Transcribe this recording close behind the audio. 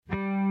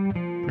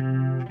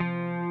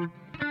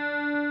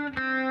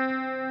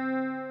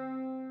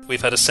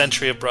We've had a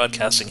century of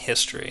broadcasting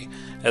history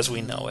as we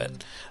know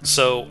it.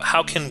 So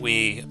how can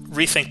we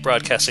rethink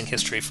broadcasting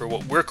history for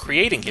what we're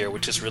creating here,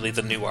 which is really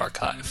the new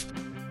archive?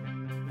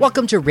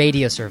 Welcome to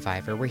Radio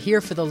Survivor. We're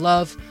here for the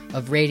love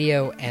of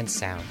radio and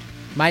sound.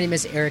 My name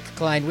is Eric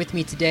Klein. With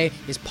me today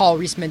is Paul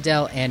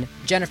Rees-Mandel and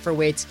Jennifer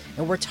Waits,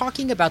 and we're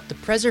talking about the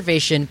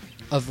preservation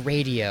of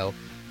radio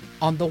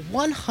on the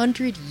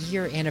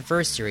 100-year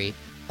anniversary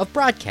of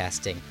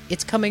broadcasting.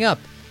 It's coming up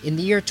in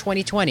the year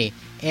 2020,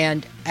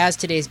 and as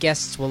today's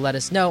guests will let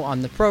us know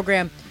on the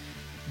program,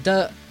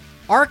 the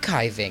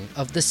archiving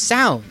of the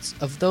sounds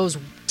of those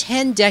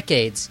 10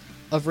 decades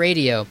of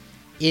radio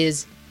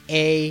is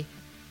a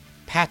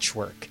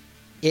patchwork.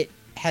 It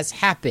has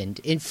happened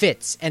in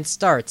fits and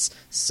starts.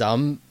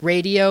 Some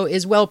radio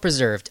is well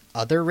preserved,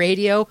 other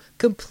radio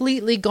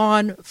completely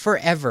gone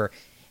forever.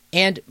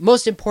 And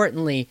most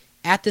importantly,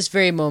 at this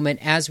very moment,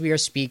 as we are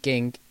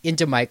speaking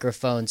into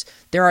microphones,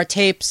 there are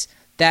tapes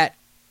that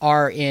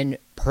are in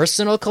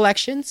personal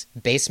collections,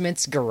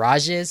 basements,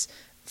 garages,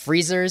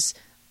 freezers,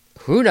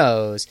 who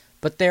knows?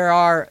 But there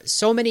are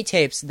so many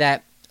tapes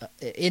that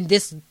in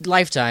this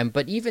lifetime,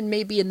 but even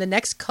maybe in the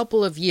next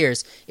couple of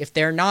years, if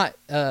they're not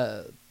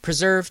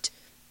preserved,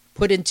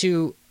 put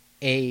into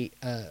a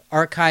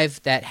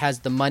archive that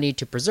has the money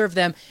to preserve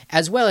them,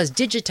 as well as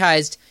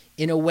digitized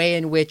in a way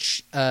in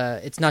which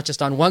it's not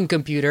just on one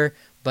computer,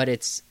 but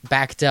it's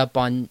backed up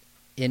on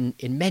in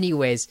many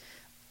ways.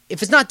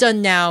 If it's not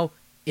done now,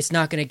 it's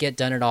not going to get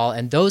done at all.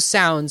 And those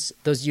sounds,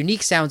 those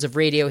unique sounds of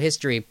radio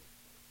history,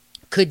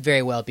 could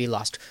very well be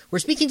lost. We're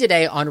speaking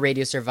today on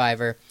Radio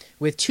Survivor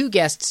with two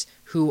guests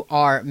who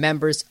are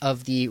members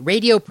of the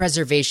Radio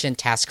Preservation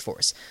Task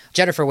Force.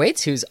 Jennifer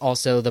Waits, who's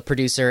also the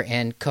producer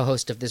and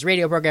co-host of this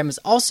radio program, is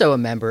also a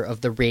member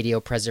of the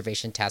Radio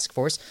Preservation Task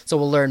Force, so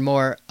we'll learn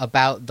more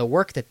about the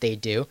work that they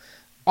do.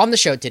 On the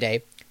show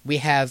today, we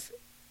have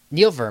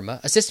Neil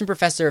Verma, Assistant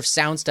Professor of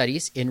Sound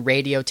Studies in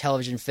Radio,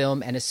 Television,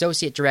 Film, and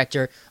Associate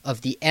Director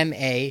of the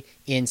MA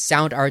in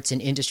Sound Arts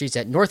and Industries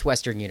at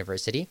Northwestern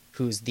University,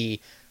 who's the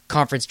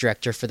Conference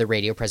Director for the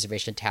Radio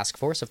Preservation Task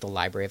Force of the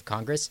Library of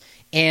Congress,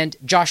 and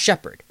Josh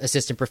Shepard,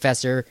 Assistant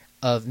Professor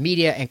of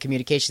Media and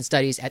Communication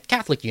Studies at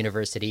Catholic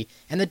University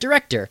and the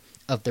Director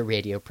of the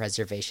Radio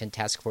Preservation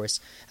Task Force.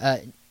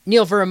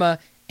 Neil Verma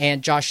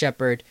and Josh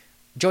Shepard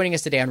joining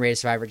us today on Radio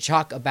Survivor to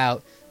talk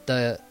about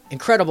the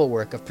incredible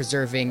work of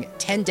preserving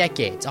 10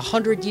 decades,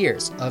 100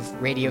 years of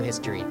radio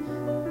history.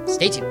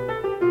 Stay tuned.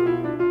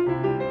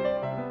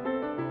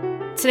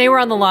 Today we're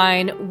on the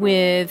line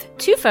with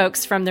two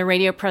folks from the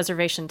Radio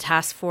Preservation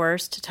Task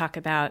Force to talk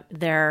about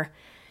their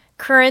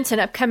current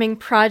and upcoming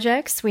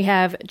projects. We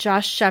have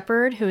Josh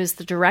Shepard, who is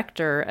the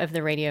director of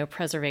the Radio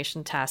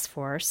Preservation Task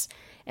Force,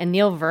 and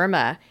Neil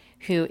Verma,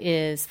 who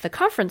is the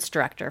conference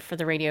director for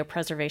the Radio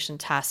Preservation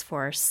Task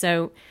Force.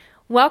 So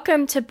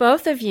welcome to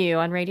both of you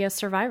on Radio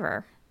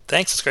Survivor.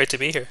 Thanks. It's great to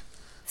be here.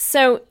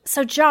 So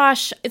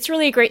Josh, it's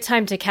really a great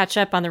time to catch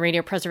up on the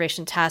Radio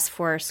Preservation Task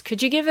Force.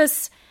 Could you give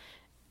us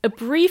a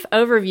brief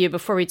overview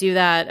before we do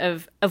that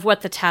of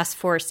what the task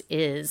force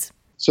is?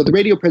 So the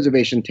Radio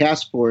Preservation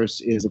Task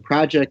Force is a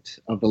project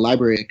of the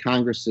Library of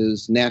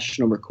Congress's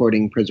National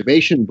Recording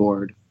Preservation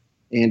Board.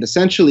 And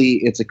essentially,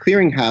 it's a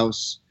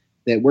clearinghouse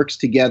that works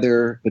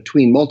together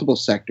between multiple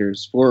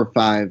sectors, 4 or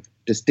 5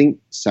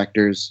 distinct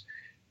sectors,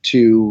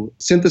 to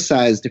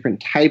synthesize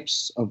different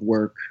types of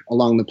work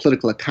along the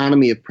political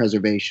economy of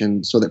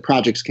preservation so that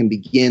projects can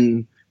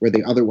begin where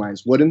they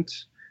otherwise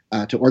wouldn't,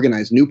 to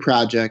organize new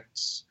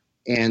projects,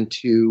 and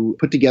to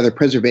put together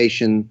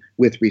preservation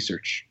with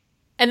research.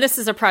 And this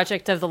is a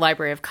project of the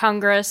Library of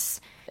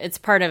Congress. It's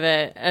part of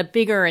a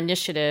bigger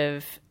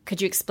initiative. Could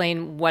you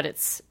explain what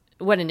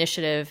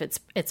initiative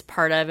it's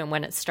part of and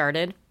when it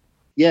started?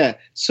 Yeah,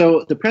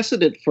 so the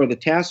precedent for the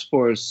task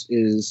force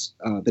is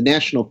the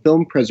National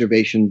Film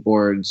Preservation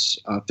Board's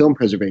film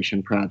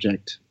preservation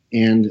project.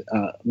 And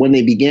when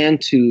they began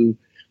to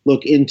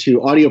look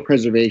into audio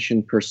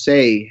preservation per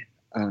se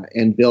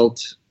and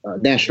built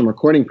National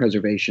Recording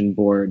Preservation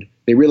Board,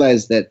 they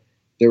realized that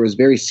there was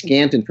very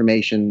scant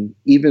information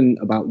even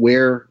about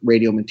where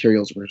radio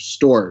materials were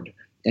stored.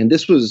 And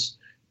this was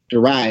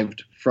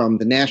derived from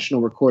the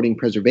National Recording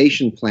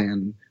Preservation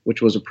Plan,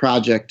 which was a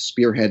project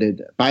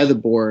spearheaded by the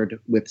board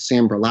with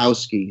Sam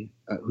Berlowski,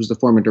 who's the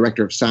former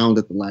director of sound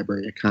at the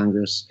Library of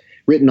Congress,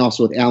 written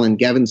also with Alan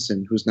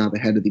Gevinson, who's now the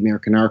head of the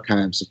American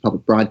Archives of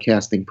Public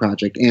Broadcasting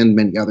Project, and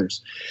many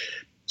others.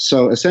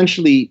 So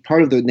essentially,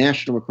 part of the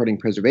National Recording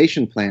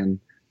Preservation Plan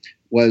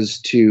was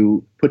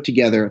to put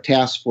together a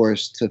task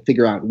force to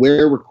figure out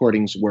where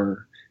recordings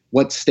were,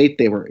 what state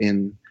they were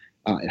in,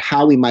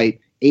 how we might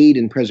aid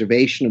in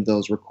preservation of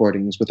those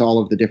recordings with all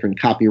of the different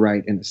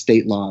copyright and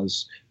estate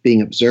laws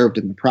being observed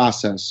in the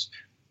process,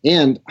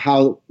 and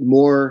how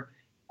more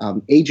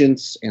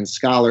agents and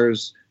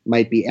scholars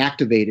might be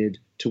activated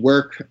to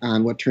work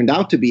on what turned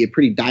out to be a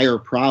pretty dire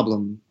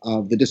problem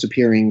of the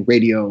disappearing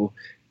radio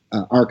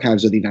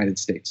archives of the United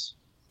States.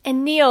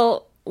 And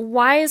Neil,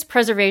 why is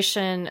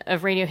preservation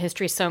of radio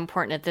history so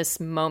important at this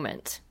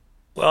moment?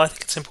 Well, I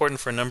think it's important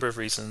for a number of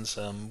reasons.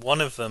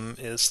 One of them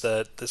is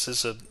that this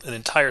is an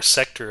entire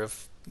sector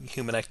of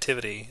human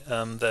activity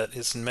that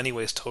is in many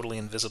ways totally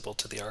invisible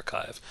to the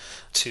archive,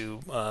 to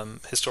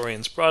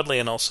historians broadly,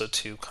 and also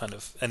to kind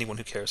of anyone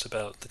who cares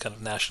about the kind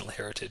of national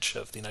heritage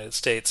of the United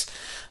States.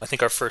 I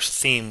think our first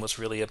theme was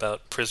really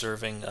about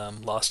preserving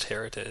lost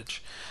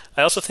heritage.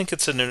 I also think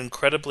it's an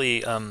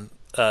incredibly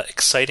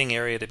exciting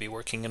area to be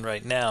working in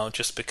right now,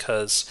 just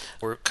because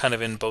we're kind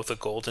of in both a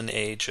golden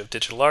age of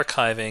digital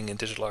archiving and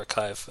digital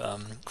archive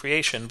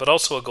creation, but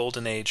also a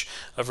golden age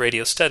of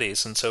radio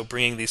studies. And so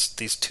bringing these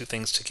two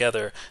things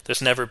together,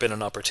 there's never been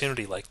an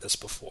opportunity like this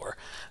before.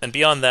 And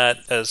beyond that,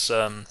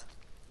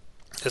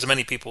 as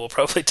many people will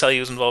probably tell you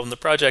who's involved in the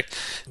project,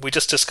 we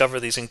just discover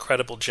these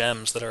incredible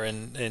gems that are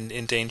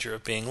in danger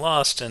of being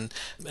lost, and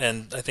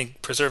I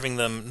think preserving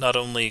them not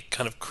only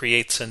kind of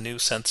creates a new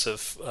sense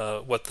of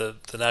what the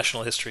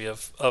national history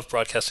of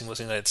broadcasting was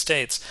in the United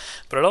States,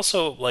 but it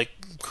also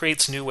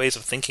creates new ways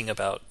of thinking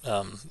about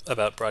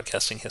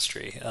broadcasting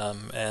history,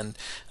 and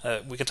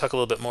we can talk a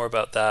little bit more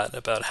about that,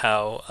 about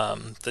how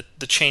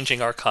the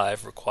changing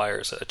archive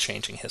requires a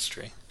changing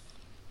history.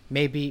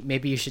 Maybe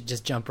you should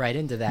just jump right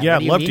into that. Yeah,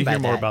 I'd love to hear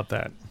more about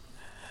that.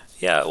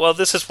 Yeah, well,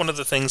 this is one of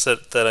the things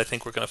that I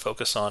think we're going to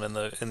focus on in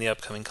the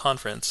upcoming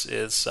conference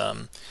is,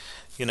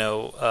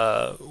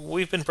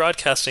 we've been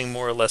broadcasting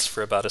more or less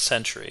for about a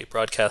century,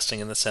 broadcasting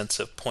in the sense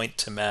of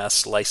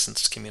point-to-mass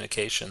licensed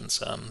communications.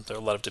 There are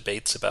a lot of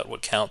debates about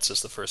what counts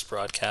as the first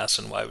broadcast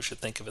and why we should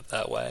think of it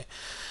that way.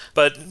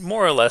 But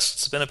more or less,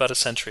 it's been about a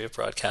century of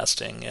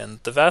broadcasting,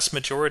 and the vast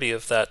majority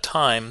of that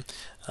time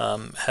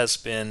has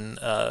been,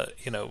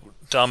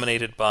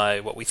 dominated by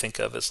what we think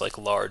of as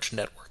large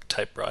network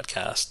type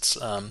broadcasts,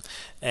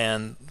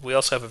 and we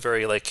also have a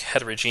very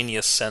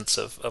heterogeneous sense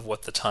of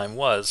what the time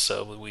was.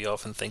 So we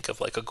often think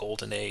of a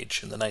golden age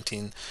in the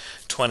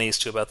 1920s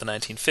to about the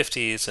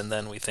 1950s, and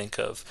then we think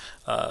of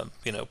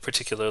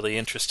particularly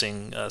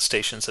interesting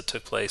stations that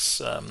took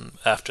place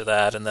after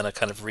that, and then a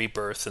kind of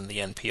rebirth in the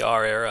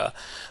NPR era,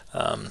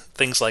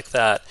 things like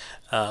that.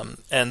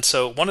 And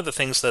so one of the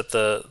things that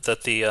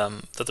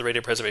the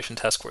Radio Preservation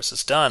Task Force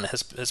has done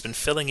has been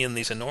filling in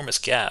these enormous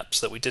gaps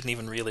that we didn't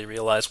even really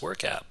realize were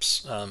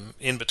gaps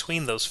in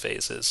between those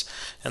phases.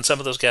 And some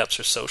of those gaps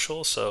are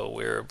social, so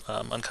we're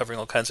uncovering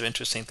all kinds of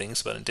interesting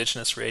things about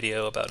indigenous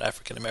radio, about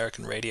African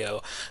American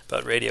radio,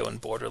 about radio in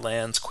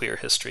borderlands, queer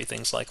history,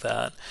 things like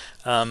that.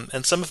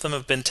 And some of them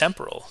have been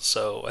temporal.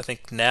 So I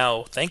think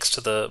now, thanks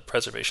to the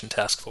Preservation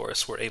Task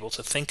Force, we're able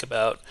to think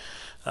about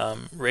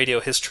radio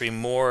history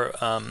more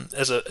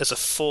as a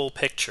full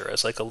picture,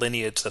 as a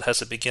lineage that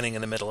has a beginning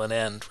and a middle and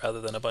end,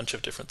 rather than a bunch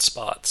of different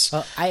spots.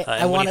 Well,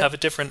 when you have a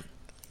different,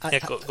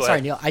 go sorry,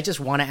 ahead. Neil. I just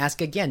want to ask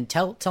again.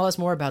 Tell us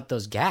more about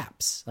those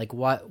gaps.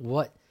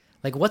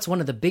 What's one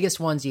of the biggest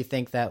ones you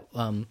think that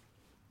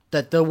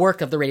that the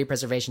work of the Radio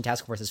Preservation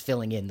Task Force is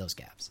filling in those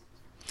gaps?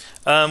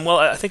 Well,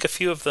 I think a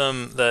few of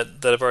them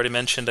that I've already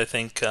mentioned. I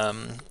think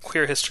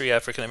queer history,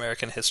 African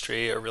American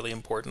history are really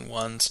important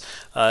ones.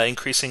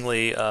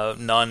 Increasingly,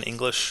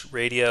 non-English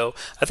radio.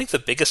 I think the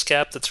biggest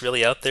gap that's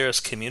really out there is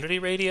community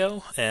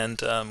radio and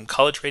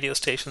college radio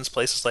stations,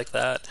 places like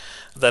that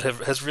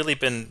has really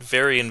been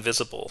very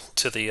invisible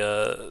to the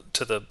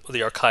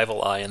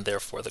archival eye and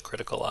therefore the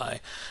critical eye,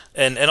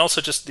 and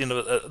also just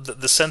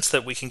the sense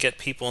that we can get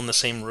people in the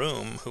same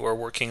room who are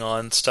working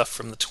on stuff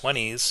from the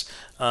 20s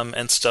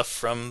and stuff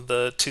from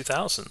the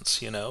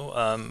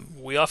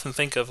 2000s. We often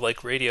think of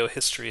radio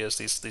history as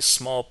these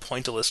small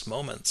pointillist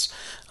moments,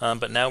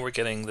 but now we're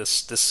getting this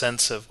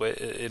sense of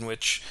in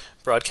which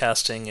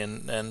broadcasting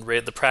and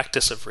the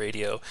practice of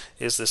radio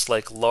is this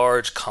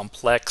large,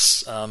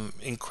 complex,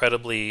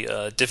 incredibly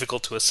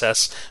difficult to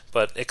assess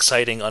but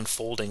exciting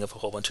unfolding of a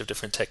whole bunch of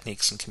different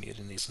techniques and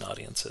communities and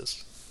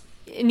audiences.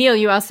 Neil,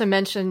 you also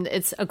mentioned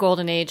it's a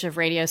golden age of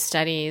radio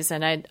studies,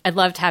 and I'd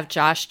love to have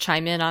Josh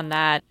chime in on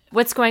that.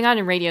 What's going on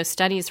in radio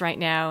studies right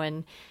now?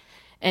 And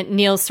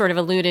Neil sort of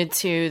alluded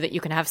to that you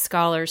can have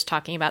scholars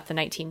talking about the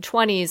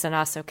 1920s and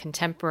also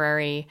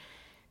contemporary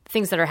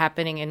things that are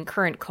happening in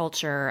current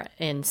culture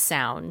in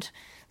sound.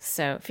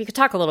 So if you could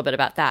talk a little bit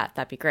about that,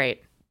 that'd be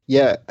great.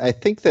 Yeah, I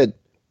think that,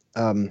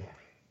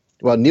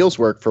 Neil's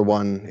work, for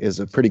one, is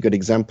a pretty good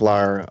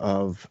exemplar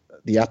of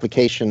the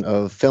application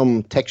of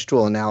film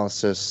textual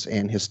analysis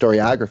and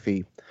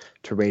historiography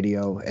to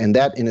radio, and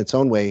that in its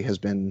own way has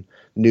been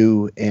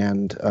new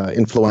and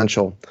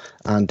influential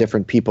on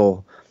different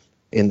people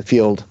in the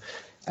field.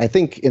 I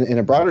think in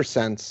a broader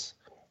sense,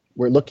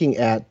 we're looking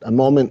at a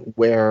moment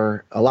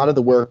where a lot of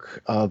the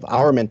work of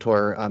our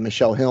mentor,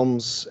 Michelle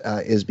Hilms,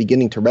 is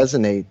beginning to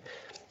resonate,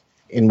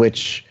 in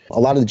which a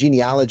lot of the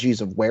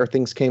genealogies of where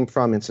things came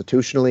from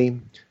institutionally,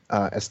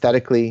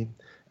 aesthetically,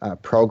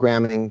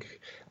 programming,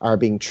 are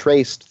being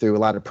traced through a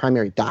lot of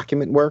primary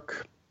document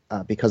work,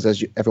 because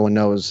as everyone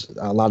knows,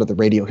 a lot of the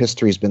radio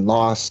history has been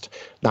lost,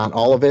 not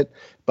all of it,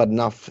 but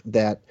enough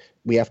that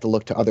we have to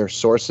look to other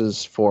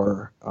sources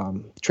for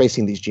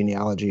tracing these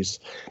genealogies.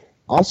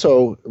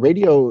 Also,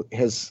 radio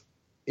has,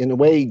 in a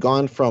way,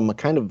 gone from a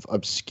kind of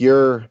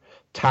obscure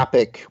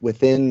topic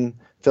within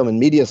film and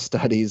media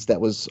studies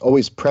that was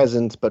always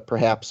present, but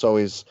perhaps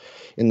always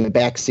in the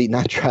backseat,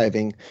 not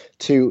driving,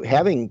 to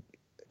having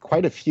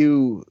quite a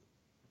few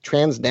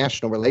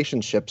transnational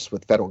relationships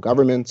with federal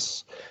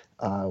governments,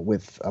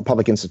 with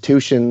public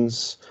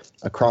institutions,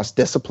 across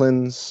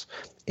disciplines.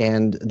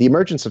 And the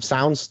emergence of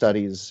sound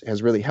studies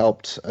has really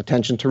helped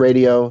attention to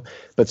radio,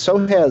 but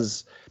so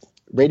has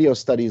radio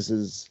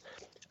studies'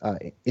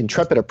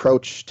 intrepid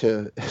approach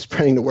to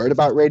spreading the word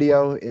about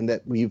radio, in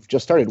that we've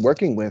just started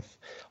working with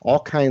all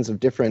kinds of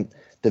different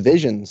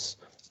divisions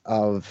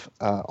of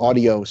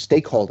audio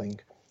stakeholding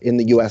in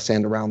the U.S.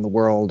 and around the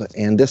world.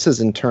 And this has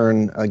in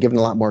turn given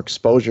a lot more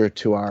exposure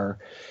to our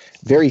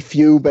very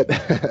few but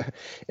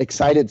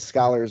excited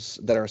scholars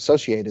that are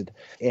associated.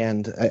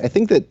 And I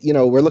think that,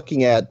 we're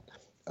looking at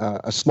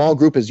a small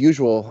group as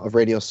usual of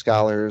radio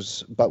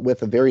scholars, but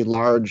with a very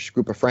large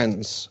group of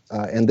friends.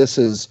 And this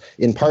is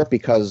in part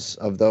because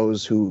of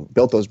those who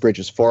built those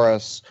bridges for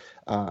us.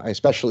 I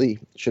especially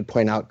should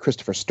point out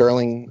Christopher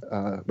Sterling,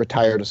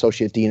 retired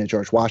associate dean at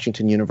George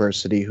Washington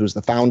University, who's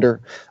the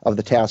founder of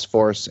the task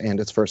force and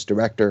its first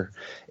director.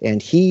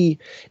 And he,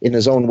 in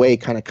his own way,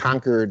 kind of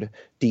conquered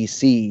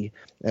D.C.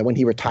 And when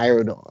he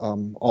retired,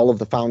 all of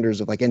the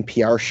founders of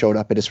NPR showed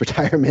up at his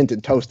retirement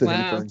and toasted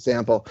him, for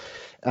example.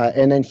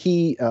 And then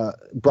he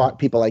brought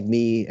people like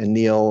me and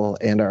Neil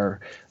and our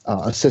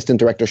assistant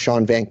director,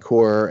 Sean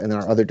Vancour, and then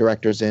our other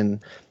directors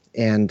in,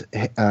 and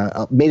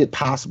made it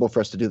possible for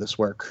us to do this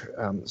work.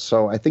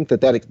 So I think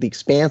that the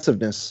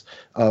expansiveness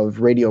of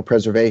radio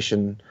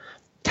preservation,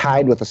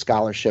 tied with the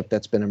scholarship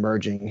that's been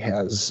emerging,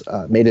 has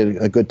made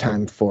it a good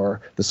time for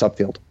the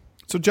subfield.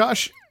 So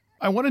Josh,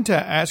 I wanted to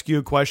ask you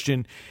a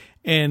question,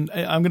 and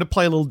I'm going to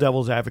play a little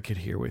devil's advocate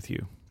here with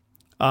you.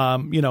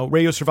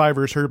 Radio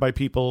Survivor is heard by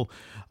people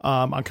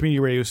on community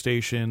radio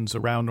stations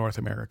around North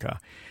America.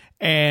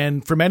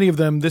 And for many of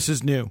them, this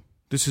is new.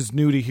 This is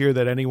new to hear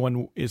that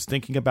anyone is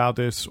thinking about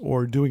this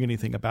or doing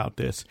anything about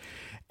this.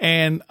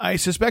 And I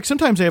suspect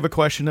sometimes they have a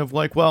question of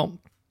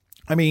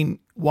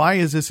why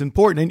is this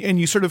important? And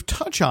you sort of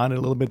touch on it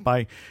a little bit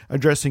by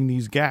addressing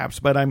these gaps.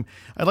 But I'd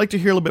like to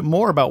hear a little bit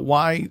more about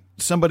why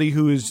somebody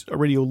who is a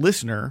radio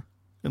listener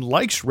and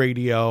likes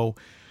radio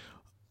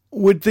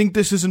would think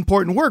this is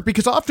important work,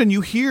 because often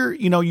you hear,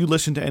 you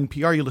listen to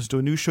NPR, you listen to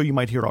a news show, you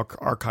might hear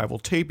archival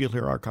tape, you'll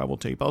hear archival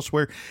tape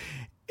elsewhere.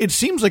 It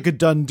seems like a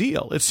done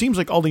deal. It seems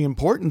like all the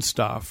important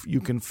stuff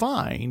you can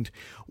find.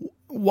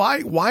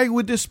 Why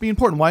would this be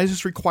important? Why does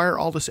this require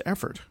all this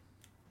effort?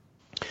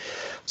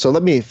 So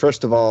let me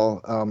first of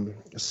all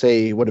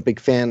say what a big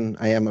fan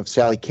I am of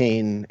Sally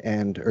Kane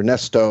and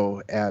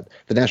Ernesto at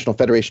the National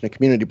Federation of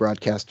Community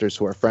Broadcasters,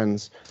 who are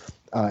friends,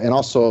 and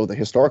also the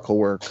historical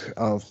work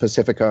of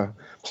Pacifica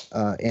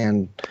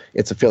and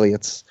its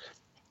affiliates.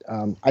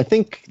 I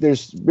think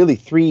there's really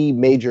three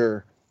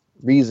major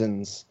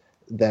reasons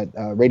that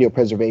radio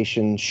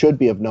preservation should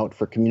be of note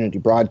for community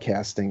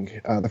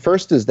broadcasting. The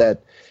first is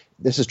that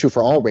this is true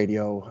for all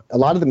radio. A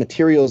lot of the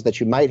materials that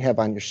you might have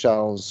on your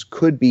shelves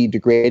could be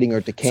degrading or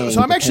decaying.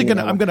 So I'm actually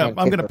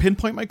gonna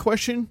pinpoint my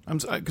question,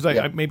 because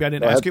maybe I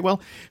didn't ask it well.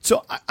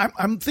 So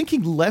I'm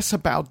thinking less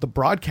about the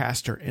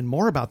broadcaster and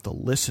more about the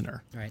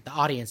listener. Right, the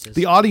audiences.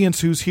 The audience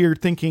who's here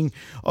thinking,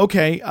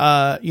 okay,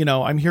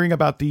 I'm hearing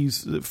about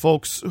these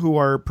folks who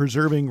are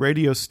preserving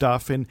radio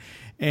stuff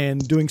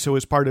and doing so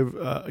as part of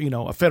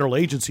a federal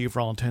agency for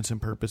all intents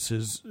and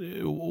purposes.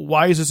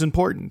 Why is this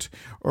important,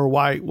 or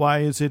why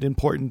is it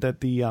important that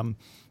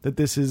that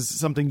this is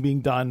something being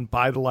done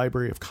by the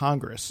Library of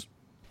Congress?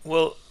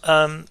 Well,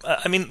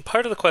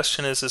 part of the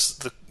question is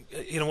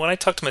when I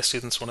talk to my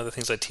students, one of the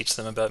things I teach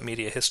them about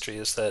media history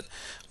is that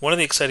one of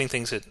the exciting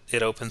things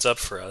it opens up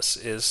for us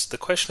is the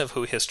question of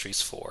who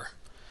history's for.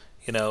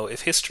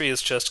 If history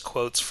is just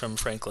quotes from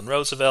Franklin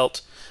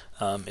Roosevelt,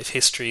 if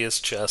history is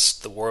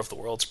just the War of the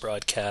Worlds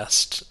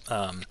broadcast,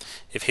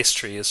 if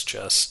history is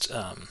just,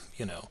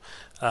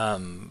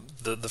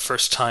 the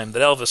first time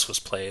that Elvis was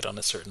played on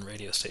a certain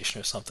radio station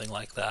or something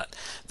like that,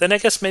 then I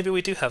guess maybe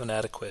we do have an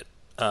adequate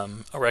a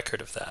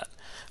record of that.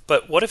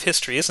 But what if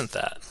history isn't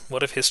that?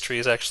 What if history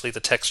is actually the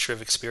texture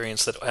of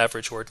experience that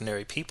average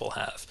ordinary people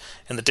have,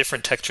 and the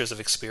different textures of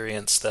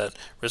experience that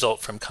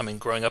result from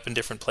growing up in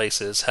different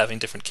places, having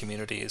different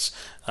communities,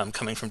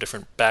 coming from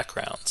different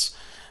backgrounds?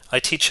 I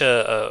teach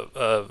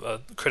a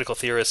critical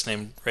theorist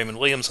named Raymond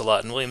Williams a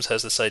lot, and Williams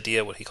has this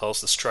idea, what he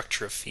calls the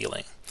structure of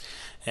feeling.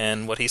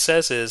 And what he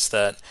says is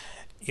that,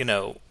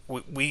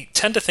 we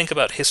tend to think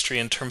about history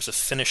in terms of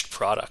finished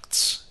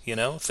products,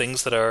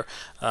 things that are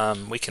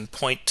we can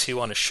point to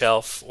on a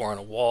shelf or on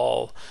a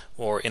wall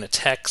or in a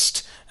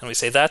text, and we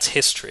say that's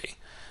history.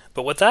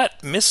 But what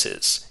that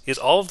misses is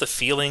all of the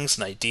feelings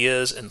and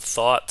ideas and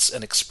thoughts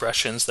and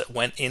expressions that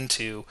went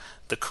into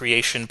the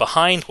creation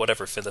behind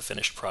whatever the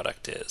finished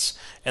product is.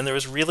 And there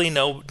is really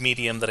no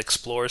medium that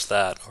explores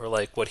that, or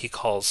what he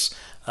calls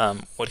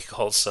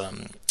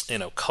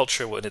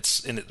culture when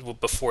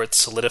before it's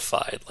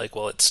solidified, like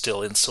while it's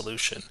still in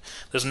solution.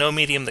 There's no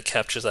medium that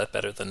captures that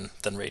better than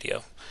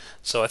radio.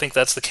 So I think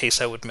that's the case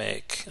I would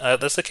make.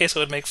 That's the case I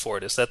would make for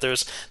it, is that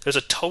there's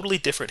a totally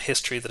different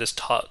history that is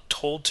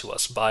told to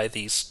us by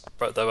these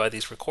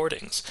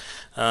recordings,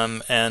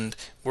 and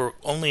we're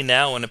only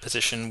now in a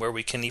position where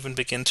we can even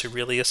begin to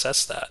really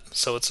assess that.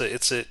 So it's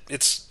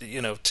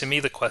to me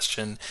the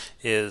question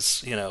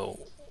is,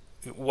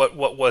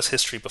 what was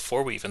history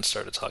before we even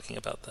started talking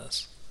about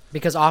this?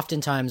 Because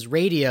oftentimes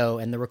radio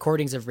and the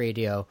recordings of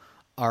radio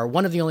are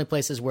one of the only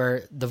places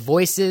where the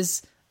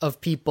voices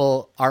of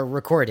people are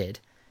recorded.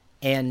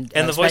 And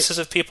the voices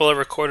of people are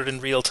recorded in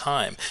real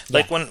time.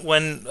 Like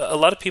when a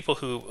lot of people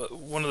who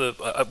one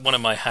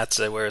of my hats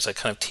I wear is I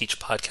kind of teach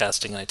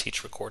podcasting and I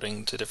teach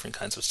recording to different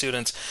kinds of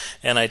students.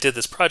 And I did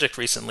this project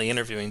recently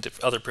interviewing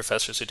other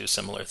professors who do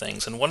similar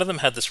things. And one of them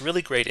had this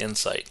really great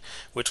insight,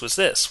 which is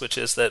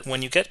that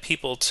when you get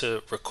people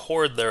to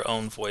record their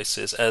own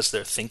voices as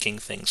they're thinking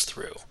things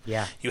through,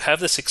 you have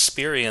this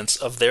experience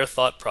of their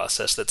thought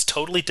process that's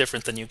totally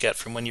different than you get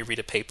from when you read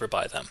a paper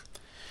by them.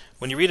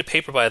 When you read a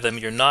paper by them,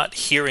 you're not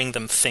hearing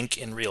them think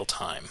in real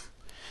time.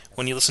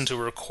 When you listen to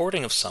a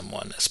recording of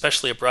someone,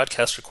 especially a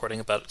broadcast recording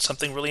about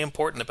something really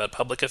important about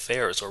public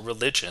affairs or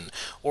religion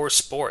or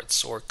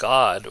sports or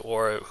God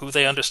or who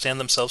they understand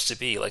themselves to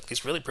be, like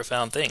these really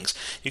profound things,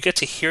 you get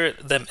to hear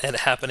them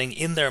happening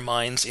in their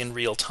minds in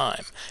real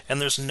time. And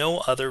there's no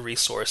other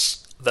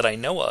resource that I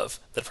know of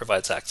that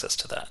provides access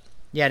to that.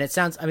 Yeah, and it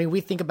sounds,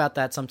 we think about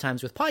that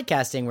sometimes with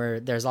podcasting where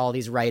there's all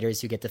these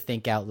writers who get to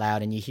think out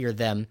loud and you hear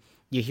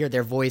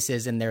their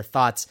voices and their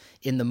thoughts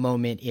in the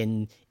moment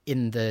in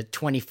the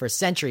 21st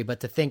century. But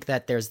to think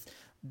that there's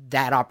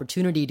that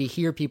opportunity to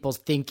hear people's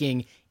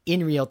thinking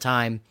in real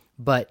time,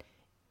 but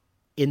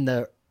in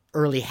the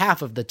early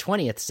half of the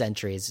 20th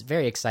century is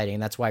very exciting.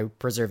 That's why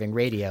preserving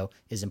radio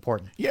is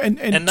important. Yeah,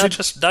 and not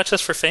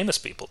just for famous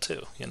people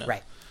too,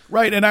 Right.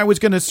 Right, and I was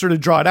going to sort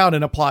of draw it out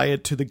and apply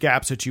it to the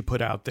gaps that you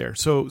put out there.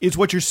 So is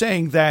what you're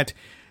saying that,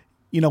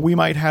 we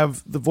might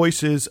have the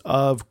voices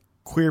of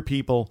queer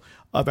people,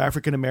 of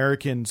African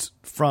Americans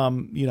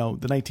from,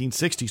 the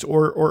 1960s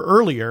or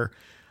earlier,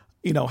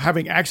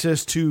 having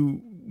access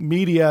to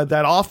media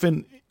that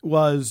often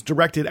was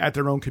directed at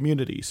their own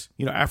communities,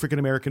 African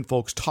American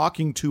folks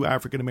talking to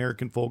African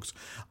American folks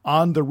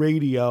on the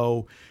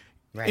radio.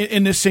 Right.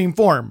 In the same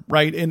form,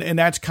 right? And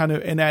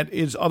that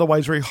is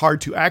otherwise very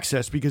hard to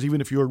access, because even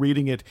if you were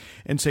reading it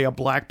in, say, a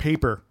black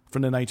paper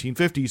from the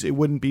 1950s, it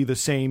wouldn't be the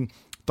same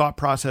thought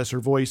process or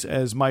voice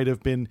as might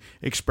have been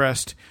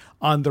expressed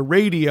on the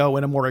radio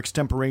in a more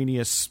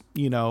extemporaneous,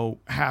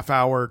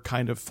 half-hour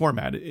kind of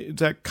format. Is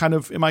that kind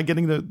of, am I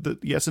getting the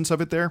essence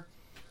of it there?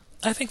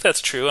 I think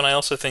that's true, and I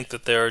also think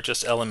that there are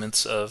just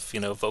elements of,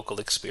 vocal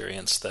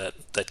experience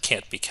that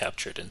can't be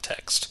captured in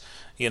text.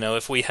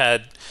 If we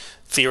had,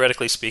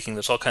 theoretically speaking,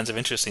 there's all kinds of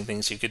interesting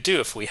things you could do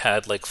if we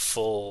had like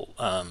full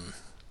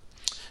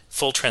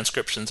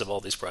transcriptions of all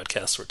these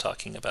broadcasts we're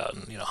talking about,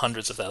 and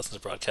hundreds of thousands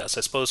of broadcasts.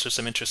 I suppose there's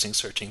some interesting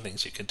searching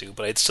things you can do,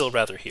 but I'd still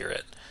rather hear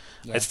it.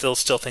 Yeah. I still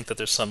think that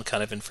there's some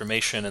kind of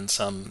information and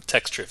some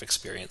texture of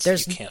experience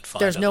that you can't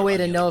find. There's no way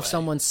to know if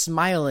someone's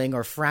smiling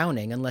or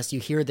frowning unless you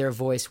hear their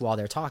voice while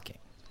they're talking.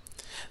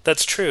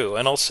 That's true,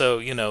 and also,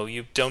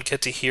 you don't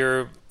get to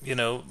hear,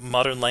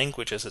 modern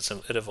language as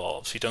it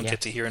evolves. You don't get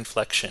to hear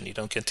inflection. You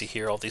don't get to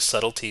hear all these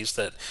subtleties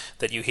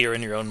that you hear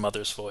in your own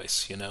mother's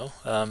voice.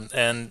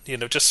 And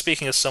just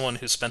speaking as someone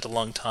who's spent a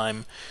long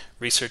time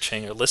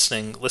researching or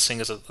listening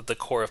is at the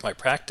core of my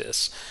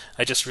practice.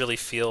 I just really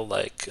feel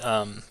like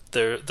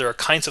there are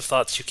kinds of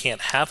thoughts you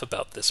can't have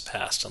about this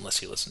past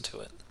unless you listen to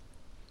it.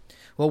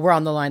 Well, we're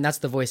on the line. That's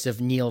the voice of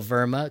Neil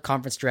Verma,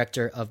 Conference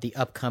Director of the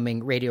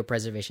upcoming Radio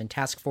Preservation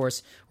Task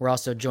Force. We're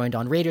also joined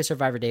on Radio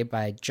Survivor Day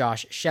by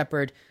Josh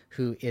Shepard,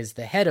 who is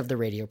the head of the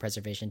Radio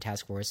Preservation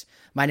Task Force.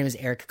 My name is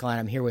Eric Klein.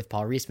 I'm here with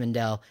Paul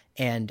Riismandel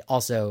and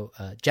also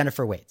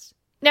Jennifer Waits.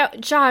 Now,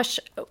 Josh,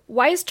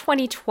 why is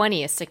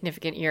 2020 a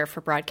significant year for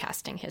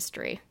broadcasting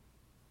history?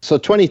 So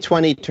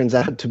 2020 turns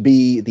out to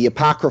be the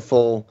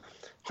apocryphal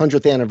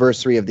 100th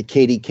anniversary of the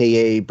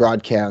KDKA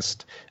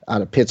broadcast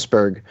out of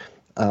Pittsburgh.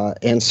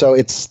 And so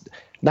it's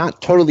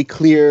not totally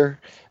clear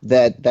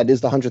that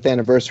is the 100th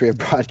anniversary of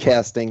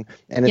broadcasting.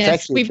 And it's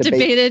actually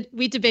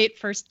we debate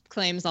first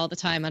claims all the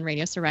time on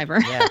Radio Survivor.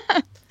 Yeah.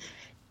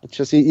 It's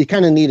just you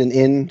kind of need an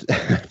in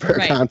for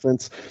a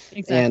conference.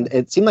 Exactly. And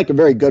it seemed like a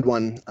very good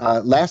one.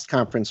 Last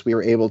conference, we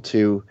were able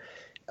to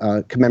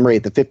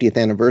commemorate the 50th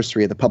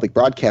anniversary of the Public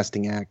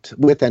Broadcasting Act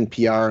with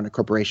NPR and a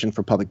Corporation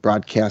for Public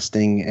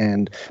Broadcasting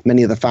and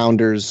many of the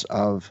founders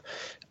of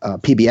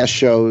PBS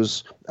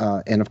shows.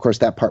 And of course,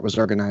 that part was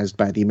organized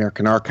by the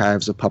American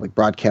Archives of Public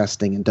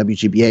Broadcasting and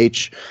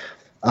WGBH.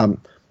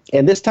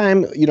 And this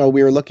time,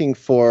 we were looking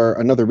for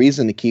another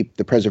reason to keep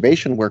the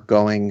preservation work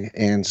going.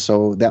 And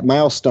so that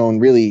milestone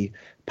really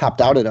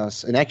popped out at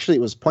us. And actually,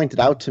 it was pointed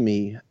out to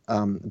me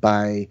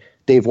by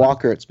Dave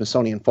Walker at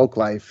Smithsonian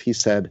Folklife. He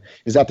said,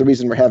 "Is that the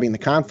reason we're having the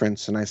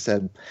conference?" And I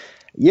said,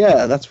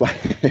 Yeah, that's why.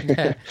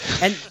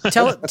 And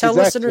tell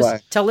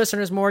exactly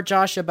listeners more,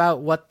 Josh, about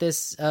what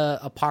this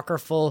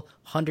apocryphal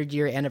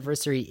 100-year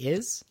anniversary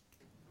is.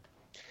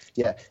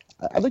 Yeah,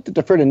 I'd like to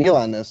defer to Neil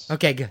on this.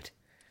 Okay, good.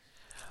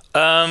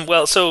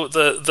 Well, so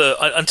the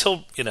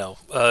until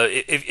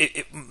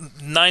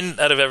 9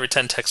 out of every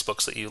 10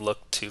 textbooks that you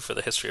look to for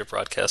the history of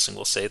broadcasting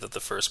will say that the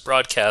first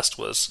broadcast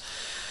was,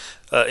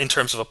 in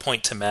terms of a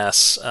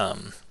point-to-mass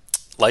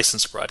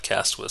licensed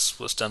broadcast,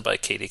 was done by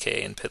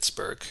KDKA in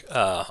Pittsburgh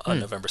on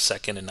November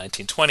 2nd in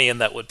 1920, and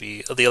that would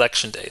be the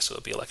election day, so it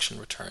would be election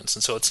returns.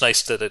 And so it's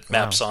nice that it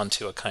maps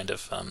onto a kind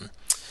of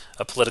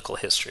a political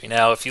history.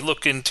 Now, if you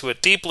look into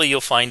it deeply, you'll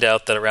find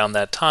out that around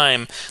that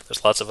time,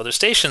 there's lots of other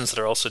stations that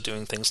are also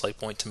doing things like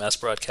point-to-mass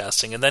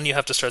broadcasting, and then you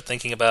have to start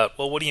thinking about,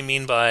 well, what do you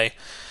mean by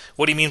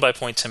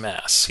point to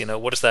mass?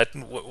 What is that?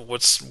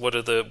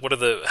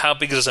 How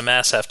big does a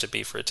mass have to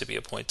be for it to be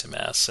a point to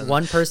mass? And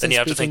one person then you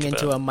have speaking to think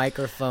into about, a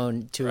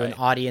microphone to an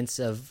audience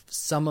of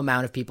some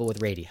amount of people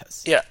with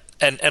radios. Yeah.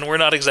 And we're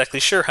not exactly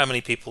sure how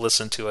many people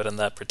listen to it in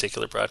that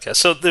particular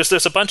broadcast. So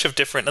there's a bunch of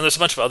different, and there's a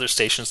bunch of other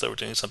stations that were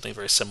doing something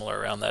very similar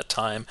around that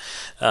time.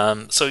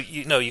 So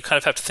you kind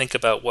of have to think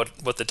about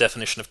what the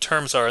definition of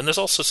terms are, and there's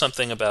also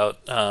something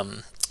about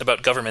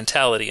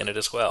governmentality in it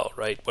as well,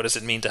 right? What does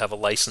it mean to have a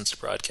licensed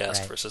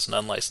broadcast versus an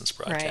unlicensed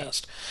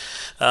broadcast?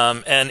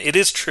 Right. And it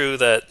is true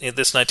that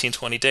this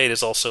 1920 date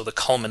is also the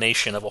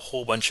culmination of a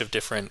whole bunch of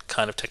different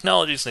kind of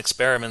technologies and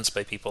experiments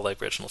by people like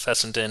Reginald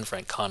Fessenden,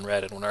 Frank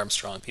Conrad, Edwin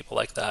Armstrong, people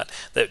like that,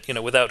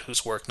 without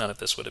whose work none of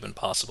this would have been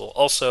possible.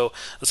 Also,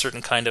 a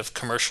certain kind of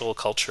commercial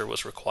culture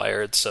was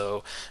required,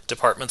 so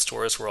department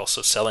stores were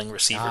also selling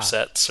receiver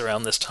sets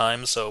around this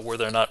time, so were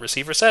there not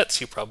receiver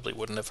sets, you probably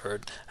wouldn't have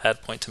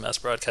had point-to-mass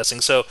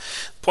broadcasting. So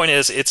the point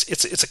is,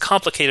 it's a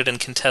complicated and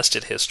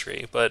contested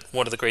history, but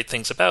one of the great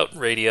things about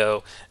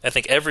radio, I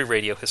think every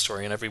radio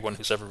historian, everyone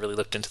who's ever really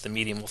looked into the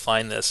medium will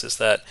find this, is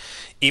that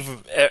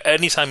even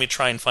anytime you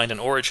try and find an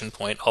origin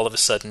point, all of a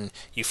sudden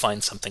you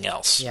find something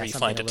else, or you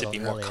find it to be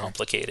more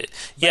complicated.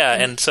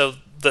 And so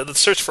the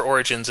search for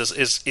origins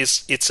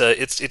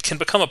it can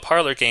become a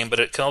parlor game, but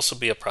it can also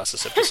be a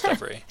process of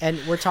discovery. And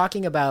we're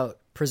talking about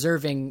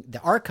preserving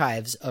the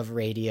archives of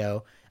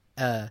radio.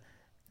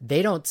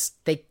 They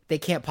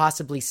can't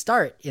possibly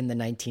start in the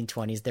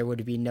 1920s. There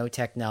would be no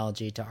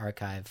technology to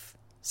archive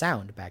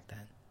sound back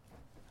then.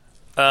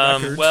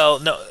 Well,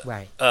 no.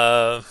 Right.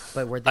 But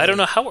I don't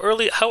know how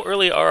early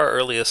are our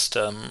earliest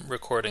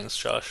recordings,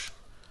 Josh?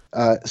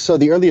 So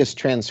the earliest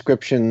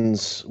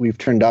transcriptions we've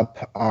turned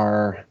up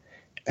are,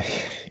 I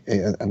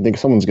think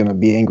someone's going to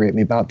be angry at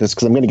me about this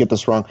because I'm going to get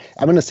this wrong.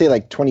 I'm going to say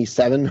like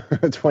 27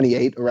 or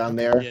 28 around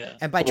there. Yeah.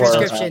 And by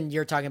transcription,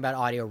 you're talking about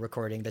audio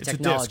recording. The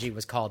technology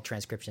was called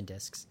transcription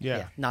discs.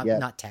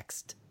 Not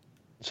text.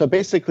 So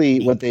basically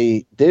what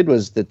they did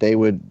was that they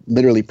would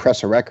literally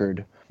press a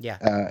record. Yeah.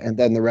 And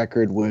then the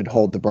record would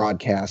hold the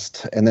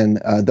broadcast. And then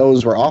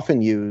those were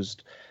often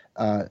used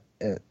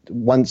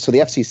so the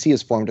FCC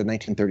is formed in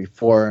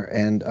 1934,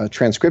 and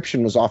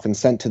transcription was often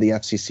sent to the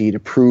FCC to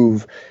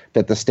prove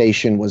that the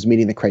station was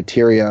meeting the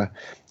criteria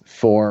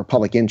for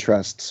public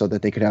interest so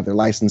that they could have their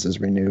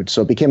licenses renewed.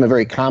 So it became a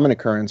very common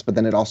occurrence, but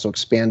then it also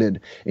expanded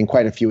in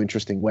quite a few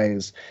interesting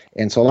ways.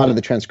 And so a lot of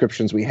the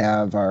transcriptions we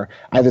have are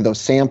either those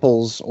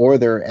samples or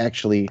they're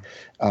actually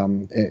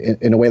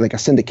in a way like a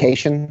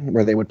syndication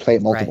where they would play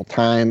it multiple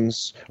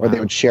times, or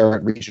they would share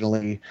it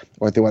regionally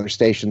or through other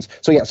stations.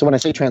 So when I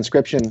say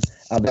transcription,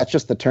 that's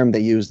just the term they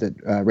use at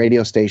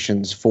radio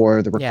stations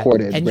for the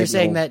recorded. And you're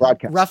saying that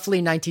broadcast. Roughly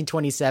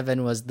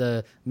 1927 was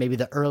maybe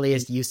the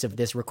earliest use of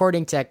this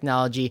recording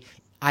technology.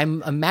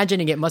 I'm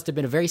imagining it must have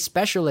been a very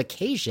special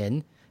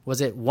occasion. Was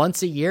it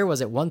once a year?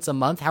 Was it once a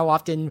month? How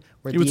often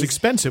were these? It was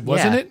expensive,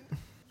 wasn't it?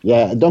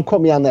 Yeah, don't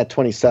quote me on that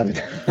 27.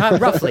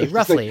 Roughly.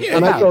 I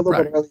might go a little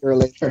bit earlier or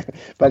later.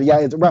 But yeah,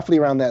 it's roughly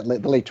around that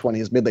the late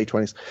 20s, mid-late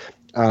 20s.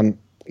 And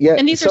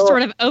these are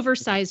sort of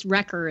oversized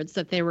records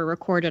that they were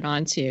recorded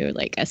onto,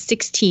 like a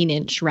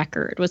 16-inch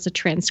record was a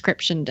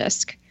transcription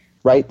disc.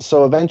 Right.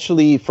 So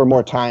eventually, for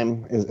more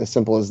time, as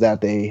simple as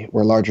that, they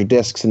were larger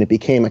discs, and it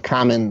became a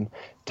common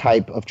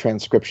type of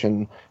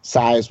transcription.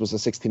 Size was a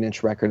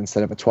 16-inch record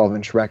instead of a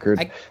 12-inch record.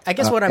 I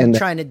guess what I'm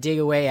trying to dig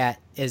away at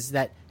is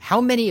that how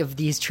many of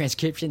these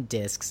transcription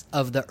discs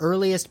of the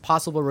earliest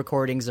possible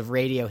recordings of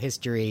radio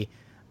history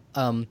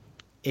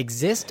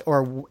exist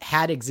or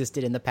had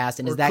existed in the past,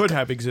 and could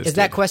have existed. Is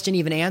that question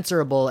even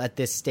answerable at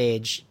this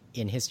stage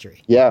in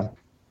history? Yeah.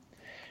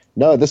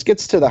 No, this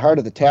gets to the heart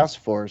of the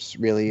task force,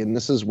 really, and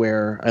this is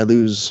where I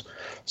lose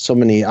so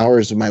many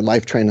hours of my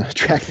life trying to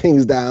track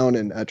things down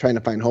and trying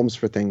to find homes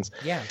for things.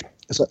 Yeah.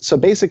 So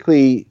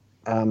basically,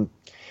 so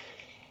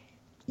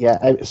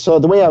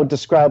the way I would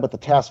describe what the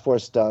task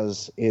force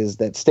does is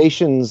that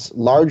stations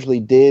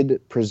largely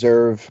did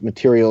preserve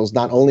materials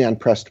not only on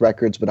pressed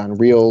records but on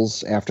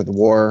reels after the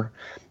war.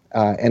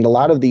 And a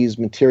lot of these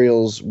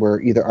materials were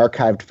either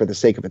archived for the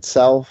sake of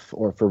itself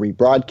or for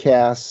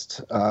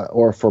rebroadcast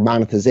or for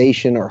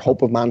monetization or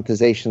hope of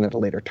monetization at a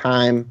later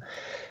time.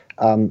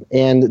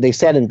 And they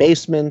sat in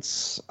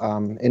basements.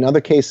 In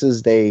other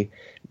cases, they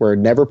were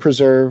never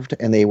preserved,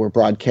 and they were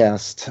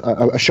broadcast.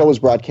 A show was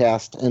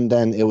broadcast, and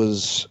then it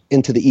was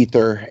into the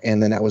ether,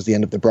 and then that was the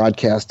end of the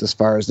broadcast as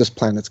far as this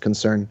planet's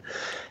concerned.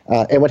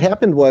 And what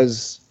happened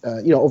was,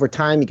 over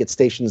time, you get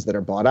stations that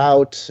are bought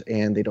out,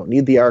 and they don't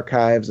need the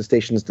archives. The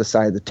stations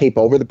decide to tape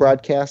over the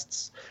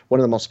broadcasts. One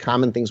of the most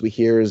common things we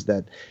hear is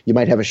that you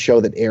might have a show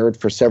that aired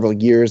for several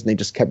years, and they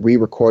just kept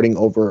re-recording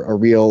over a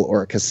reel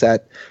or a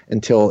cassette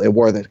until it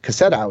wore the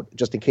cassette out,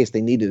 just in case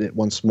they needed it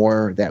once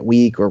more that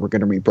week, or we're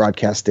going to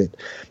rebroadcast it,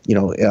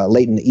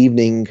 late in the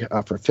evening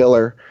for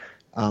filler.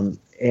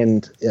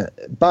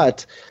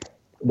 But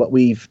what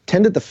we've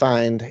tended to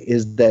find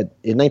is that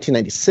in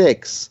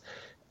 1996,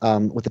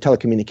 with the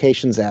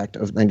Telecommunications Act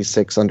of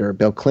 96 under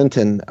Bill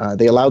Clinton,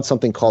 they allowed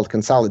something called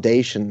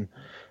consolidation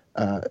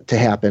to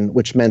happen,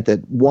 which meant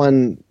that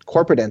one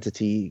corporate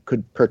entity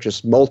could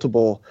purchase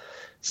multiple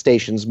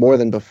stations more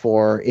than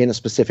before in a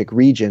specific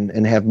region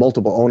and have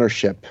multiple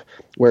ownership,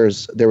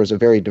 whereas there was a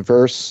very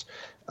diverse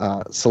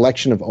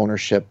selection of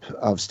ownership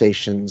of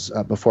stations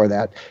before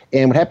that.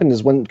 And what happened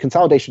is when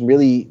consolidation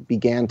really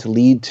began to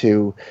lead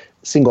to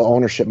single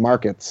ownership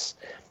markets,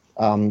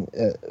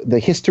 the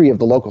history of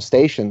the local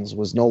stations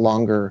was no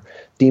longer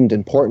deemed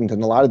important,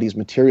 and a lot of these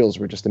materials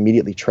were just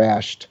immediately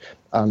trashed.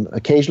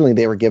 Occasionally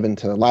they were given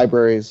to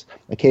libraries.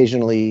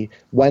 Occasionally,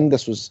 when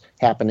this was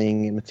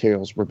happening,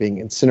 materials were being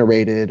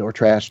incinerated or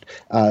trashed.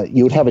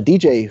 You would have a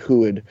DJ who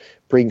would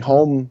bring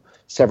home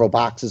several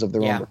boxes of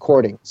their own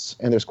recordings,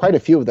 and there's quite a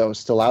few of those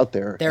still out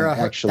there.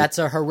 That's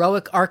a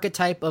heroic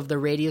archetype of the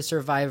radio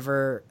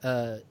survivor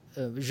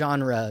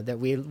genre that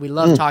we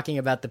love talking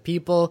about, the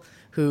people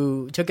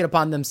who took it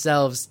upon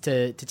themselves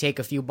to take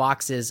a few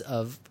boxes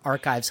of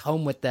archives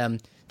home with them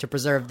to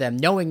preserve them,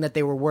 knowing that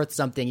they were worth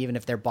something, even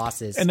if their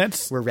bosses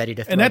were ready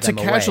to throw them away. And that's a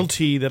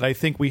casualty that I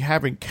think we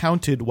haven't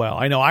counted well.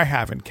 I know I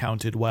haven't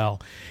counted well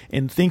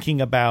in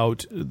thinking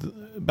about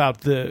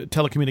the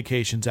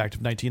Telecommunications Act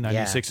of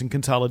 1996 and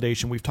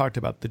consolidation. We've talked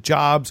about the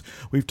jobs.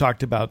 We've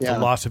talked about the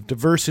loss of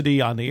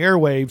diversity on the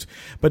airwaves.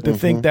 But to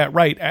think that,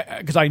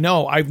 because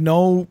I've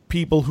known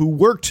people who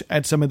worked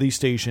at some of these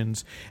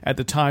stations at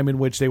the time in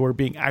which they were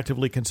being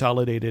actively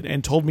consolidated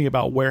and told me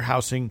about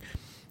warehousing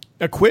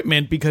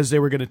equipment because they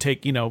were going to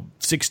take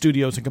 6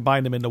 studios and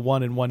combine them into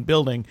one in one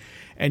building,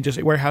 and just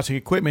warehousing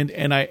equipment,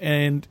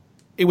 and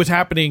it was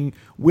happening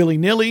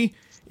willy-nilly.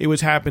 It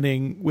was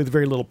happening with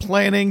very little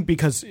planning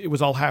because it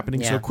was all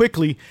happening so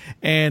quickly.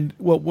 And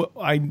what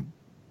I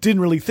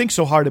didn't really think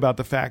so hard about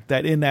the fact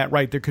that in that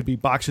there could be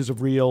boxes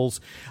of reels,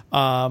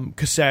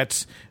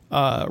 cassettes,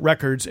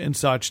 records and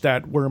such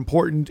that were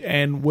important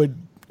and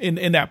would.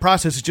 In that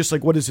process, it's just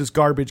like, what is this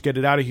garbage? Get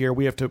it out of here.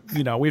 We have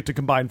to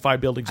combine 5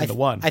 buildings into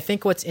one. I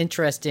think what's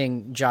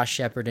interesting, Josh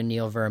Shepard and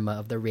Neil Verma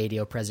of the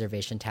Radio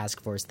Preservation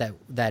Task Force that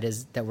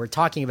we're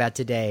talking about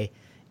today,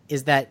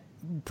 is that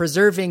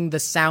preserving the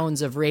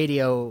sounds of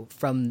radio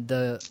from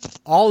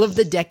all of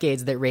the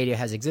decades that radio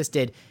has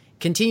existed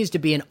continues to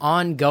be an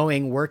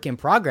ongoing work in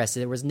progress.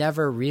 There was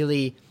never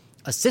really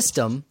a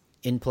system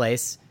in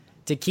place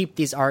to keep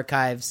these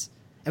archives.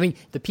 I mean,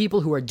 the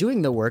people who are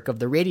doing the work of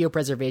the Radio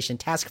Preservation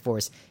Task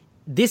Force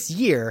this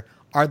year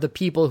are the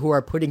people who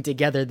are putting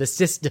together the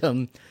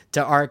system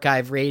to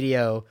archive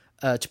radio,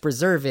 to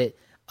preserve it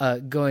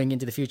going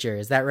into the future.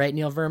 Is that right,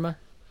 Neil Verma?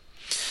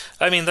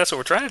 I mean, that's what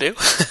we're trying to do.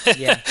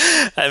 Yeah.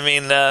 I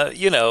mean,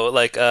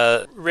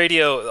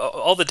 radio,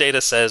 all the data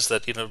says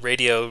that,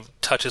 radio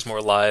touches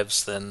more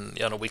lives than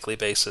on a weekly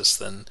basis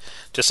than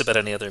just about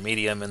any other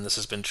medium. And this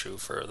has been true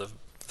for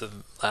the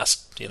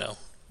last,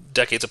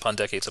 decades upon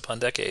decades upon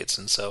decades.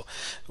 And so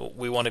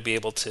we want to be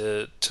able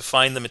to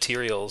find the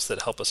materials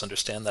that help us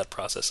understand that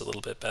process a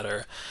little bit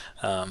better,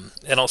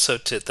 and also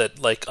to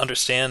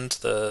understand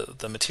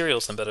the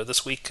materials then better.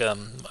 This week, a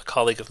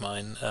colleague of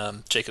mine,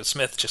 Jacob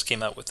Smith, just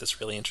came out with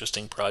this really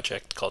interesting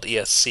project called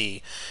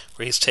ESC,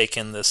 where he's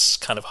taken this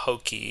kind of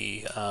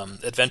hokey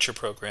adventure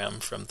program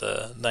from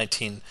the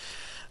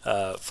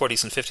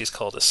 40s and 50s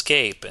called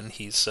Escape, and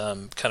he's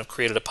kind of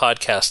created a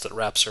podcast that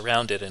wraps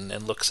around it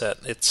and looks at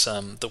its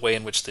the way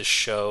in which this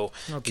show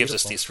gives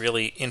us these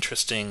really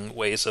interesting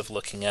ways of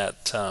looking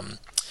at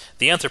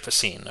the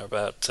Anthropocene,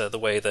 about the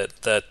way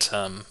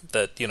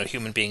that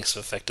human beings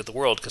have affected the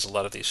world, because a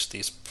lot of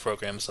these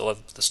programs, a lot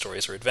of the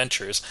stories are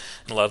adventures,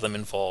 and a lot of them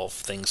involve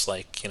things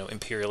like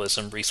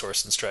imperialism,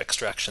 resource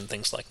extraction,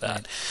 things like that.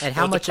 Right. And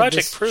how much of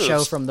this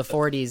show from the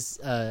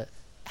 40s?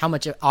 How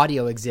much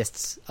audio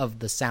exists of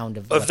the sound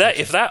of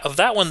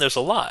that one? There's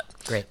a lot.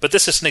 Great. But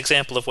this is an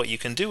example of what you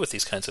can do with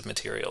these kinds of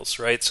materials,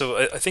 right? So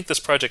I think this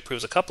project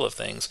proves a couple of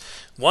things.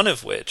 One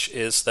of which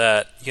is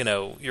that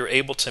you're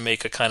able to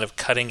make a kind of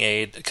cutting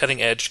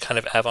edge, kind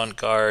of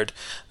avant-garde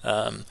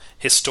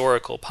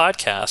historical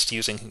podcast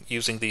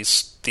using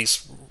these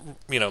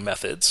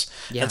methods.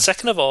 Yeah. And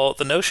second of all,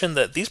 the notion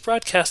that these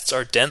broadcasts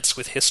are dense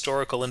with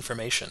historical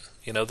information.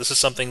 This is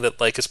something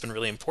that has been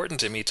really important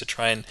to me to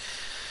try and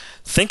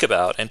think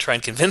about and try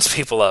and convince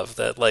people of,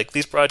 that like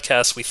these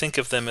broadcasts, we think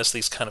of them as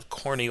these kind of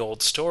corny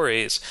old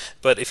stories,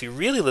 but if you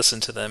really listen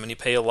to them and you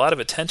pay a lot of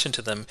attention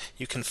to them,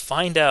 you can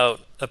find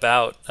out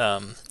about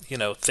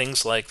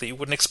things like that you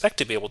wouldn't expect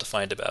to be able to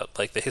find about,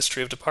 like the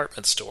history of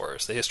department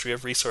stores, the history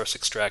of resource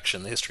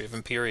extraction, the history of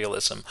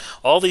imperialism.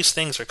 All these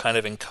things are kind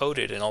of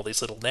encoded in all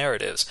these little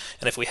narratives,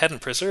 and if we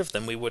hadn't preserved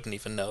them, we wouldn't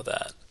even know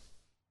that.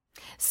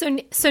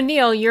 So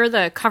Neil, you're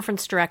the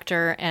conference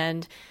director,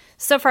 and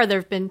so far there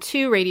have been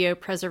 2 Radio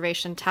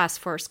Preservation Task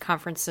Force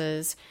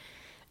conferences,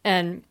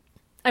 and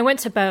I went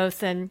to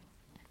both, and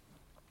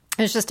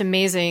it was just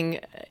amazing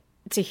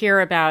to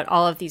hear about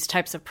all of these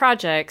types of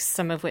projects,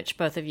 some of which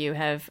both of you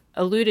have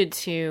alluded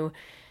to,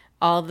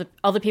 all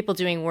the people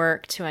doing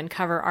work to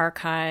uncover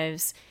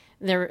archives.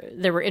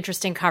 There were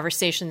interesting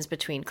conversations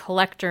between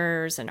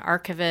collectors and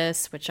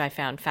archivists, which I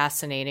found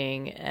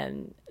fascinating,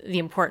 and the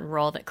important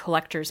role that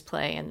collectors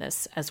play in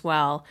this as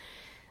well.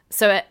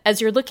 So as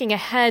you're looking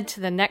ahead to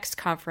the next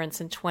conference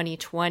in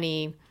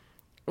 2020,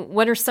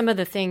 what are some of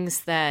the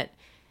things that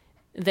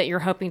you're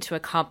hoping to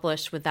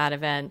accomplish with that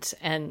event,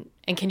 and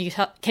can you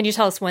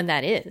tell us when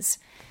that is,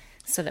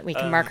 so that we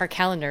can mark our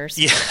calendars?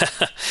 Yeah,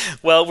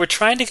 well, we're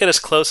trying to get as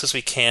close as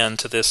we can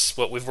to this,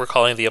 what we're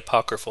calling the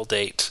apocryphal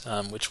date,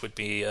 which would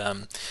be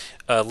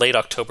late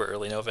October,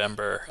 early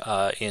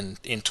November in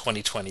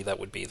 2020. That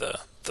would be the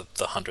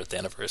 100th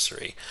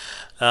anniversary,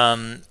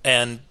 and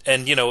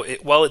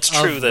while it's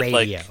true that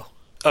radio. like.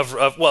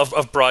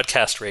 Of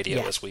broadcast radio,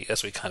 yeah.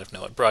 as we kind of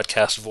know it,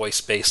 broadcast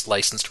voice-based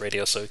licensed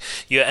radio. So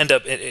you end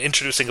up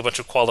introducing a bunch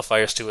of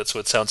qualifiers to it, so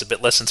it sounds a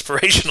bit less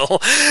inspirational.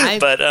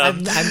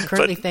 I'm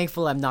currently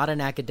thankful I'm not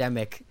an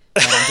academic,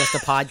 and I'm just a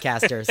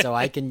podcaster, so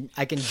I can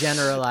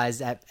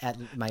generalize at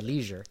my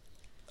leisure.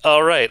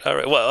 All right.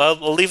 Well,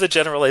 I'll leave the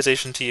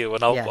generalization to you,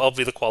 and I'll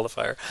be the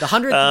qualifier. The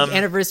 100th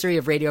anniversary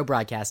of radio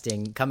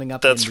broadcasting coming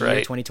up in the year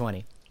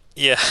 2020.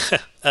 Yeah.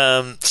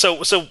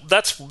 So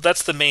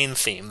that's the main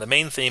theme. The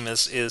main theme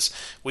is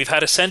we've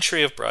had a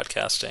century of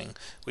broadcasting.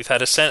 We've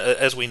had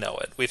as we know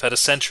it. We've had a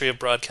century of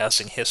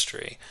broadcasting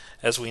history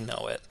as we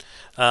know it.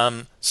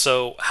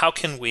 So how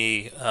can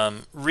we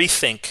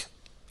rethink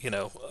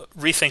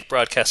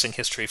broadcasting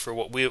history for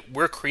what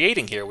we're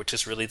creating here, which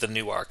is really the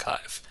new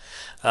archive.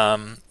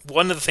 One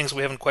of the things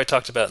we haven't quite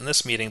talked about in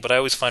this meeting, but I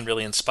always find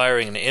really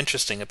inspiring and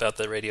interesting about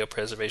the Radio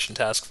Preservation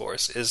Task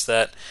Force, is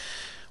that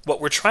what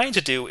we're trying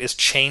to do is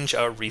change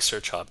our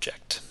research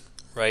object,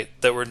 right?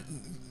 That we're,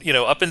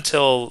 up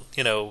until,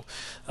 the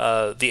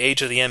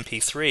age of the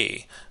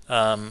MP3,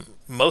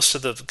 most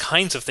of the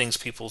kinds of things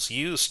people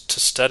used to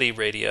study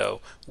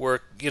radio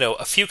were,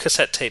 a few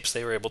cassette tapes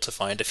they were able to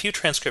find, a few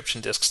transcription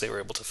discs they were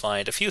able to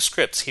find, a few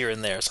scripts here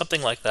and there,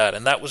 something like that,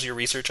 and that was your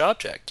research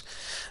object.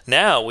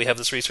 Now we have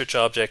this research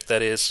object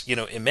that is,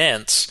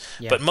 immense,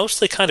 but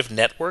mostly kind of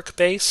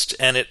network-based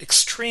and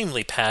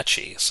extremely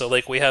patchy. So,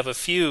 like, we have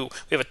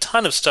a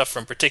ton of stuff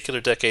from particular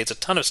decades, a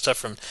ton of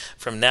stuff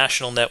from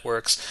national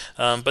networks,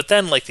 but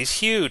then like these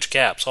huge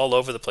gaps all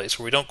over the place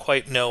where we don't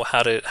quite know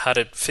how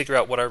to figure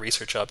out what our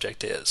research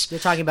object is.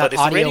 You're talking about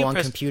audio on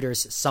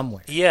computers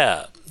somewhere.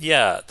 Yeah,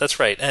 that's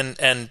right, and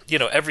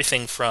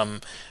everything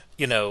from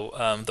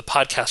the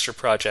Podcaster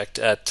Project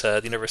at the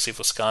University of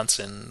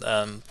Wisconsin,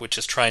 which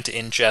is trying to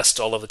ingest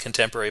all of the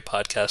contemporary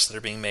podcasts that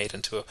are being made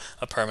into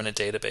a permanent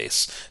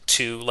database,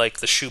 to like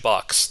the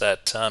shoebox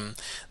that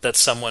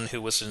someone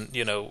who was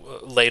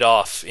laid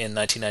off in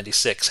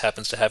 1996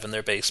 happens to have in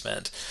their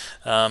basement.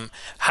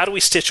 How do we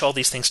stitch all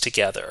these things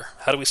together?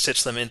 How do we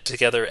stitch them in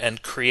together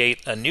and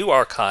create a new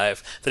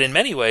archive that in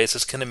many ways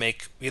is going to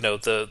make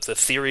the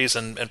theories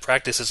and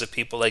practices of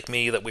people like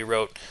me that we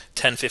wrote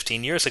 10,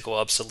 15 years ago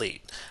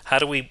obsolete? How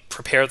do we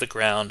prepare the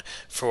ground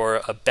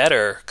for a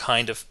better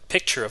kind of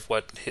picture of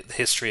what the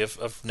history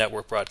of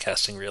network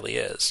broadcasting really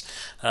is?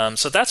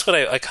 So that's what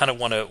I kind of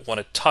want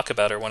to talk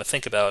about or want to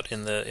think about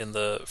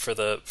for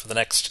the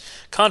next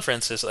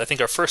conference. Is I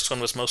think our first one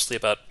was mostly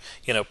about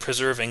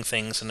preserving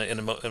things in a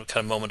kind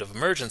of moment of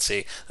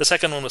emergency. The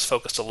second one was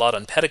focused a lot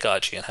on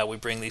pedagogy and how we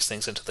bring these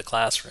things into the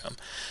classroom.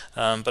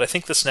 But I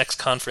think this next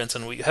conference,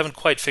 and we haven't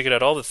quite figured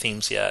out all the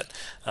themes yet.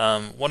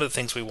 One of the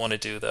things we want to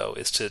do though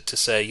is to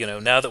say,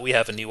 now that we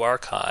have a new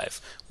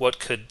archive, what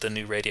could the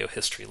new radio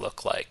history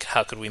look like?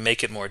 How could we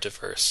make it more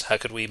diverse? How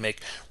could we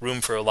make room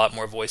for a lot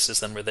more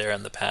voices than were there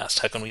in the past?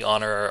 How can we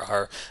honor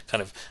our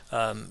kind of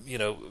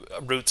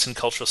roots in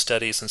cultural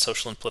studies and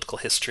social and political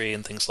history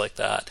and things like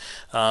that?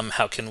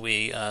 How can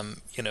we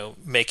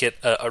make it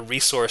a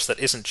resource that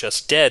isn't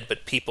just dead,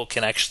 but people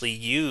can actually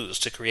use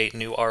to create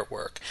new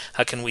artwork?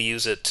 How can we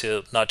use it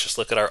to not just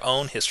look at our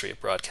own history of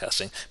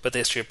broadcasting, but the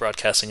history of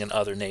broadcasting in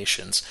other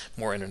nations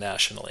more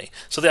internationally?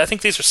 So I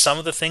think these are some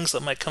of the things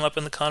that might come up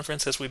in the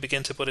conference as we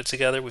begin to put it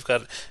together. We've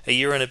got a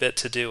year and a bit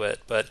to do it,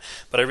 but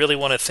I really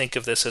want to think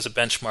of this as a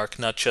benchmark,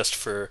 not just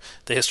for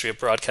the history of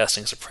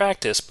broadcasting as a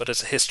practice, but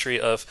as a history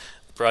of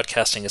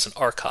broadcasting as an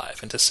archive,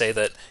 and to say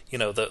that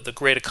the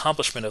great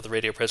accomplishment of the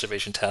Radio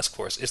Preservation Task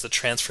Force is the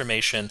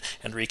transformation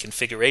and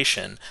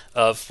reconfiguration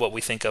of what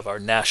we think of our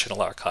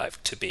national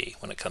archive to be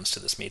when it comes to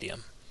this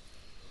medium.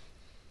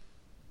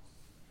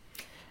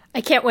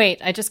 I can't wait.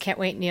 I just can't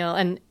wait, Neil.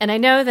 And I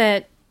know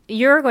that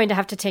you're going to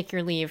have to take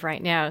your leave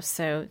right now.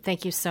 So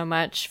thank you so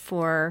much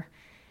for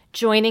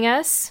joining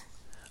us.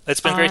 It's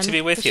been great to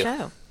be with you.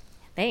 Show.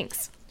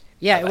 Thanks.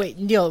 Yeah, wait,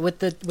 Neil, with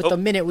the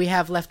minute we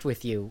have left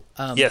with you.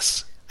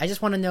 Yes. I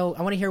just want to know,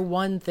 I want to hear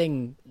one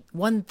thing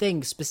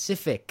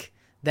specific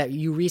that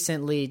you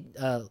recently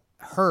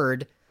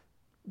heard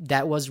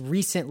that was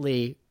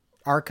recently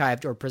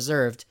archived or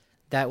preserved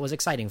that was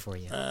exciting for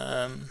you.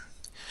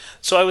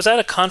 So I was at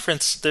a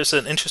conference. There's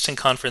an interesting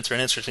conference or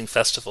an interesting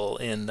festival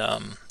in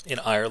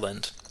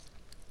Ireland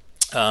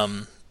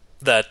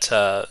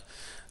that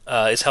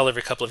is held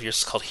every couple of years.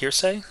 It's called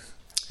Hearsay.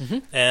 Mm-hmm.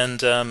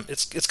 And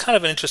it's kind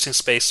of an interesting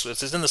space.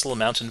 It's in this little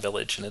mountain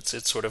village, and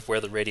it's sort of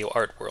where the radio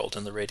art world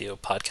and the radio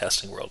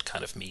podcasting world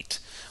kind of meet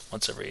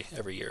once every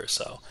year or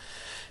so.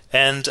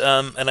 And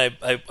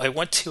I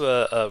went to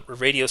a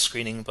radio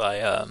screening by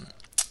an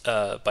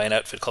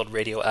outfit called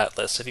Radio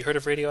Atlas. Have you heard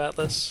of Radio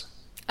Atlas?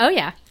 Oh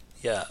yeah.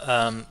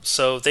 Yeah.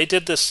 So they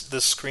did this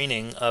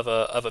screening of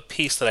a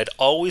piece that I'd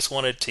always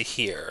wanted to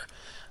hear,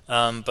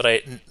 but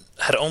I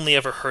had only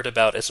ever heard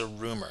about as a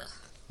rumor.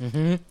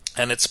 Mm-hmm.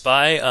 And it's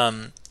by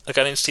a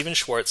guy named Stephen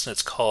Schwartz, and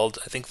it's called,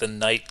 I think, the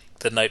Night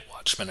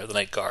Watchman or the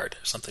Night Guard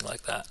or something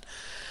like that.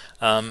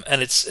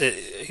 And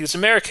he was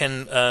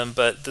American,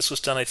 but this was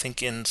done, I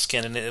think, in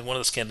one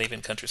of the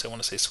Scandinavian countries. I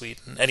want to say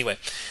Sweden. Anyway,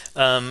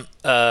 and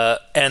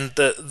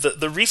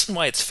the reason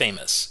why it's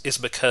famous is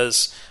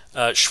because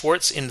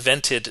Schwartz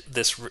invented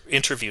this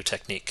interview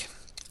technique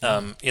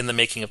in the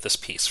making of this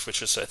piece,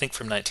 which was, I think,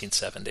 from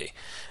 1970.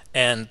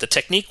 And the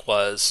technique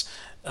was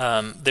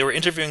they were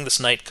interviewing this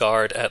night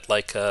guard at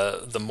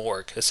the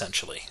morgue,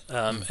 essentially.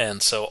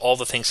 And so all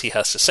the things he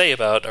has to say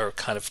about are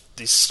kind of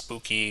these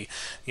spooky,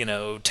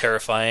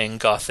 terrifying,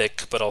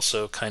 gothic, but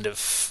also kind of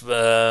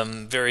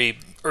very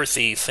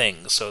earthy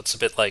things. So it's a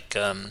bit like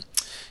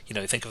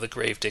you think of the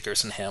grave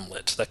diggers in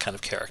Hamlet, that kind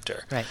of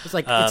character. Right. It's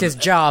like it's his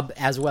job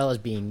as well as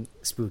being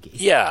spooky.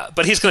 Yeah,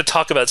 but he's going to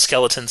talk about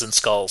skeletons and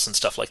skulls and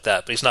stuff like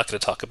that, but he's not going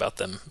to talk about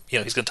them,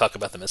 he's going to talk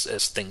about them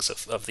as things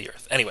of the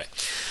earth. Anyway,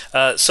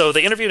 so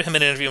they interviewed him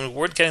in an interview and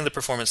weren't getting the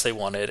performance they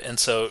wanted, and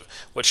so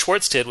what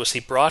Schwartz did was he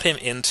brought him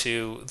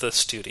into the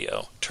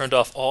studio, turned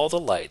off all the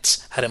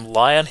lights, had him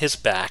lie on his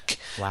back,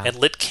 wow, and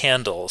lit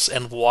candles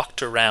and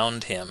walked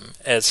around him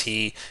as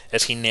he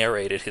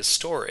narrated his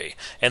story.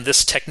 And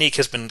this technique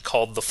has been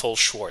called the full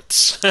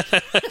Schwartz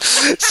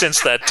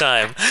since that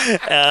time.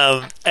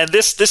 And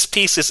this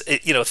piece is,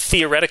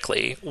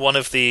 theoretically one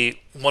of the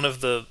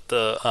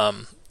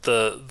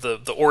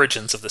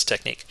origins of this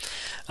technique.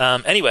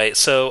 Anyway,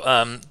 so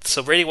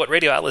what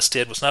Radio Atlas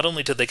did was not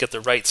only did they get the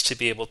rights to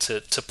be able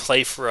to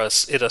play for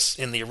us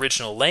in the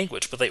original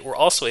language, but they were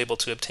also able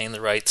to obtain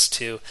the rights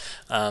to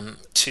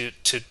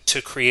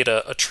create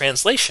a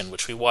translation,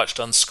 which we watched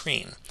on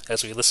screen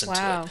as we listened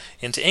to it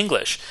into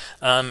English.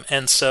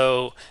 And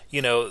so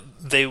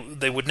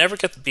they would never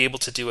be able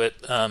to do it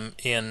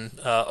in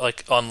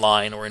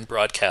online or in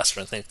broadcast or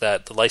anything like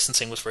that. The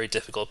licensing was very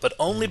difficult, but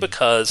only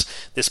because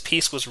this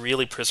piece was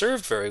really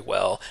preserved very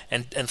well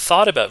and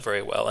thought about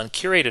very well and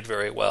curated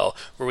very well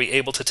were we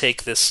able to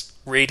take this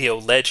radio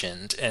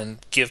legend and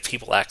give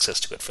people access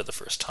to it for the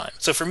first time.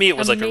 So for me, it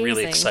was Amazing. Like a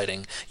really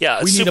exciting,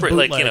 yeah, we super need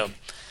a bootleg.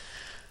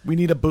 We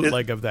need a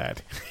bootleg of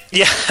that.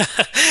 Yeah,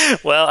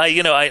 well, I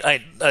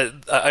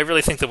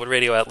really think that what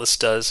Radio Atlas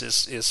does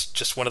is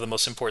just one of the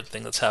most important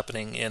things that's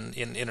happening in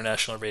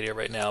international radio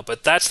right now.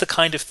 But that's the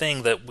kind of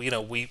thing that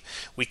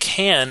we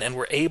can and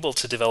we're able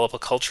to develop a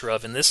culture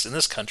of in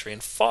this country,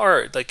 and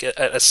far at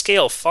a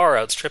scale far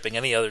outstripping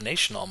any other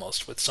nation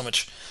almost, with so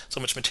much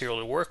material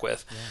to work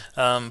with.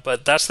 Yeah.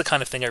 But that's the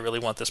kind of thing I really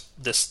want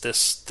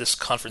this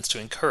conference to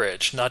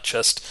encourage, not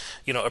just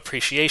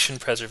appreciation,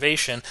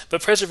 preservation,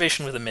 but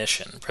preservation with a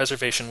mission.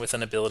 Preservation with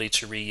an ability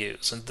to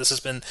reuse. And this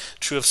has been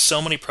true of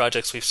so many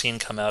projects we've seen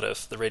come out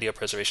of the Radio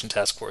Preservation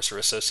Task Force or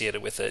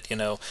associated with it.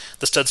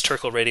 The Studs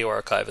Terkel Radio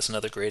Archive is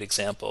another great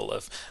example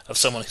of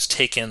someone who's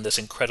taken this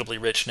incredibly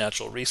rich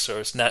national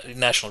resource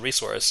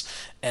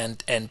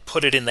and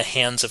put it in the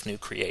hands of new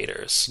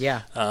creators.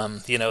 Yeah.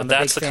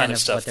 That's the kind of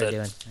stuff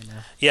that.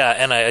 Yeah,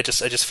 and I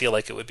just feel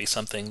like it would be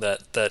something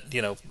that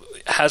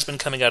has been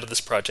coming out of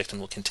this project and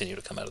will continue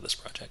to come out of this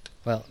project.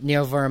 Well,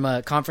 Neil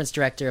Verma, Conference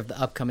Director of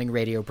the upcoming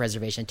Radio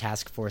Preservation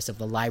Task Force of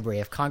the Library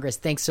of Congress,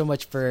 thanks so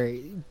much for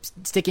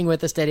sticking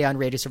with us today on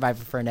Radio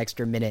Survivor for an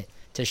extra minute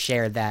to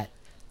share that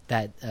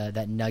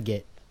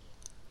nugget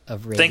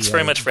of radio. Thanks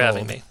very much for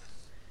having me.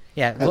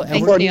 Yeah,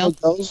 before Neil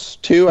goes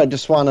too, I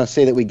just want to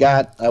say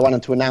that I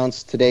wanted to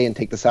announce today and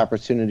take this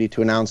opportunity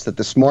to announce that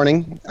this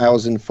morning I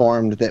was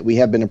informed that we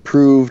have been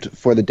approved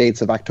for the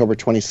dates of October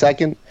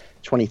 22nd,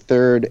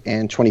 23rd,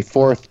 and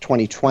 24th,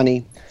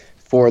 2020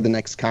 for the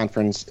next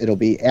conference. It'll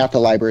be at the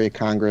Library of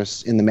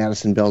Congress in the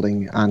Madison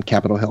Building on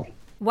Capitol Hill.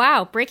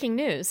 Wow, breaking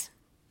news.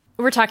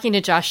 We're talking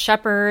to Josh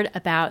Shepard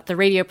about the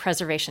Radio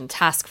Preservation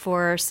Task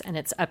Force and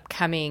its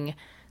upcoming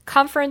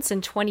conference in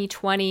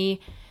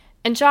 2020.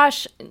 And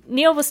Josh,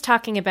 Neil was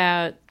talking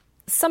about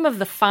some of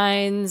the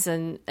finds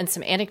and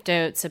some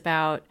anecdotes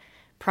about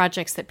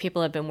projects that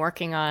people have been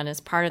working on as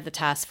part of the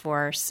task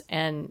force.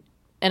 And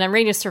on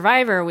Radio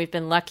Survivor, we've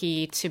been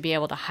lucky to be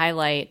able to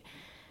highlight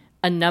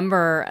a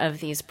number of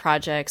these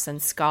projects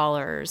and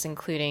scholars,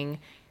 including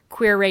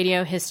queer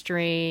radio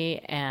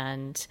history,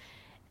 and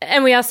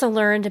we also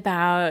learned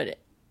about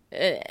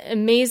an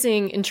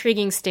amazing,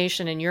 intriguing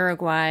station in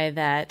Uruguay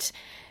that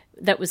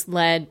was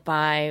led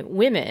by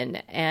women,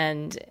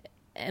 and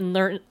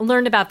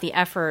learned about the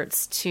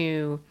efforts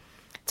to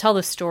tell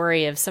the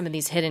story of some of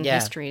these hidden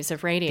histories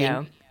of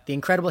radio. The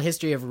incredible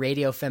history of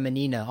Radio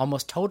Femenina,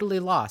 almost totally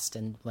lost,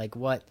 and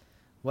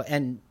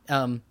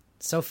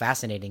so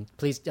fascinating.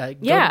 Please go to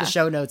the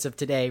show notes of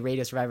today,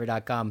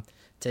 radiosurvivor.com,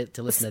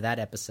 to listen to that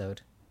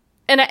episode.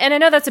 And I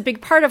know that's a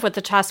big part of what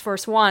the task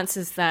force wants,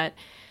 is that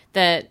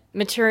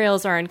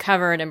materials are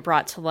uncovered and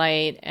brought to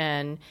light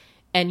and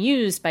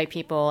used by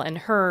people and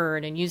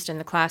heard and used in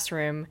the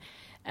classroom.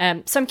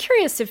 So I'm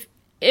curious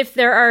if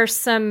there are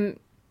some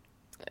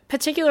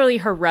particularly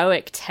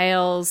heroic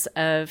tales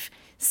of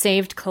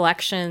saved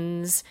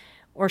collections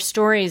or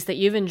stories that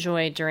you've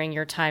enjoyed during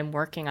your time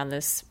working on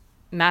this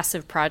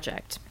massive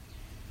project.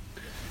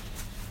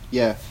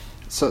 Yeah.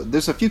 So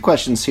there's a few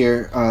questions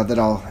here that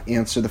I'll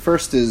answer. The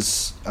first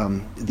is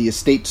the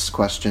estates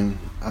question,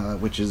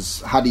 which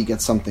is how do you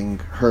get something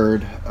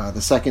heard?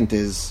 The second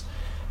is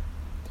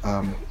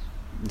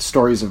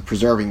stories of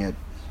preserving it.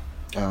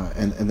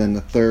 And then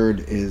the third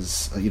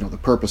is, the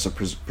purpose of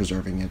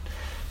preserving it.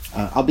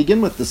 I'll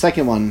begin with the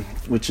second one,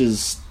 which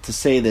is to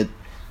say that,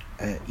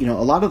 a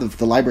lot of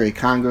the Library of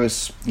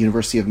Congress,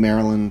 University of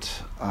Maryland,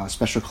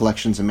 Special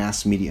Collections in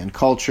Mass Media and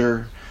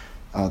Culture,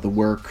 the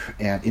work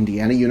at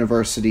Indiana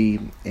University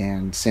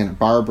and Santa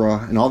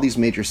Barbara, and all these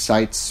major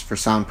sites for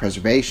sound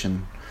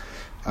preservation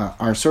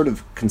are sort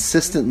of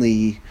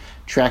consistently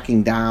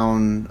tracking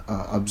down,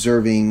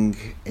 observing,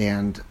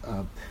 and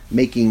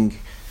making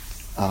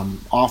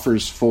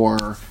offers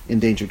for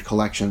endangered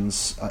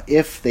collections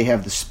if they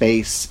have the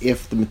space,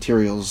 if the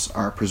materials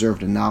are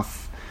preserved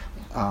enough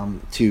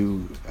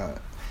to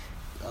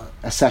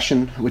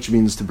accession, which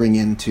means to bring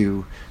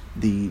into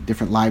the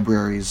different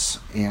libraries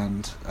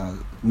and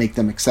make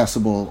them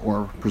accessible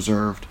or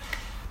preserved.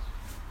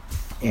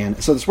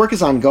 And so this work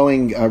is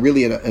ongoing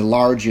really at a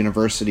large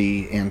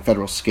university and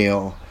federal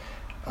scale.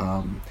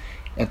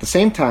 At the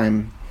same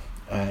time,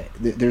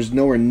 there's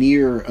nowhere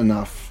near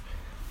enough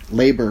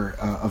labor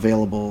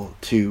available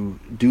to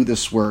do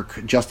this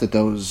work just at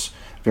those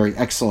very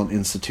excellent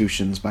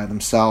institutions by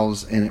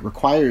themselves, and it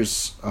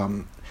requires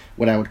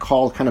what I would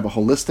call kind of a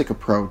holistic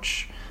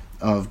approach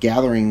of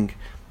gathering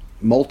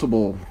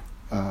multiple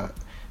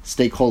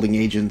stakeholding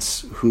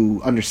agents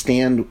who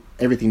understand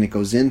everything that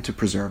goes into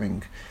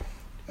preserving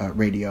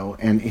radio.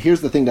 And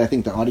here's the thing that I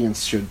think the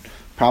audience should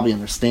probably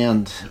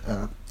understand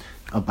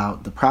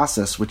about the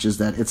process, which is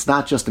that it's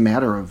not just a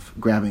matter of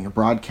grabbing a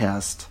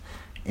broadcast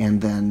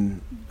and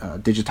then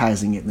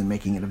digitizing it and then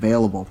making it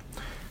available.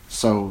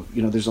 So,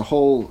 there's a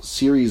whole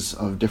series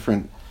of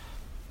different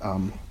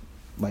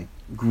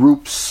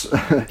groups.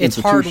 It's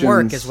hard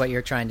work is what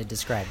you're trying to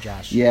describe,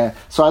 Josh. Yeah.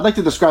 So I'd like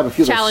to describe a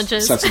few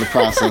challenges. Steps of the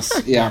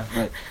process. Yeah.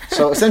 Right.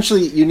 So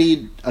essentially you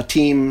need a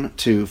team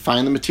to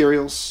find the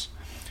materials,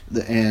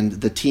 and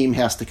the team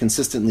has to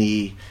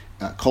consistently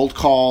cold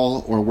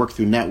call or work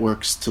through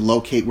networks to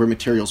locate where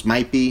materials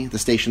might be. The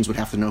stations would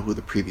have to know who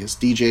the previous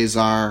DJs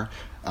are.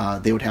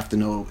 They would have to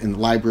know in the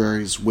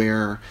libraries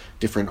where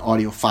different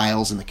audio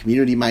files in the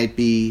community might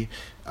be,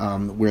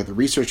 where the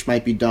research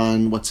might be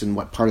done, what's in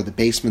what part of the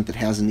basement that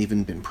hasn't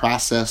even been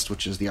processed,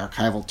 which is the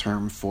archival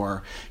term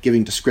for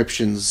giving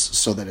descriptions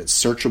so that it's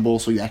searchable,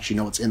 so you actually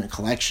know what's in a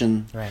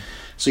collection. Right.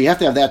 So you have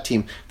to have that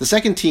team. The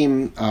second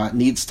team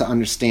needs to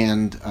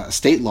understand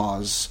estate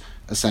laws,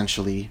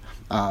 essentially,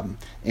 and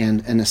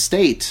an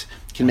estate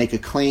can make a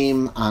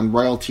claim on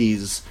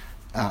royalties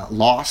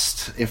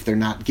lost if they're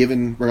not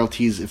given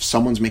royalties, if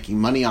someone's making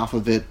money off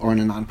of it, or in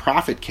a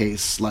nonprofit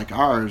case like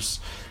ours,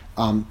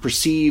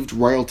 perceived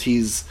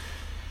royalties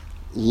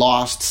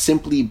lost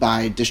simply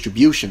by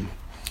distribution.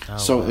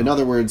 In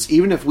other words,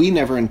 even if we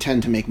never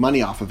intend to make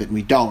money off of it, and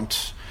we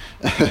don't,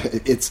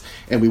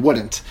 and we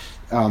wouldn't,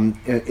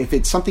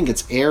 if something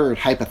gets aired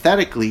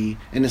hypothetically,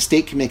 an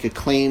estate can make a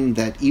claim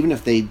that even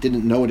if they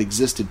didn't know it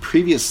existed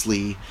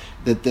previously,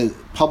 that the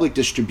public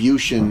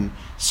distribution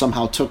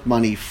somehow took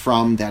money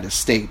from that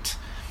estate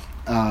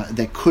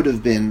that could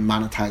have been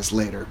monetized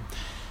later.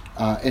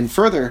 And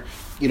further,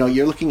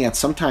 you're looking at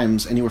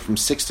sometimes anywhere from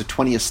 6 to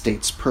 20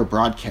 estates per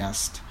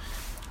broadcast.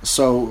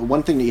 So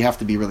one thing that you have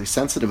to be really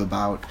sensitive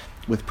about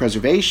with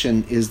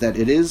preservation is that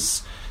it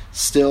is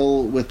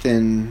still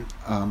within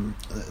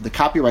the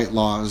copyright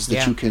laws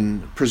that you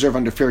can preserve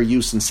under fair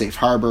use and safe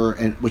harbor,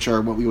 and which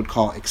are what we would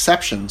call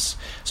exceptions.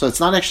 So it's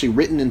not actually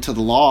written into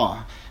the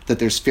law that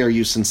there's fair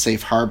use and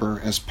safe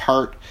harbor as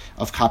part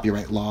of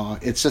copyright law.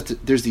 It's just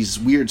that there's these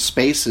weird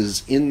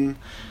spaces in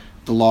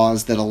the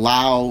laws that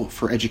allow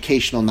for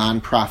educational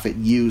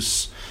nonprofit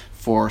use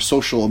for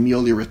social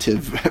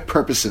ameliorative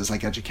purposes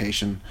like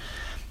education.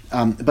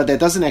 But that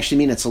doesn't actually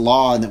mean it's a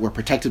law and that we're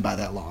protected by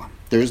that law.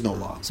 There is no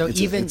law. So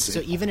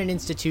even an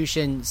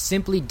institution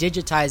simply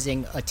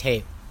digitizing a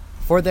tape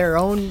for their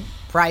own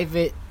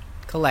private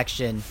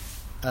collection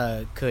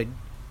could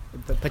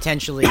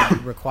potentially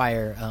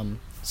require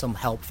some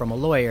help from a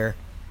lawyer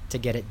to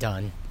get it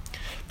done.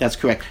 That's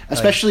correct.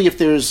 Especially if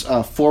there's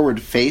a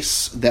forward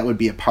face, that would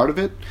be a part of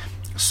it.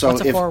 So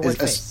what's a forward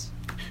face?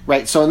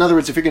 Right. So in other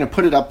words, if you're going to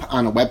put it up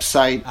on a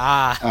website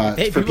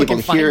for people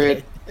to hear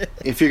it,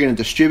 if you're going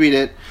to distribute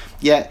it,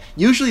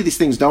 usually these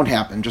things don't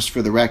happen, just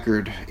for the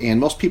record. And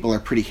most people are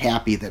pretty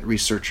happy that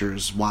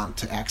researchers want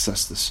to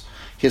access this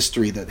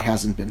history that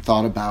hasn't been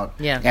thought about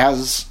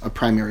as a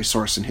primary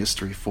source in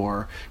history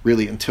for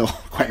really until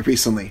quite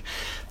recently.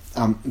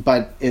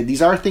 But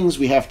these are things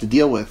we have to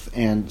deal with.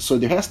 And so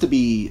there has to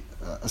be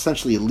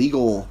essentially a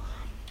legal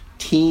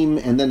team,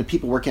 and then the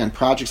people working on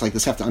projects like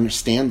this have to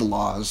understand the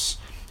laws.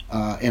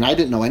 And I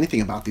didn't know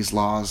anything about these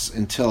laws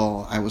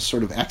until I was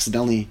sort of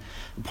accidentally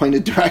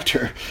appointed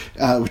director,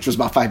 which was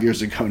about 5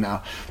 years ago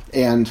now.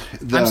 And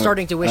I'm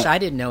starting to wish I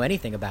didn't know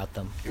anything about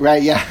them.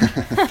 Right, yeah.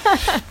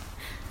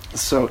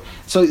 So,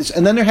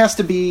 and then there has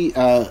to be,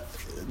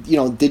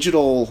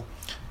 digital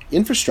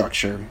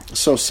infrastructure.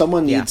 So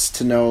someone needs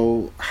to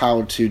know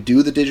how to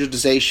do the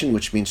digitization,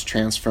 which means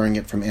transferring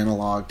it from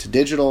analog to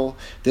digital.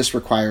 This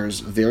requires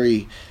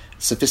very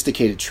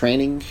sophisticated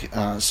training,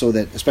 so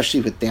that,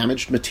 especially with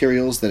damaged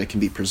materials, that it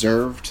can be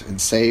preserved and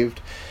saved.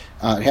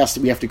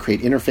 We have to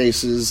create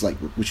interfaces,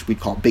 which we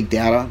call big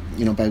data,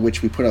 by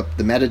which we put up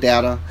the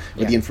metadata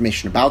or the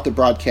information about the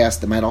broadcast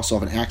that might also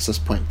have an access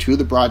point to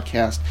the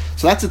broadcast.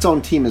 So that's its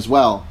own team as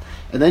well.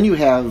 And then you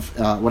have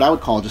what I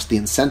would call just the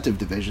incentive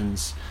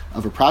divisions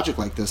of a project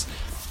like this.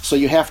 So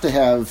you have to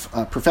have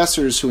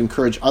professors who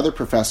encourage other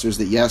professors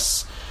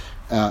that,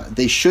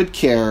 they should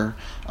care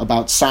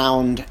about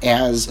sound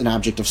as an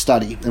object of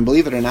study. And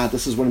believe it or not,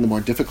 this is one of the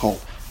more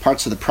difficult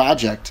parts of the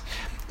project,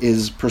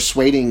 is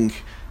persuading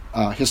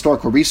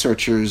historical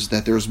researchers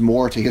that there's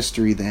more to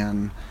history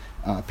than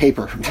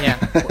paper. Yeah.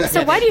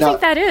 So why do you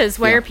think that is?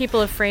 Why are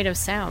people afraid of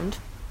sound?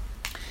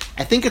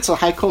 I think it's a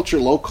high culture,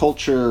 low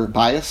culture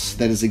bias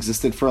that has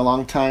existed for a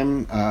long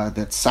time,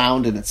 that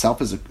sound in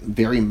itself is a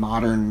very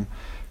modern,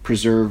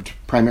 preserved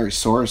primary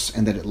source,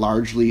 and that it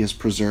largely has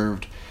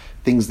preserved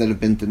things that have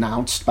been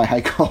denounced by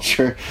high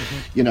culture,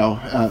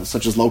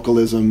 such as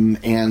localism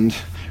and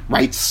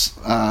rights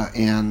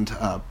and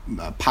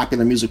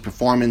popular music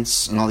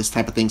performance and all these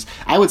type of things.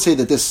 I would say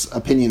that this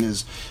opinion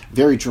is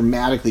very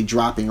dramatically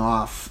dropping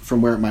off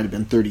from where it might have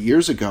been 30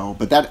 years ago,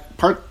 but that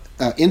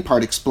in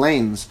part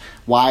explains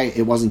why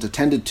it wasn't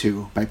attended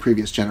to by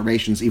previous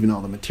generations, even though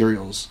the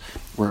materials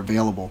were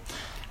available.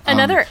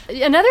 Another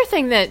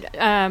thing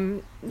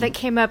that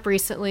came up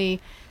recently,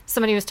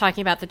 somebody was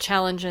talking about the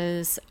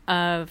challenges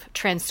of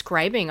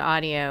transcribing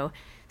audio.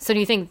 So do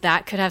you think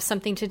that could have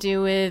something to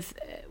do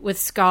with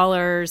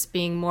scholars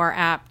being more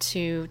apt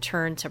to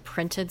turn to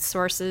printed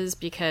sources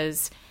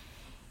because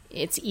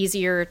it's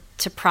easier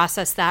to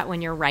process that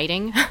when you're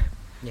writing?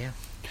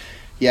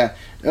 Yeah.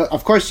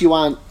 Of course, you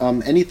want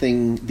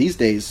anything these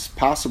days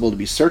possible to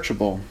be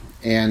searchable.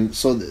 And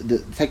so the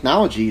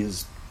technology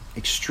is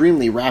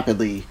extremely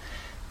rapidly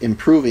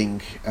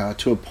improving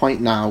to a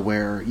point now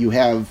where you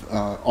have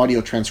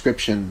audio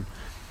transcription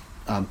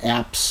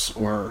apps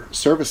or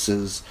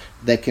services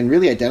that can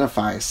really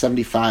identify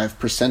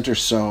 75% or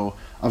so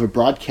of a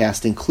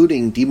broadcast,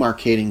 including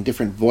demarcating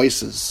different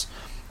voices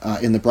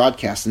in the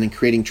broadcast and then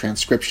creating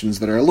transcriptions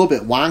that are a little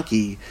bit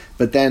wonky,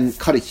 but then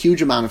cut a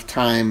huge amount of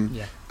time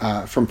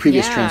from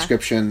previous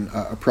transcription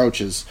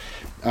approaches.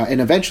 And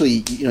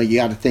eventually, you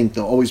got to think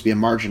there'll always be a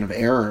margin of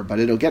error, but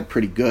it'll get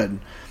pretty good.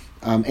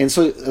 And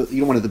so,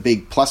 one of the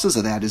big pluses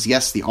of that is,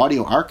 yes, the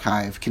audio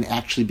archive can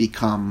actually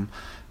become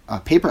a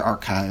paper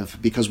archive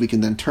because we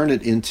can then turn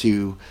it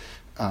into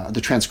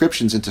the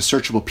transcriptions into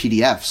searchable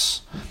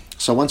PDFs.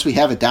 So once we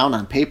have it down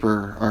on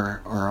paper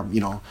or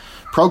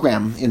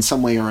program in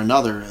some way or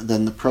another,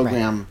 then the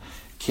program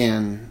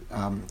can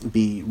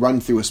be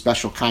run through a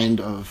special kind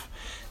of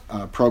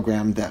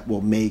program that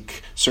will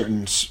make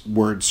certain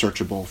words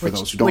searchable for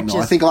those who don't know.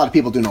 I think a lot of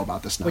people do know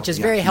about this now. Which is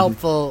very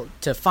helpful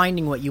to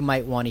finding what you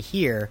might want to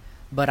hear.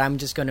 But I'm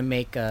just going to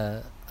make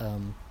a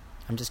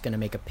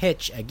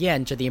pitch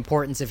again to the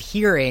importance of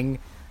hearing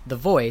the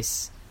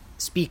voice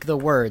speak the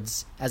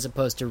words as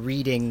opposed to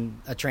reading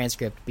a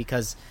transcript,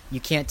 because you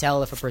can't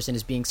tell if a person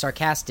is being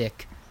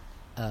sarcastic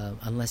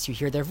unless you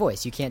hear their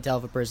voice. You can't tell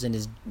if a person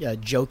is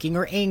joking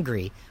or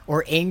angry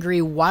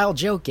while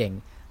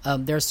joking.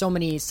 There are so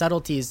many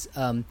subtleties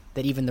that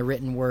even the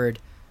written word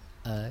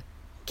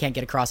can't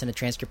get across in a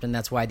transcript, and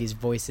that's why these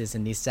voices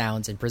and these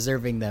sounds and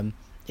preserving them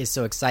is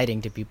so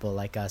exciting to people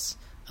like us,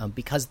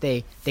 because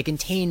they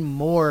contain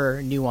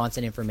more nuance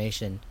and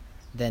information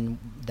than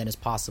is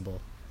possible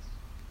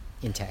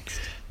in text.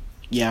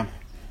 Yeah,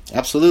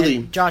 absolutely.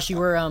 And Josh,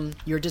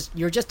 you're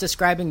just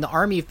describing the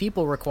army of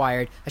people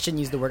required. I shouldn't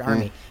use the word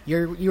army.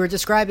 You were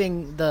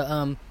describing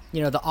the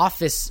the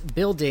office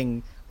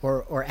building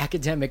or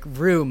academic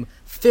room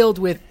filled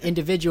with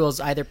individuals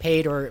either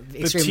paid or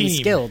extremely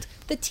skilled.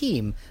 The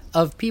team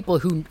of people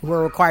who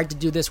are required to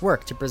do this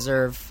work to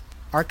preserve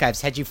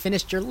archives. Had you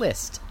finished your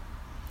list?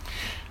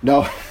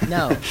 No.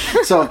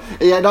 So,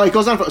 it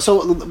goes on.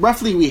 So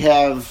roughly we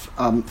have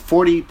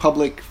 40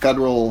 public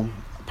federal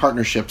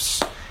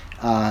partnerships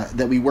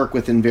that we work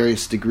with in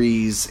various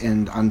degrees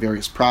and on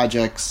various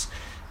projects.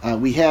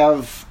 We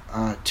have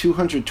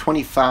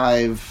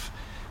 225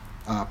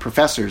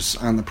 professors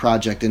on the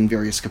project in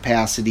various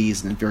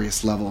capacities and in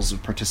various levels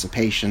of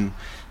participation.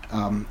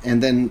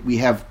 And then we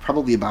have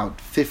probably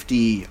about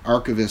 50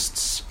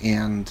 archivists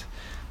and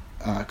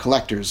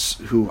collectors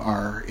who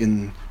are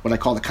in what I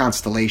call the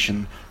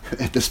constellation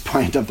at this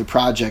point of the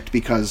project,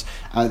 because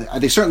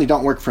they certainly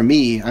don't work for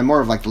me. I'm more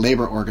of like the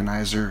labor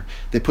organizer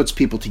that puts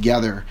people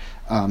together,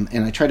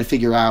 and I try to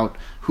figure out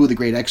who the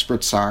great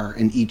experts are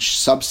in each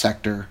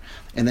subsector,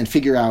 and then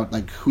figure out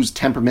like whose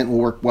temperament will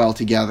work well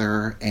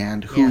together,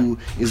 and who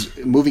is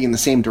moving in the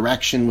same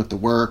direction with the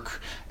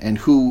work, and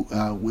who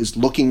is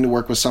looking to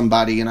work with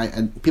somebody.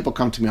 And people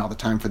come to me all the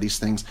time for these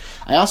things.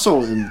 I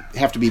also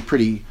have to be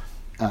pretty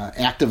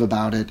active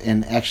about it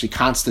and actually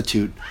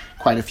constitute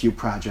quite a few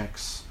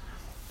projects.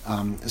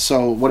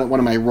 So one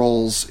of my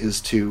roles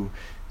is to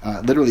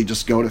literally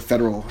just go to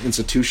federal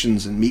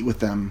institutions and meet with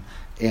them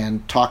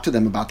and talk to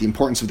them about the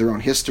importance of their own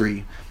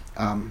history,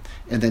 and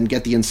then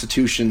get the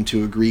institution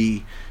to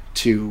agree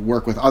to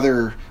work with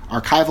other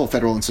archival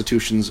federal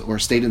institutions or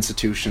state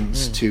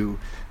institutions to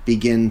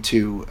begin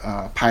to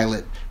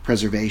pilot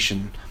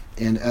preservation.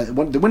 And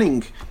the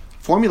winning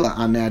formula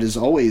on that is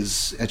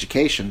always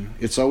education.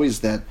 It's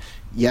always that,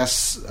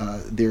 yes,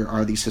 there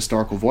are these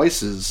historical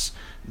voices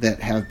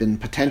that have been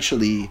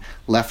potentially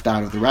left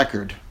out of the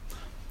record,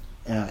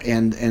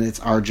 and it's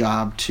our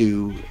job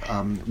to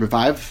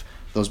revive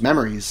those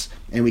memories,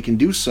 and we can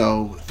do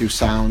so through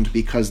sound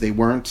because they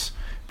weren't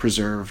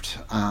preserved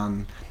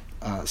on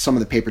some of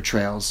the paper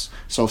trails.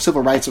 So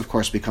civil rights, of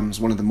course, becomes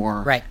one of the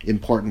more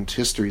important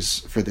histories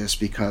for this,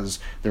 because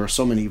there are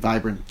so many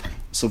vibrant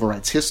civil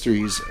rights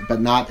histories, but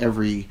not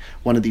every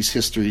one of these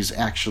histories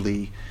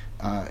actually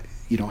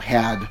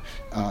had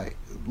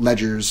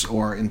ledgers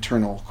or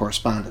internal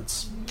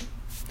correspondence.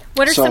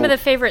 What are some of the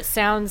favorite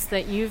sounds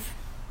that you've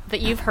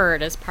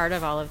heard as part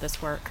of all of this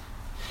work?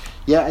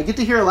 Yeah, I get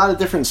to hear a lot of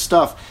different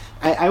stuff.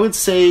 I would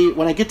say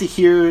when I get to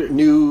hear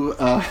new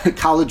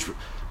college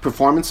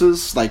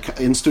performances, like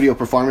in-studio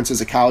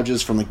performances at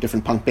colleges from like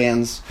different punk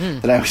bands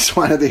that I always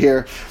wanted to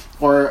hear,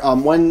 or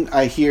when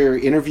I hear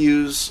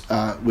interviews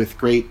with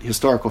great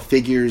historical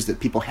figures that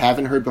people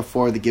haven't heard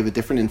before that give a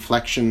different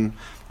inflection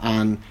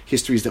on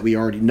histories that we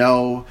already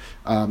know.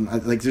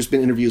 Like there's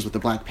been interviews with the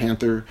Black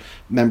Panther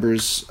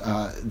members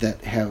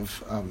that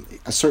have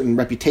a certain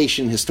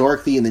reputation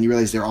historically, and then you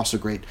realize they're also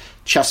great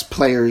chess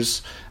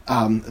players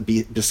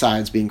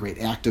besides being great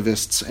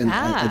activists. And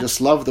I just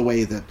love the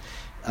way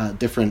that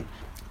different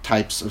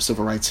types of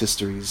civil rights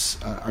histories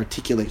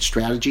articulate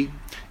strategy.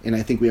 And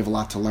I think we have a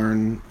lot to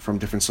learn from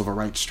different civil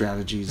rights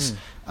strategies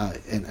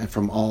and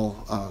from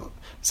all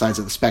sides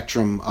of the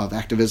spectrum of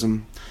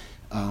activism.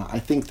 I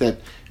think that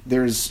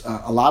there's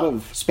a lot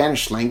of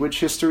Spanish language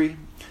history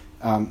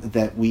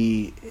that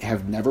we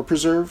have never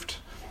preserved,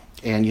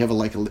 and you have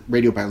a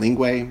Radio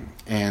Bilingue,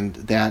 and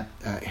that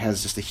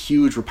has just a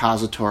huge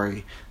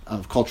repository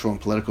of cultural and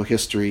political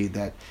history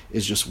that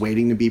is just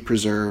waiting to be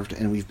preserved,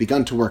 and we've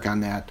begun to work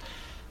on that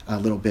a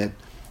little bit.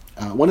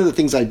 One of the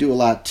things I do a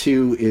lot,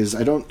 too, is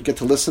I don't get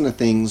to listen to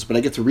things, but I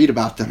get to read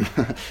about them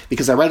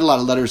because I write a lot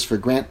of letters for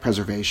grant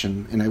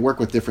preservation, and I work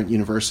with different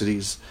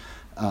universities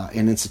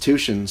and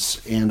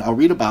institutions, and I'll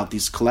read about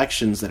these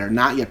collections that are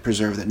not yet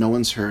preserved that no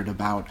one's heard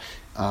about.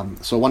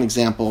 So one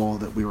example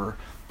that we were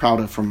proud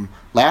of from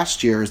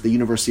last year is the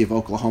University of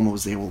Oklahoma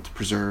was able to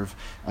preserve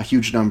a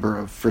huge number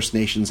of First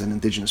Nations and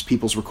Indigenous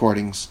peoples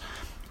recordings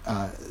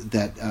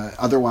that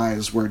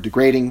otherwise were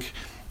degrading,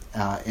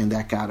 and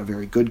that got a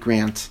very good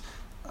grant.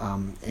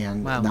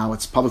 And now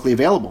it's publicly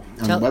available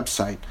on the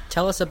website.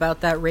 Tell us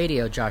about that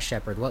radio, Josh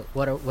Shepard.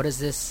 What is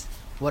this?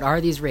 What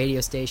are these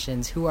radio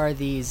stations? Who are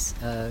these?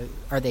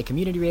 Are they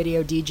community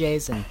radio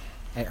DJs, and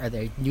are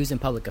they news and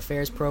public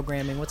affairs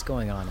programming? What's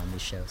going on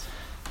these shows?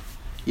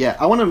 Yeah,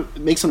 I want to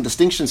make some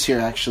distinctions here,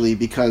 actually,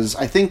 because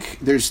I think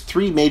there's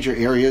three major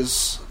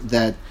areas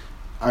that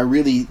are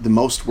really the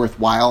most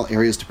worthwhile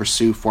areas to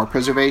pursue for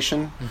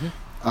preservation.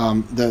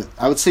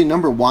 I would say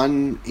number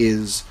one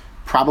is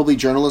probably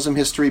journalism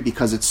history,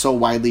 because it's so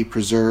widely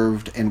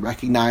preserved and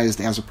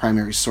recognized as a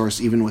primary source,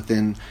 even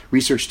within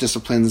research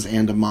disciplines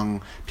and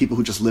among people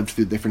who just lived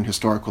through different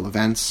historical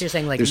events. So you're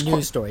saying like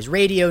news stories,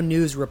 radio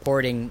news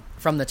reporting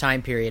from the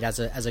time period as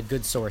a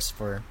good source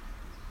for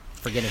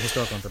getting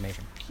historical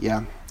information.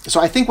 Yeah. So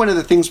I think one of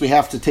the things we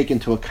have to take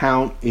into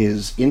account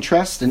is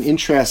interest, and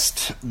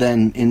interest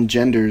then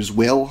engenders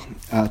will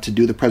to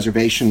do the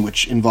preservation,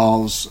 which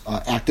involves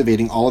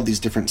activating all of these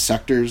different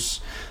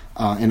sectors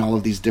and all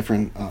of these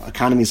different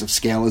economies of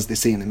scale, as they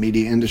say in the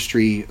media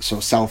industry, so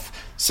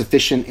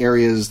self-sufficient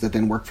areas that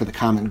then work for the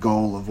common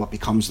goal of what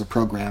becomes the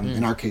program,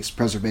 in our case,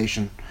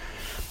 preservation.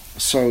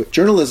 So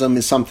journalism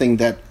is something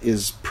that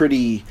is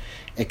pretty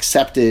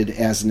accepted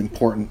as an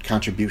important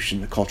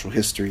contribution to cultural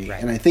history.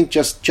 Right. And I think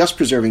just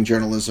preserving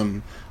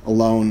journalism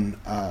alone,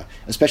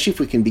 especially if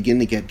we can begin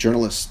to get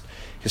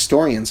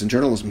historians and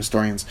journalism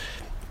historians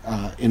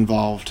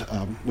involved,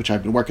 which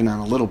I've been working on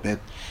a little bit,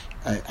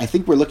 I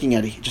think we're looking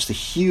at just a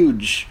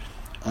huge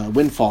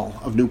windfall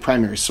of new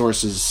primary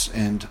sources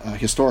and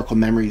historical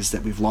memories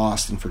that we've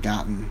lost and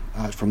forgotten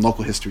from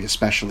local history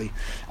especially.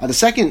 The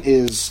second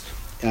is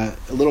a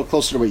little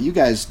closer to what you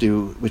guys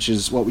do, which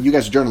is what you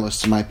guys are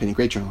journalists, in my opinion,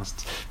 great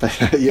journalists. But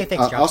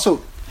thanks, also,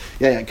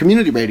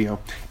 community radio.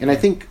 And I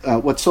think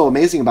what's so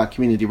amazing about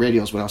community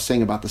radio is what I was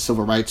saying about the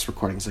civil rights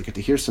recordings I get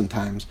to hear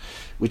sometimes,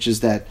 which is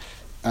that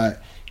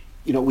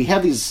we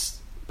have these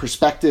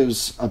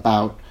perspectives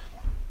about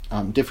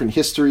different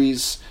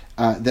histories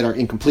that are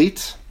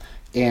incomplete,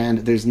 and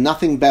there's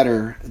nothing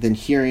better than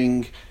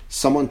hearing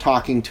someone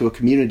talking to a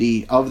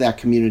community of that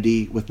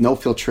community with no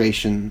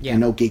filtration and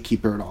no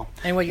gatekeeper at all.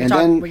 And what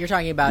you're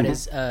talking about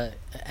is an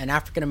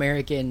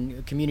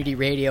African-American community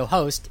radio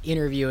host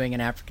interviewing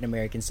an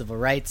African-American civil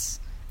rights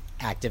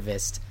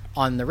activist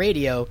on the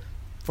radio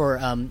for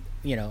a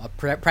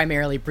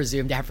primarily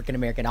presumed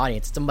African-American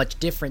audience. It's a much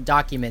different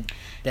document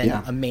than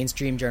a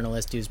mainstream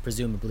journalist who's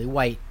presumably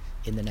white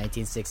in the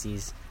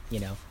 1960s,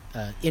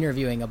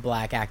 interviewing a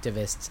black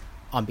activist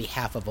on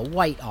behalf of a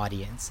white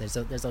audience.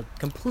 There's a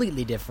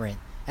completely different,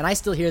 and I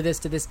still hear this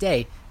to this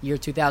day, year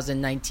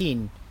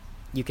 2019,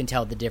 you can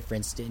tell the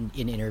difference in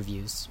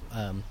interviews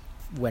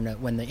when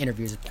the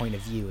interviewer's point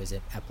of view is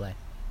at play.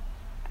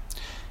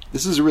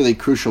 This is a really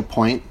crucial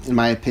point, in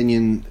my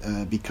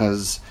opinion,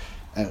 because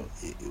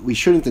we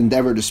shouldn't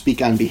endeavor to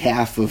speak on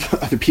behalf of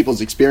other people's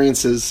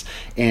experiences,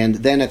 and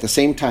then at the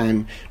same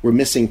time we're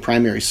missing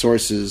primary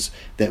sources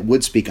that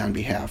would speak on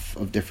behalf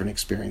of different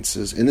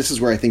experiences. And this is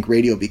where I think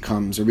radio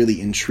becomes a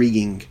really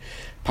intriguing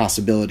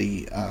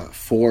possibility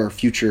for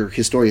future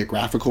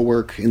historiographical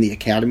work in the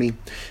academy,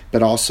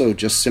 but also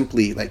just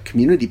simply like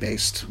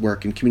community-based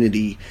work and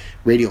community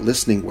radio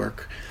listening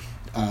work,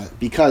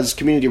 because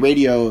community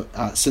radio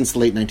since the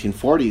late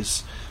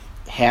 1940s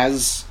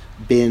has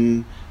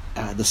been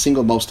the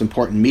single most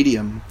important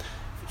medium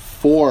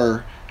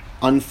for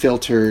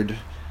unfiltered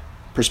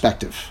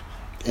perspective.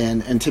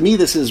 And to me,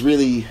 this is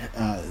really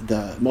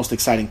the most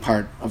exciting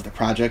part of the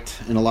project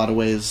in a lot of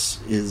ways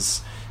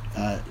is,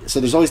 so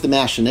there's always the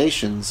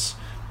machinations,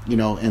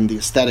 and the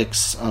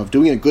aesthetics of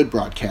doing a good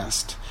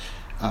broadcast.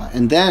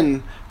 And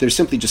then there's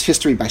simply just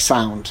history by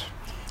sound.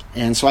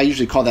 And so I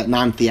usually call that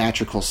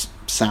non-theatrical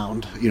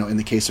sound, in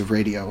the case of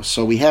radio.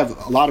 So we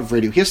have a lot of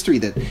radio history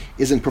that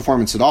isn't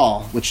performance at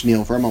all, which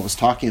Neil Verma was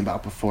talking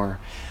about before.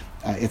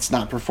 It's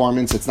not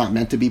performance. It's not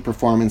meant to be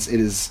performance. It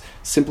is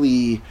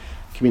simply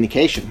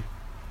communication,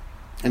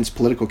 and it's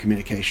political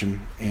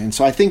communication. And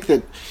so I think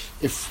that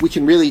if we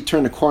can really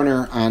turn the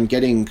corner on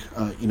getting,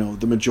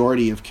 the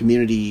majority of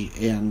community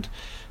and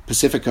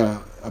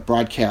Pacifica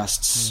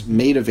broadcasts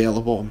made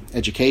available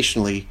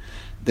educationally,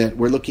 that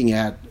we're looking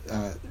at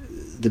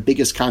the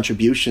biggest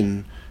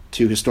contribution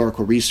to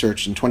historical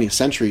research in 20th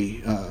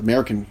century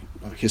American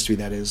history,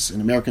 that is, in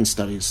American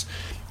studies,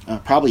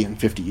 probably in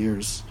 50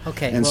 years.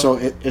 Okay. And so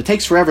it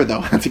takes forever,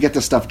 though, to get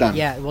this stuff done.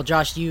 Yeah, well,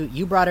 Josh,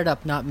 you brought it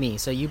up, not me.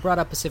 So you brought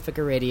up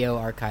Pacifica Radio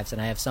Archives,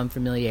 and I have some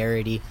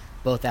familiarity,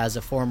 both as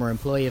a former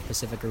employee of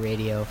Pacifica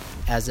Radio,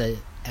 as a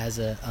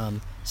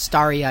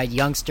starry-eyed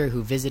youngster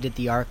who visited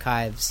the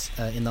archives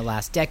in the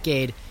last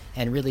decade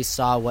and really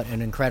saw what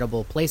an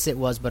incredible place it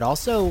was, but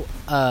also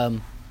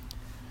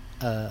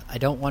I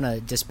don't want to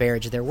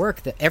disparage their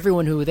work. That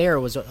everyone who was there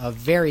was a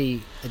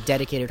very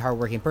dedicated,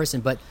 hardworking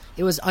person, but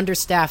it was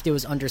understaffed, it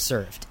was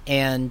underserved.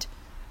 And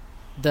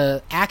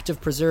the act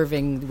of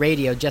preserving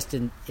radio, just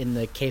in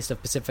the case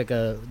of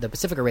the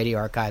Pacifica Radio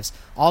Archives,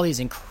 all these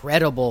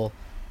incredible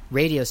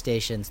radio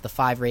stations, the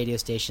 5 radio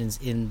stations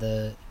in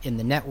the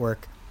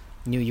network,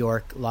 New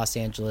York, Los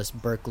Angeles,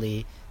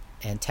 Berkeley,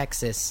 and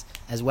Texas,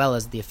 as well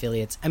as the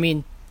affiliates. I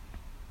mean,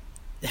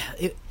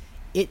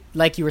 it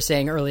like you were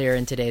saying earlier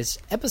in today's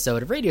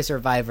episode of Radio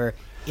Survivor,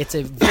 it's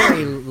a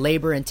very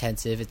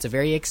labor-intensive, it's a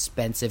very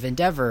expensive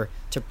endeavor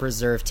to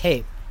preserve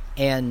tape.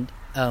 And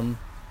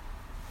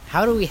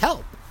how do we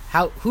help?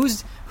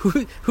 Who's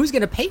going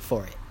to pay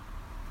for it?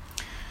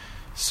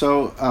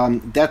 So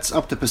that's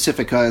up to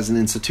Pacifica as an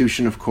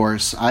institution, of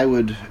course. I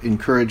would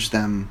encourage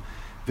them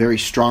very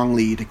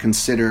strongly to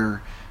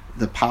consider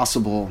the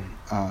possible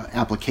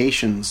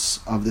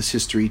applications of this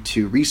history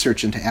to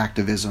research into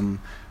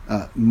activism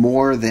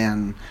more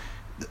than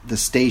the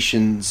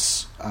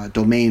station's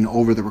domain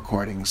over the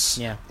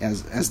recordings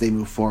as they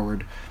move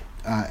forward.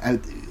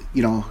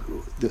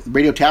 The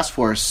Radio Task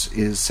Force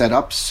is set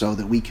up so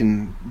that we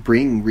can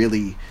bring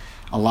really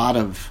a lot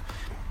of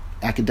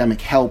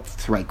academic help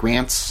to write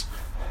grants.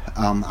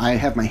 I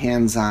have my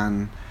hands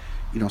on,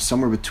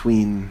 somewhere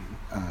between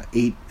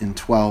 8 and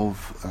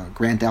 12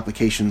 grant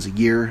applications a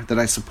year that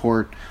I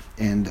support,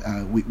 and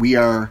we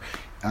are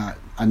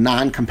a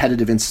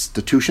non-competitive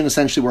institution.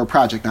 Essentially, we're a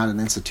project, not an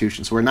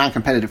institution. So we're a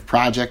non-competitive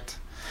project,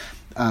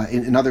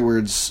 In other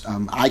words,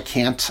 I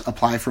can't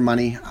apply for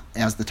money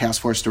as the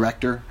task force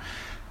director.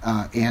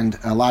 And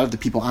a lot of the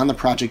people on the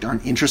project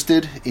aren't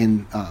interested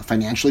in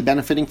financially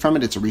benefiting from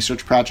it. It's a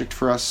research project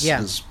for us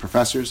as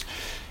professors.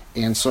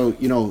 And so,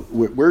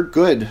 we're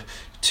good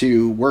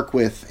to work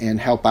with and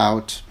help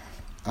out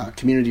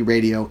community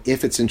radio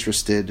if it's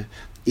interested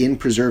in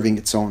preserving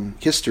its own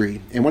history.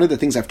 And one of the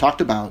things I've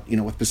talked about,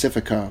 with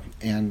Pacifica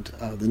and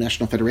the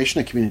National Federation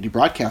of Community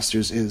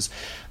Broadcasters is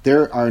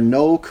there are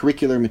no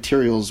curricular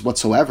materials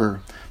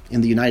whatsoever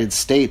in the United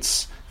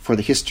States for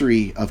the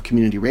history of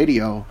community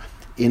radio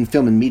in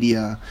film and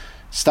media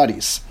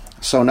studies.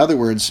 So in other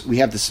words, we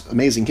have this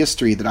amazing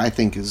history that I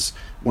think is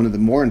one of the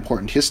more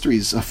important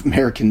histories of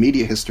American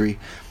media history,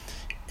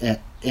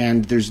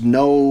 and there's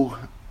no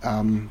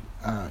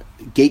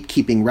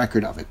gatekeeping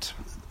record of it.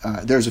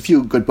 There's a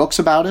few good books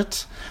about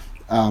it,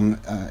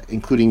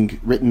 including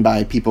written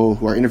by people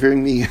who are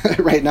interviewing me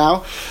right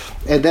now.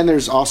 And then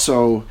there's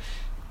also,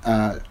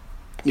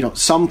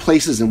 some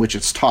places in which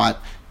it's taught,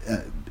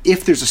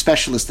 if there's a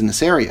specialist in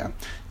this area.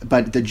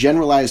 But the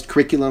generalized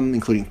curriculum,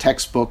 including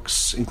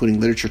textbooks, including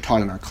literature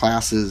taught in our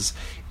classes,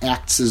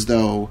 acts as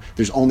though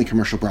there's only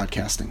commercial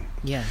broadcasting.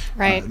 Yeah,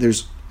 right.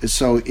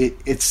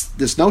 It's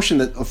this notion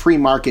that a free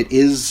market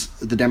is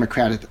the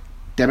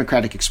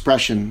democratic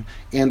expression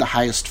and the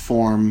highest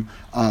form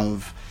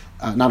of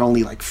not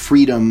only like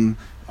freedom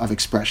of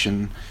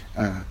expression,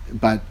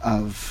 but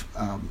of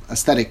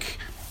aesthetic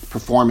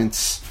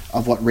performance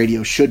of what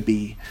radio should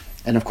be.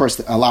 And of course,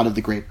 a lot of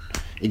the great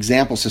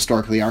examples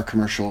historically are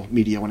commercial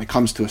media when it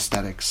comes to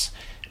aesthetics.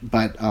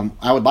 But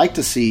I would like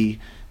to see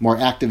more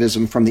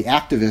activism from the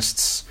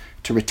activists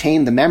to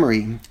retain the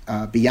memory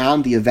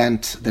beyond the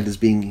event that is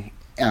being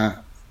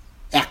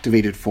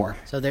activated for.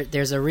 So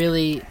there's a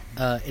really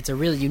it's a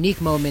really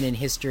unique moment in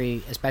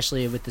history,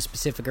 especially with the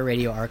Pacifica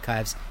Radio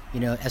Archives.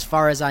 As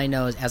far as I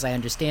know, as I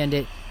understand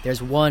it,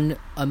 there's one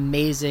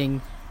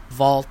amazing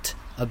vault,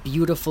 a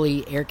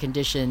beautifully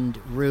air-conditioned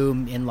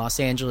room in Los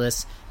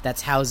Angeles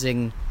that's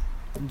housing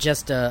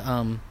just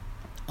a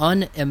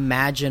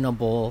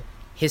unimaginable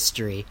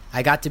history.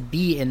 I got to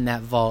be in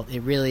that vault.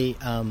 It really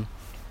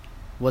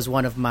was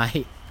one of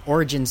my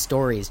origin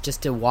stories,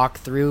 just to walk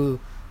through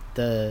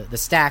the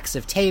stacks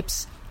of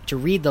tapes, to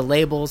read the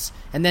labels,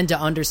 and then to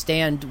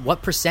understand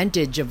what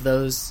percentage of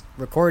those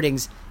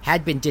recordings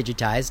had been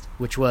digitized,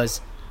 which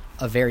was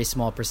a very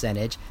small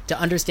percentage, to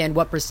understand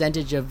what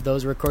percentage of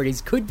those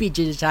recordings could be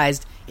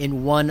digitized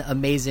in one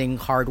amazing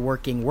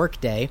hard-working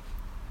workday,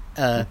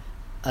 an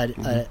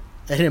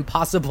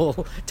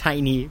impossible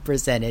tiny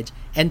percentage,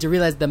 and to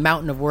realize the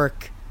mountain of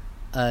work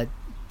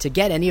to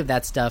get any of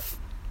that stuff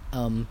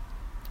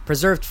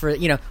preserved for,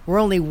 we're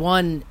only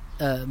one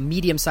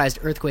medium-sized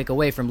earthquake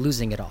away from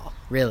losing it all,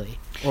 really,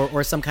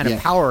 or some kind of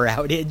power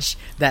outage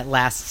that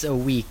lasts a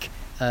week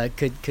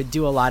could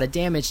do a lot of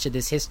damage to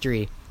this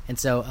history. And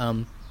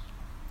so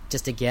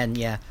just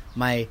again,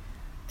 my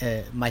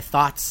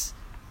thoughts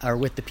are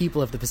with the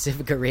people of the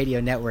Pacifica Radio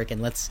Network,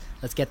 and let's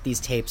get these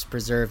tapes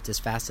preserved as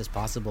fast as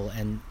possible,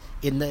 and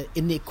in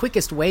the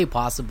quickest way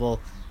possible,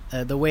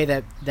 the way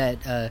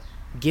that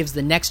gives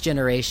the next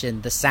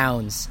generation the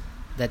sounds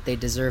that they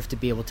deserve to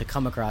be able to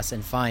come across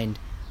and find.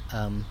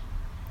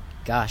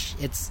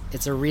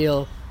 It's a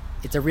real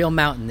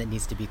mountain that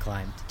needs to be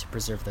climbed to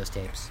preserve those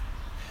tapes.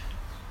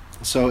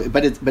 So,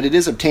 but it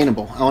is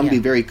obtainable. I want to be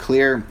very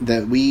clear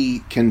that we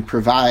can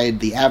provide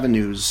the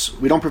avenues.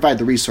 We don't provide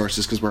the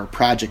resources because we're a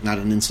project, not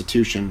an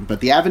institution. But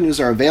the avenues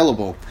are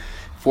available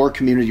for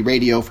community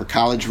radio, for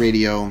college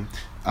radio,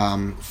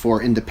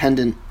 for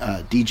independent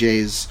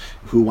DJs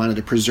who wanted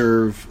to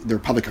preserve their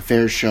public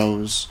affairs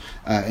shows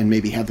and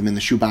maybe have them in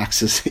the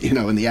shoeboxes,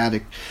 in the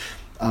attic.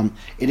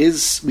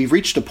 We've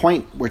reached a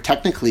point where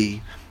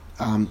technically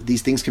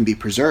these things can be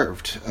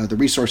preserved. The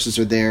resources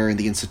are there and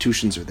the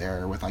institutions are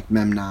there with like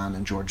Memnon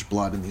and George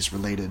Blood and these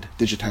related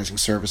digitizing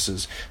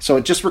services. So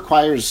it just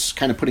requires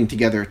kind of putting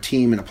together a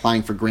team and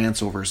applying for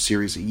grants over a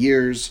series of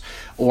years,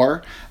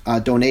 or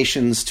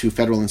donations to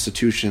federal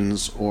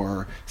institutions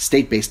or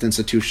state-based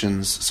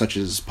institutions such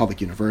as public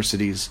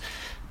universities.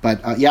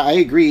 But I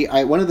agree.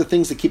 One of the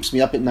things that keeps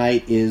me up at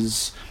night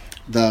is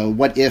the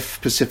what if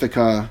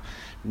Pacifica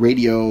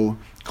radio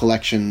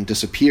collection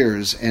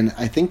disappears, and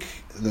I think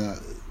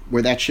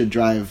where that should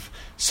drive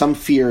some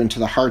fear into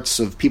the hearts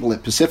of people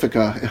at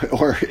Pacifica,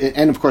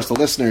 and of course the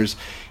listeners,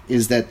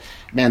 is that,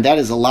 man, that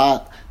is a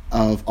lot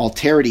of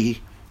alterity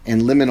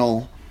and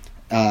liminal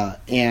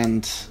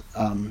and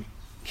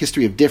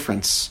history of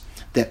difference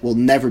that will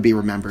never be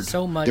remembered.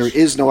 So much. There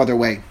is no other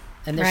way.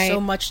 And there's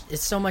so much.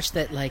 It's so much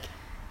that like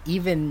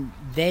even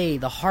the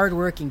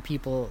hardworking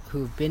people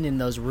who've been in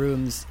those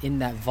rooms in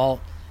that vault,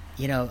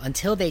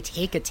 until they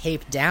take a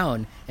tape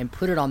down and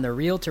put it on the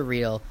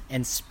reel-to-reel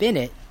and spin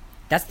it,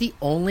 that's the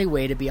only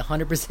way to be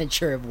 100%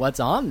 sure of what's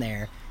on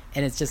there.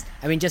 And it's just,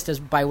 just as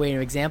by way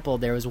of example,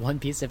 there was one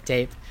piece of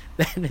tape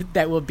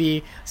that will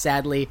be,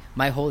 sadly,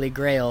 my holy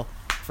grail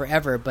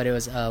forever. But it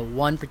was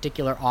one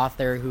particular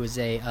author who was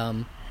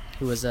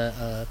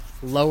a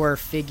lower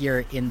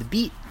figure in the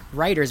Beat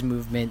writers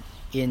movement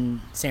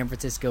in San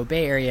Francisco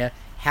Bay Area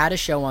had a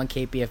show on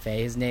KPFA.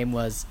 His name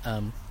was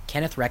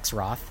Kenneth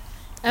Rexroth.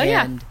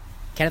 And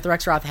Kenneth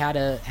Rexroth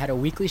had a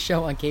weekly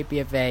show on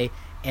KPFA,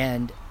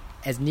 and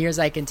as near as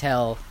I can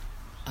tell,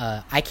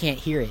 I can't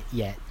hear it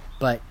yet,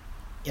 but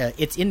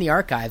it's in the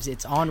archives.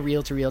 It's on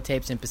reel-to-reel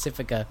tapes in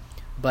Pacifica.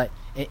 But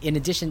in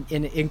addition,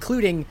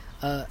 including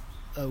a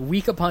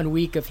week upon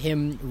week of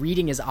him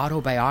reading his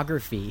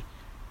autobiography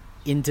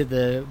into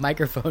the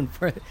microphone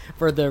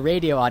for the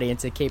radio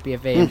audience at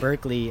KPFA in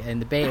Berkeley in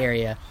the Bay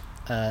Area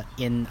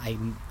in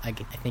I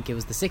think it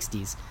was the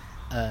 60s.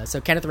 So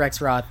Kenneth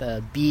Rexroth,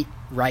 a beat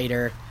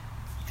writer,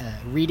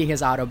 reading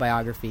his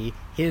autobiography,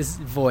 his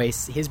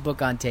voice, his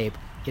book on tape,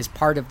 is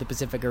part of the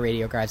Pacifica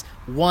Radio Archives.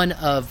 One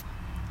of,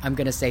 I'm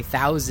going to say,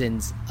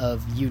 thousands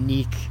of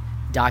unique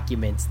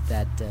documents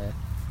that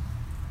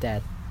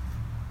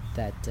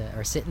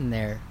are sitting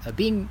there,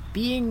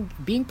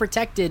 being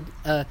protected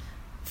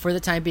for the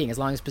time being, as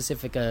long as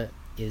Pacifica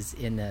is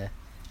in a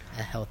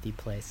healthy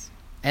place.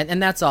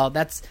 And that's all.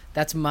 That's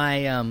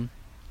my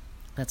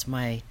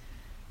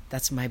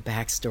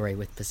backstory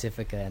with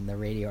Pacifica and the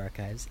radio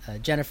archives.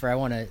 Jennifer, I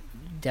want to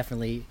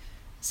definitely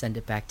send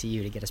it back to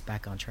you to get us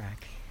back on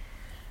track.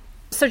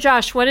 So,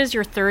 Josh, what is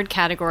your third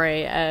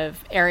category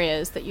of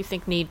areas that you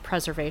think need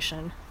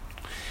preservation?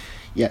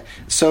 Yeah,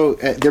 so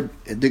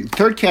the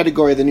third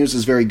category of the news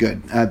is very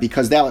good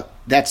because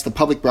that's the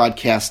public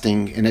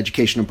broadcasting and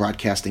educational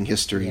broadcasting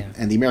history. Yeah.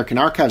 And the American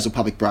Archives of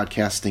Public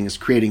Broadcasting is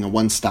creating a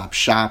one-stop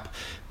shop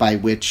by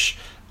which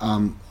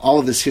all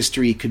of this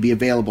history could be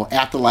available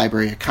at the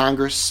Library of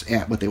Congress,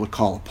 at what they would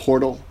call a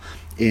portal,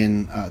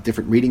 in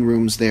different reading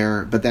rooms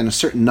there, but then a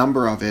certain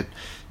number of it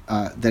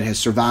that has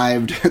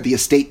survived the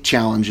estate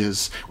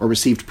challenges or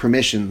received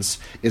permissions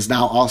is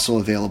now also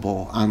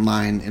available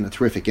online in a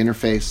terrific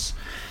interface.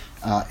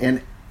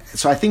 And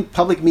so I think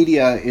public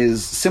media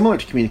is similar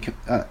to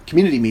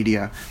community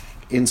media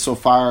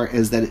insofar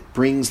as that it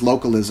brings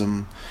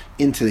localism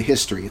into the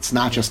history. It's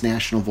not just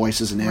national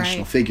voices and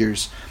national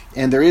figures.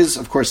 And there is,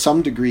 of course,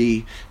 some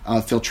degree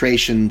of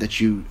filtration that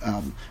you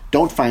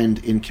don't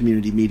find in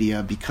community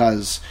media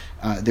because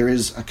there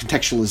is a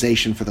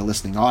contextualization for the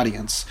listening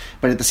audience.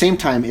 But at the same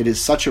time, it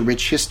is such a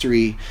rich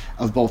history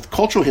of both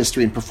cultural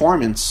history and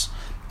performance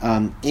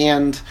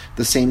and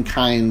the same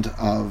kind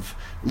of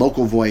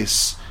local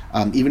voice,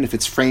 even if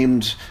it's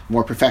framed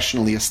more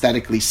professionally,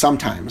 aesthetically,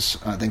 sometimes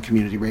than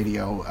community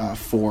radio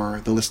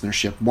for the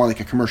listenership, more like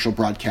a commercial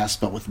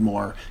broadcast, but with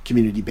more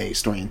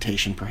community-based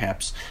orientation,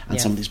 perhaps, on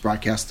some of these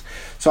broadcasts.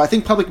 So I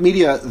think public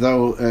media,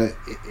 though,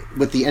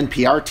 with the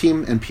NPR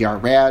team,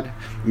 NPR RAD,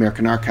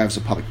 American Archives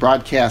of Public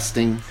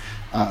Broadcasting,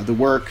 the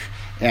work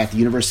at the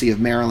University of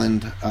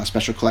Maryland,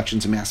 Special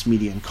Collections of Mass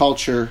Media and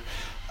Culture,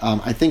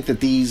 I think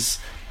that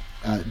these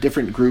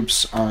different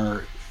groups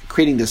are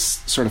creating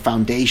this sort of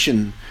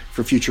foundation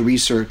for future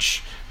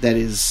research that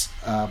is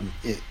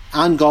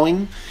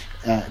ongoing,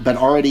 but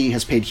already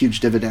has paid huge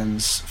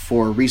dividends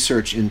for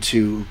research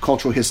into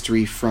cultural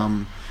history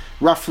from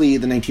roughly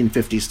the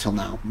 1950s till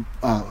now,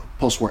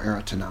 post-war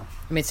era to now.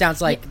 I mean, it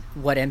sounds like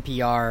what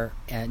NPR,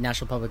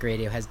 National Public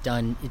Radio, has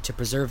done to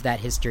preserve that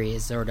history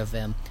is sort of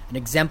an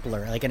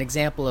exemplar, like an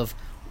example of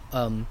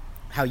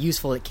how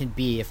useful it can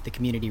be if the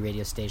community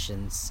radio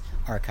stations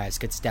archives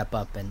could step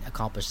up and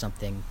accomplish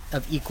something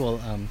of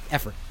equal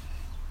effort.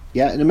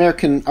 Yeah, and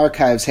American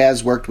Archives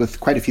has worked with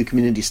quite a few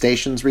community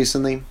stations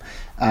recently.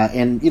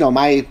 And,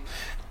 my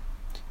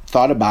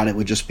thought about it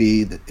would just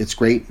be that it's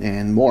great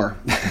and more.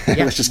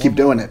 Let's just keep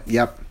doing it.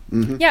 Yep.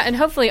 Mm-hmm. Yeah, and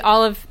hopefully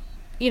all of,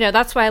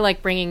 that's why I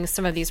like bringing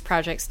some of these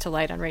projects to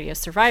light on Radio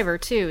Survivor,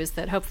 too, is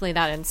that hopefully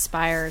that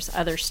inspires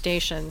other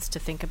stations to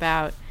think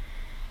about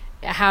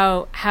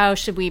how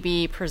should we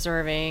be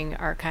preserving,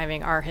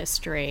 archiving our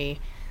history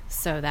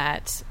so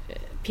that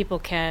people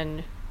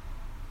can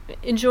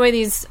enjoy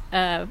these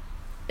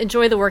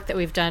enjoy the work that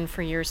we've done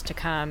for years to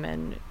come,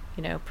 and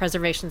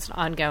preservation's an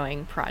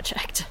ongoing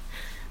project.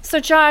 So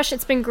Josh,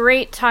 it's been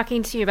great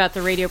talking to you about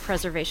the Radio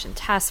Preservation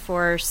Task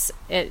Force.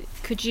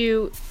 Could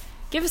you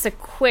give us a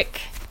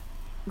quick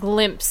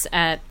glimpse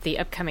at the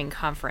upcoming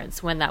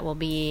conference, when that will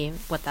be,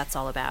 what that's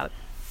all about?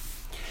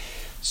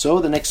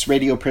 So the next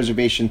Radio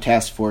Preservation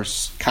Task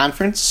Force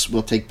conference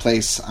will take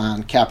place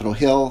on Capitol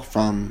Hill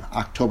from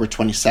October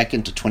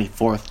 22nd to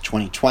 24th,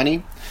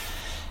 2020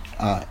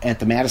 at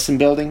the Madison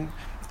Building.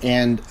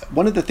 And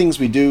one of the things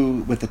we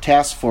do with the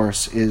task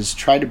force is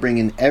try to bring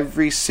in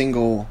every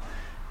single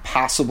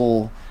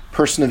possible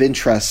person of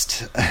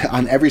interest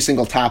on every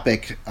single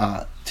topic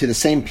to the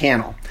same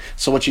panel.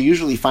 So what you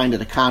usually find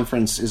at a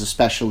conference is a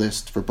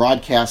specialist for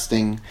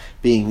broadcasting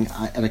being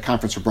at a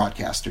conference for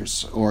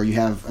broadcasters, or you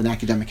have an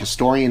academic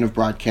historian of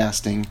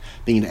broadcasting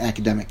being at an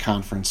academic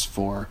conference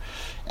for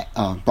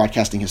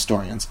broadcasting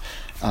historians,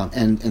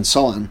 and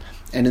so on.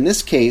 And in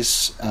this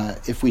case,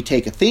 if we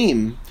take a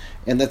theme,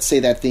 and let's say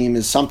that theme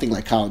is something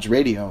like college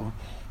radio,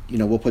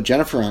 we'll put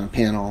Jennifer on a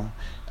panel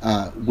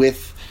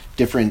with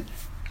different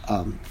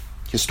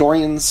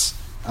historians,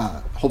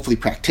 hopefully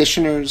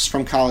practitioners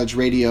from college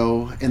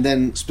radio, and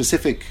then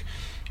specific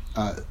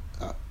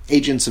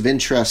agents of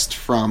interest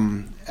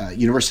from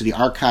university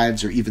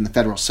archives or even the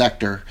federal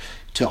sector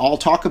to all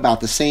talk about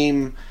the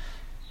same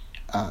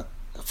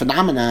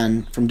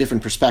phenomenon from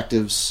different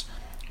perspectives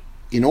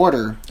in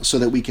order so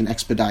that we can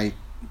expedite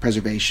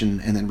preservation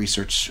and then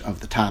research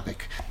of the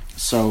topic.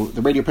 So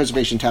the Radio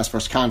Preservation Task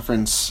Force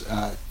Conference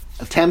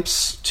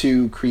attempts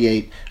to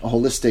create a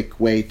holistic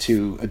way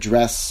to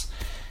address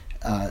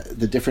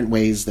the different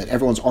ways that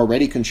everyone's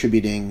already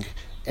contributing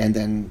and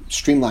then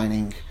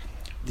streamlining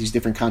these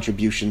different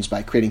contributions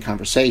by creating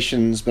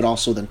conversations, but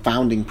also then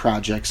founding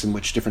projects in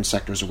which different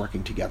sectors are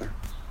working together.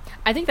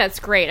 I think that's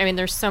great. I mean,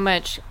 there's so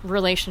much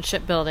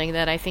relationship building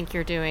that I think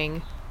you're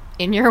doing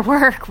in your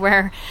work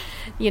where,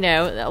 you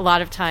know, a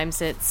lot of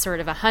times it's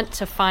sort of a hunt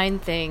to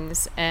find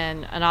things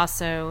and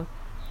also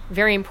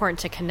very important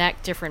to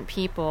connect different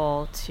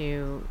people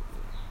to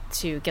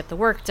get the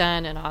work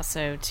done and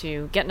also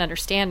to get an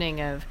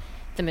understanding of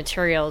the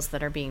materials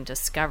that are being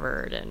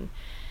discovered.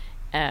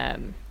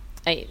 And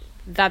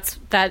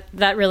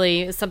that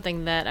really is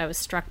something that I was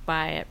struck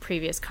by at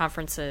previous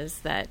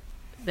conferences, that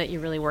you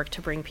really work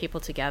to bring people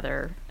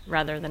together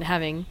rather than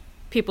having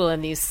people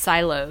in these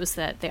silos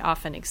that they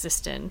often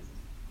exist in.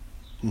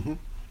 Mm-hmm.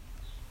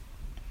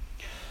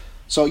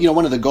 So, you know,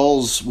 one of the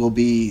goals will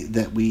be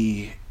that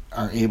we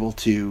are able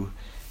to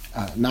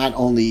not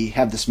only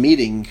have this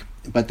meeting,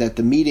 but that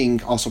the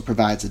meeting also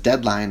provides a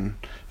deadline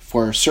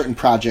for certain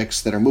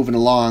projects that are moving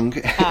along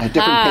at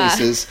different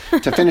paces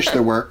to finish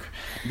their work,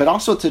 but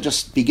also to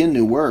just begin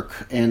new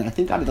work. And I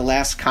think out of the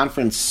last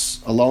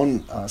conference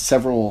alone,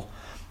 several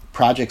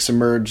projects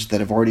emerged that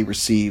have already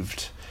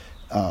received,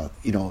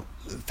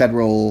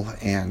 federal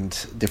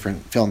and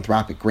different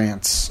philanthropic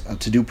grants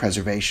to do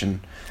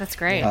preservation. That's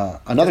great.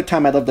 Another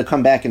time I'd love to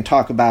come back and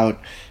talk about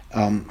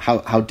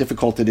how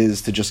difficult it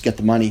is to just get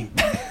the money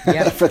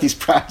for these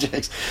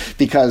projects,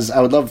 because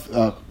I would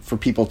love for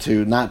people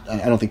to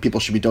I don't think people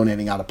should be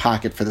donating out of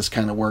pocket for this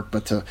kind of work,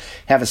 but to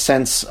have a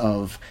sense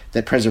of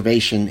that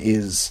preservation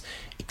is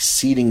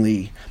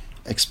exceedingly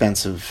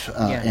expensive,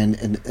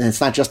 and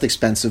it's not just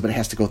expensive, but it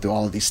has to go through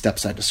all of these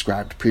steps I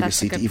described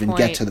previously to even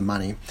get to the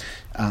money.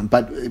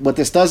 But what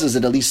this does is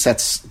it at least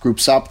sets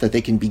groups up that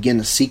they can begin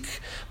to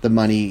seek the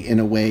money in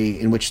a way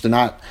in which they're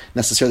not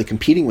necessarily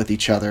competing with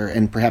each other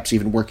and perhaps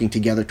even working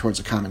together towards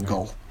a common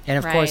goal. And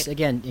of course,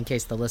 again, in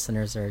case the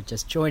listeners are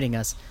just joining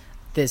us,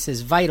 this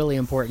is vitally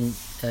important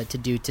to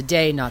do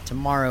today, not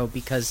tomorrow,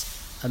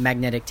 because a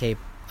magnetic tape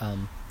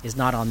is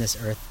not on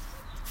this earth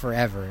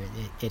forever.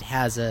 It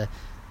has a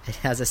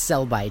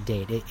sell-by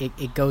date.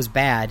 It goes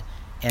bad,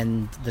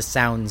 and the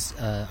sounds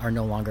are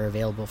no longer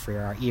available for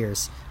our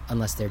ears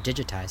unless they're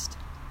digitized.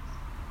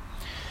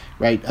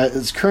 Right.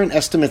 There's current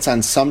estimates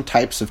on some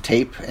types of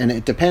tape, and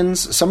it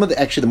depends. Some of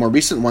the more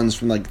recent ones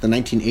from like the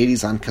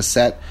 1980s on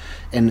cassette,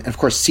 and of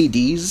course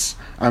CDs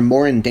are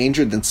more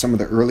endangered than some of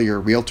the earlier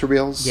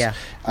reel-to-reels. Yeah.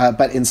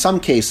 But in some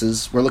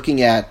cases, we're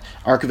looking at,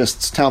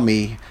 archivists tell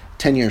me,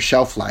 10-year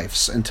shelf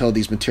lives until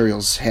these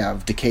materials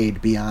have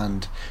decayed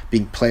beyond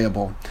being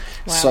playable.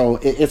 Wow. So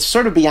it's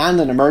sort of beyond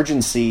an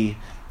emergency,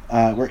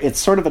 where it's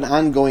sort of an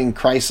ongoing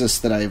crisis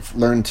that I've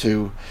learned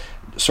to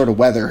sort of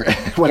weather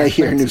when I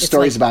hear new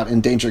stories about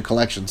endangered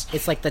collections.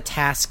 It's like the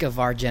task of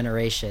our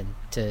generation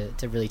to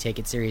really take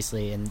it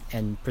seriously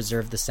and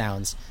preserve the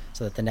sounds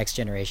so that the next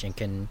generation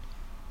can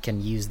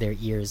use their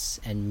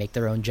ears and make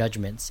their own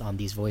judgments on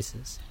these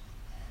voices.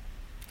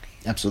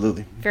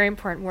 Absolutely. Very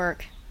important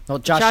work. Well,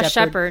 Josh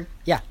Shepard.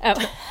 Yeah. Oh.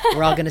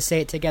 We're all going to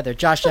say it together.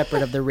 Josh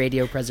Shepard of the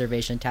Radio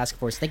Preservation Task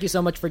Force. Thank you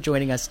so much for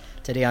joining us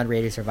today on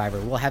Radio Survivor.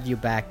 We'll have you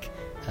back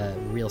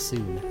real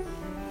soon.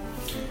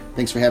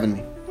 Thanks for having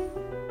me.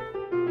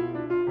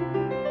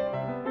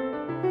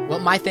 Well,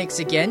 my thanks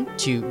again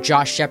to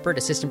Josh Shepard,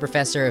 Assistant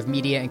Professor of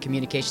Media and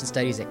Communication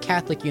Studies at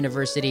Catholic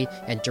University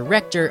and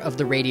Director of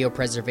the Radio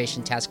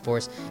Preservation Task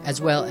Force, as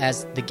well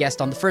as the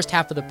guest on the first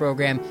half of the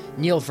program,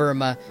 Neil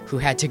Verma, who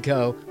had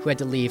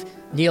to leave.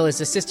 Neil is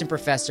Assistant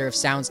Professor of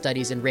Sound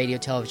Studies in Radio,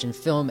 Television,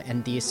 Film,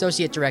 and the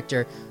Associate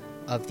Director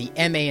of the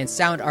MA in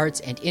Sound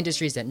Arts and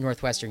Industries at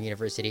Northwestern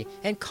University,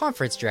 and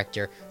Conference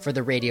Director for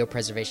the Radio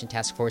Preservation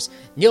Task Force.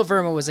 Neil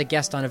Verma was a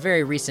guest on a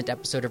very recent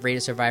episode of Radio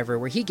Survivor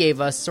where he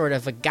gave us sort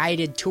of a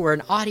guided tour,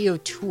 an audio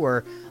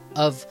tour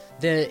of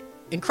the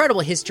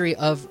incredible history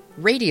of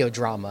radio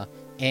drama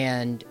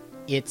and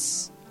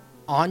its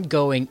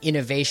ongoing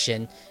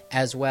innovation,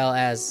 as well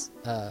as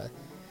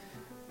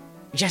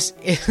just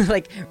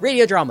like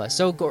radio drama.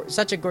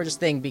 Such a gorgeous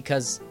thing,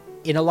 because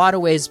in a lot of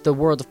ways, the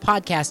world of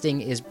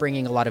podcasting is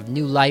bringing a lot of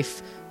new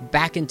life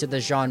back into the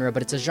genre,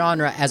 but it's a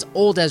genre as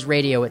old as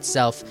radio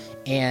itself,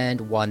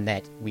 and one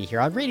that we here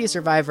on Radio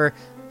Survivor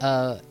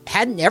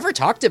hadn't ever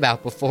talked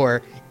about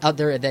before,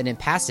 other than in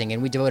passing.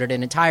 And we devoted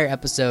an entire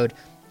episode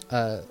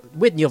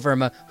with Neil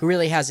Verma, who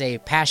really has a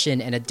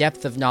passion and a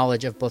depth of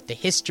knowledge of both the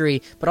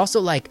history, but also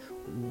like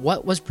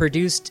what was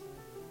produced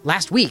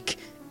last week.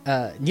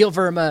 Neil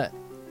Verma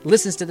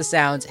listens to the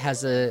sounds,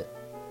 has a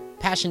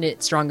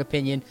passionate, strong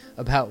opinion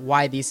about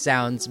why these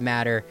sounds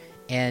matter,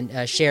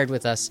 and shared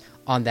with us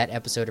on that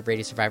episode of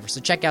Radio Survivor.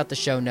 So check out the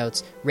show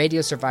notes,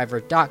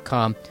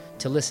 radiosurvivor.com,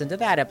 to listen to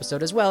that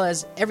episode, as well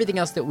as everything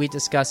else that we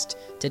discussed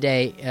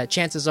today.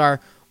 Chances are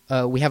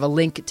we have a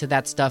link to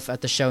that stuff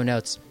at the show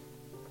notes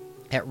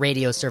at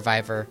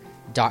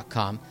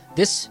radiosurvivor.com.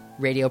 This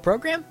radio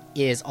program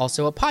is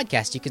also a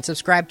podcast. You can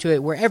subscribe to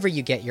it wherever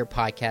you get your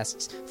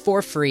podcasts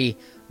for free.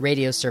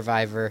 Radio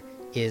Survivor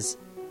is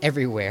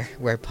everywhere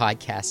where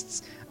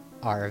podcasts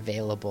are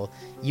available.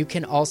 You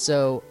can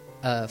also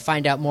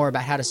find out more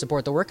about how to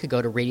support the work.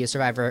 Go to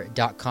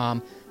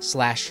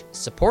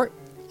radiosurvivor.com/support.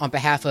 On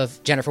behalf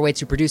of Jennifer Waits,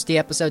 who produced the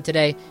episode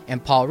today,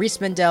 and Paul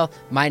Riismandel,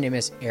 my name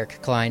is Eric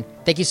Klein.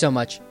 Thank you so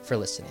much for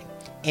listening.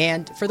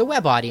 And for the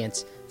web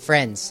audience,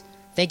 friends,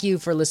 thank you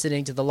for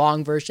listening to the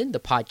long version, the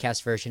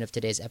podcast version of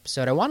today's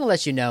episode. I want to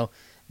let you know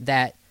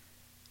that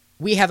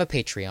we have a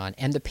Patreon,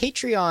 and the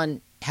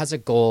Patreon has a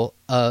goal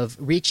of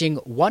reaching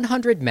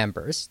 100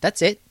 members.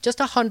 That's it, just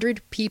 100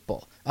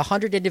 people,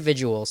 100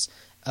 individuals,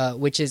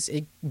 which is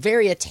a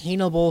very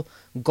attainable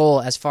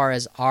goal as far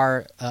as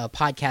our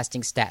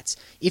podcasting stats.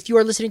 If you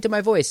are listening to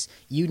my voice,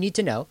 you need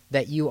to know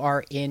that you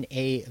are in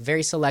a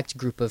very select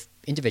group of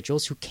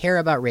individuals who care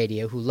about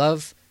radio, who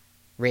love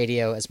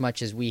radio as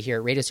much as we here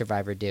at Radio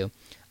Survivor do.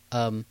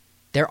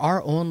 There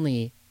are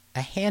only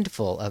a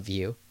handful of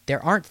you.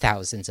 There aren't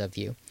thousands of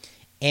you.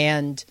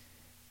 And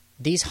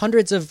these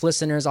hundreds of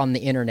listeners on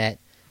the internet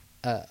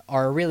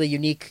are a really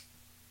unique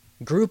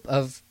group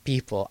of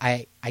people.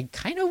 I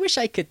kind of wish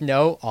I could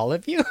know all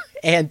of you.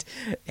 And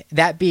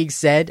that being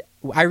said,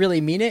 I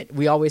really mean it.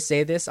 We always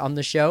say this on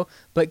the show,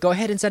 but go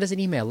ahead and send us an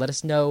email. Let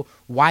us know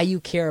why you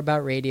care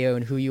about radio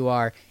and who you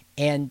are.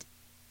 And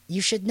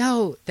you should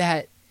know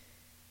that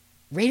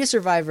Radio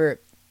Survivor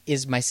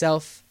is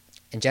myself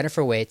and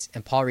Jennifer Waits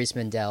and Paul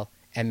Riismandel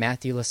and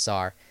Matthew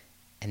Lasar,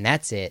 and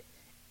that's it.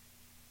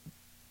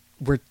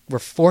 We're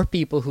four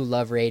people who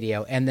love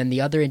radio, and then the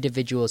other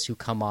individuals who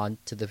come on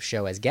to the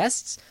show as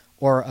guests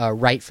or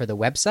write for the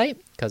website,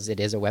 because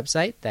it is a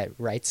website that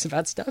writes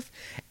about stuff,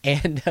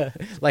 and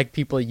like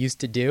people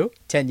used to do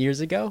 10 years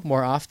ago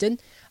more often.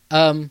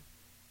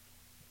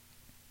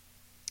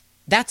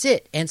 That's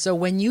it. And so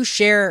when you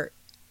share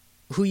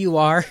who you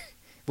are,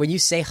 when you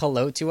say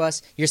hello to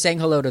us, you're saying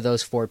hello to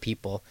those four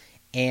people.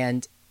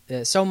 And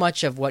so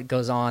much of what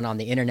goes on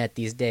the internet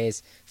these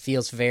days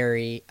feels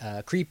very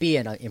creepy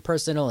and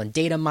impersonal and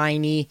data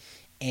miney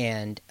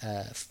and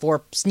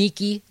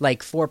sneaky,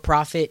 like for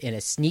profit in a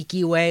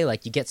sneaky way.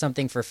 Like you get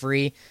something for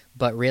free,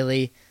 but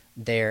really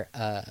they're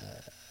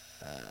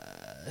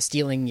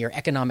stealing your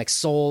economic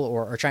soul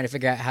or trying to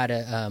figure out how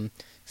to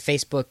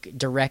Facebook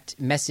direct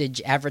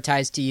message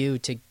advertise to you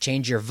to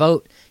change your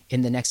vote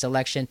in the next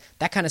election.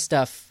 That kind of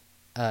stuff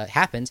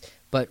happens.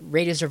 But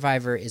Radio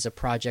Survivor is a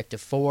project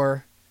of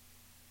four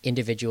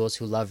individuals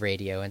who love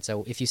radio. And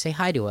so if you say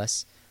hi to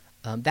us,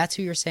 that's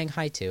who you're saying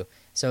hi to.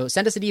 So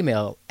send us an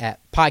email at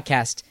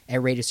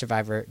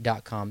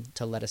podcast@radiosurvivor.com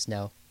to let us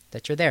know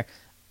that you're there.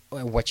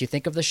 What you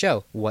think of the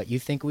show, what you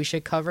think we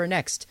should cover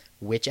next,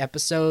 which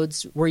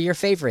episodes were your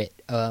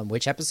favorite,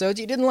 which episodes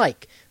you didn't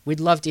like. We'd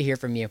love to hear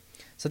from you.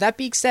 So that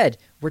being said,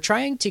 we're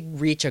trying to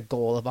reach a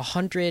goal of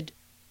 100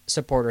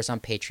 supporters on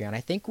Patreon. I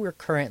think we're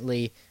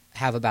currently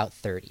have about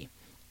 30.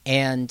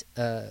 And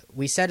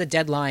we set a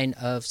deadline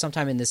of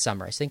sometime in this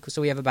summer. I think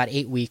so. We have about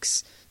 8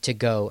 weeks to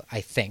go, I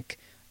think.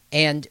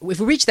 And if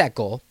we reach that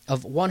goal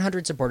of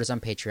 100 supporters on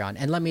Patreon,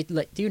 and let me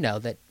let you know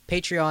that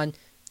Patreon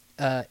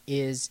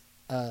is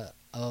a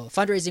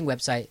fundraising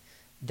website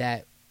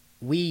that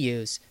we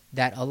use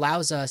that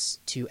allows us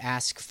to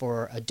ask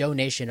for a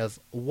donation of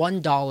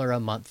 $1 a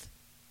month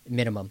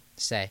minimum,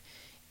 say.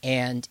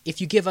 And if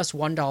you give us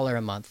 $1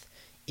 a month,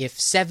 if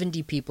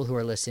 70 people who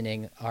are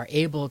listening are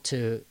able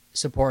to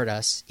support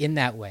us in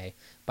that way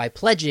by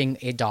pledging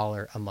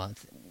 $1 a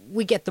month,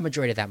 we get the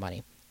majority of that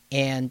money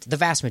and the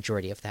vast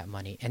majority of that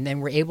money. And then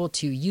we're able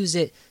to use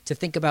it to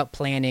think about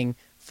planning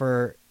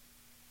for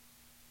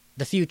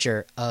the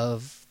future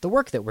of the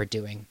work that we're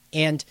doing.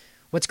 And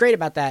what's great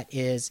about that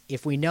is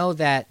if we know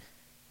that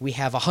we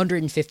have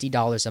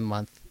 $150 a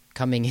month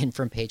coming in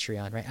from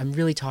Patreon, right? I'm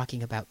really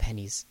talking about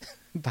pennies,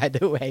 by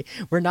the way.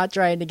 We're not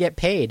trying to get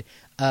paid.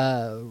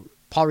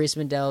 Paul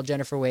Riismandel,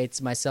 Jennifer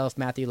Waits, myself,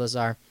 Matthew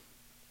Lasar,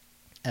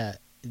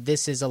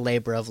 this is a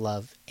labor of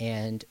love,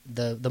 and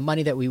the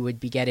money that we would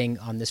be getting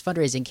on this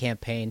fundraising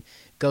campaign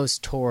goes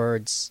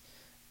towards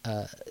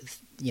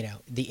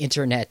the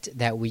internet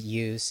that we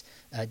use,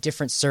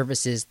 different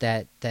services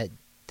that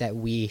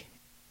we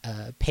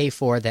pay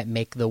for that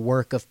make the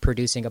work of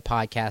producing a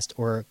podcast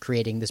or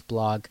creating this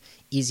blog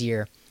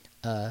easier.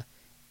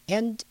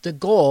 And the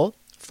goal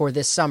for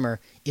this summer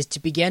is to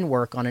begin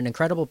work on an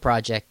incredible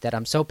project that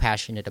I'm so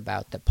passionate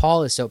about, that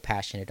Paul is so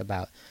passionate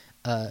about,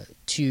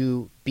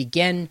 to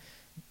begin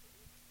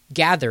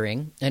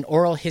gathering an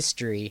oral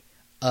history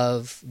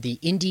of the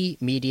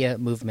indie media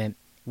movement,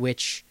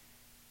 which,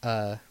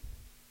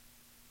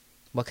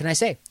 what can I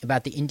say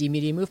about the indie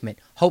media movement?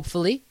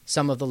 Hopefully,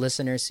 some of the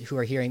listeners who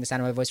are hearing the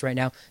sound of my voice right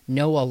now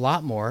know a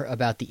lot more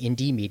about the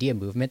indie media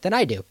movement than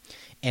I do.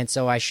 And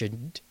so I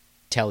should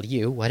tell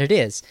you what it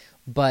is.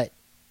 But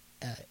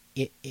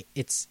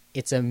it's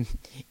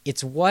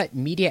what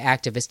media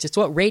activists, it's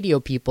what radio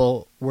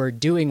people were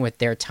doing with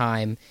their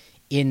time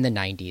in the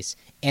 90s.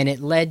 And it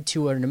led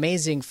to an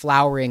amazing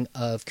flowering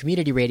of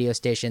community radio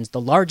stations, the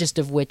largest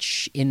of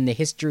which in the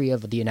history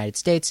of the United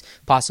States,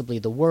 possibly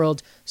the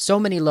world. So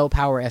many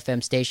low-power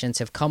FM stations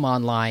have come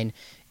online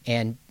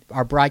and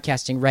are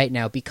broadcasting right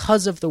now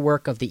because of the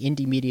work of the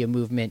indie media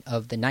movement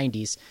of the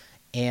 90s.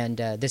 And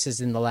this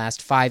is in the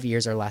last 5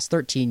 years or last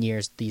 13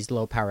 years, these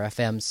low-power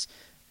FMs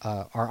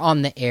are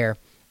on the air.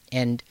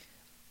 And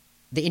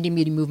the indie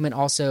media movement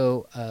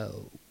also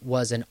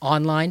was an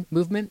online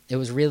movement. It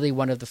was really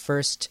one of the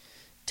first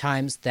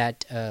times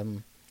that a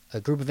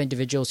group of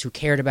individuals who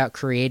cared about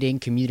creating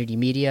community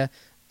media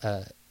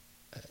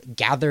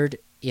gathered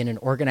in an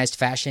organized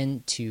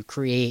fashion to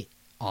create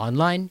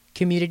online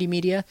community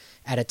media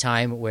at a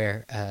time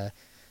where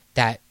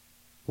that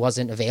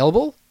wasn't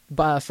available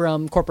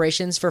from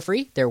corporations for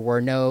free. There were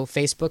no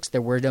Facebooks,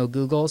 there were no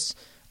Googles,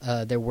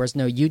 there was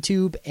no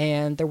YouTube,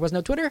 and there was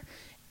no Twitter.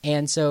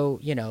 And so,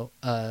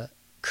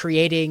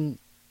 creating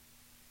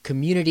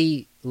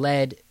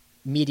community-led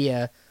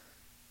media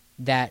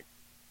that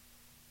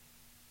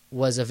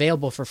was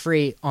available for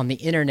free on the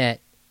internet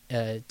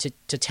to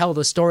tell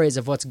the stories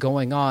of what's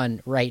going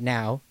on right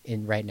now,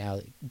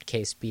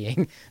 case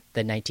being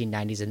the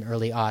 1990s and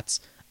early aughts.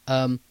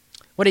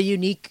 What a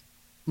unique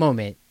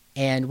moment.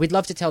 And we'd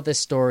love to tell this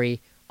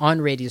story on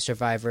Radio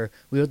Survivor.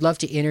 We would love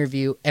to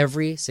interview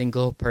every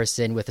single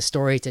person with a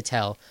story to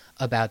tell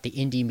about the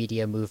indie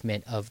media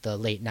movement of the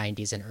late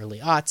 90s and early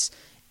aughts.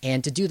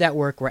 And to do that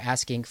work, we're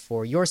asking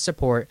for your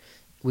support.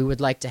 We would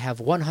like to have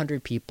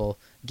 100 people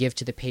give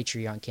to the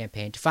Patreon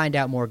campaign. To find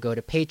out more, go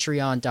to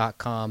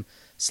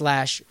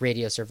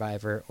patreon.com/Radio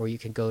Survivor, or you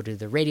can go to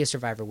the Radio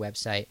Survivor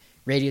website,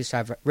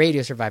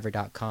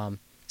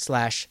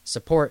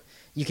 radiosurvivor.com/support.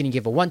 You can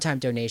give a one-time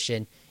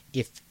donation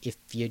if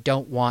you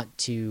don't want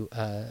to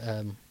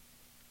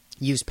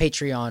use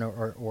Patreon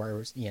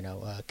or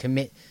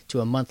commit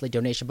to a monthly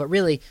donation. But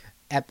really,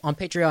 on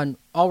Patreon,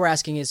 all we're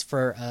asking is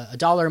for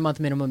 $1 a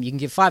month minimum. You can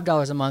give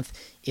 $5 a month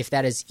if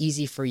that is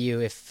easy for you.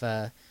 If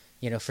for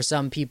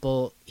some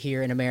people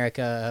here in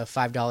America,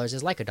 $5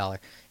 is like $1,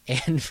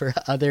 and for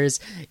others,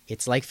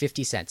 it's like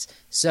 50 cents.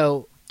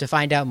 So to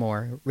find out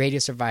more,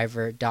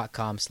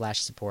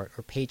 radiosurvivor.com/support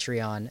or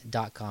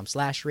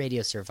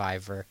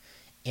patreon.com/radiosurvivor,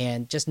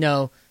 and just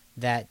know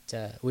that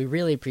we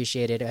really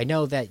appreciate it. I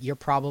know that you're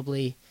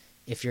probably,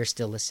 if you're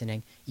still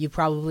listening, you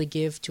probably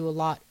give to a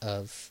lot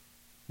of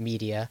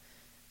media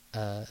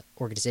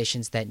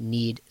organizations that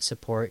need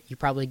support. You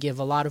probably give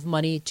a lot of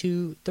money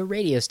to the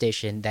radio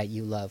station that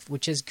you love,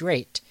 which is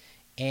great.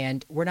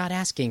 And we're not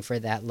asking for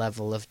that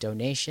level of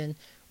donation.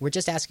 We're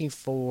just asking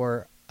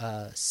for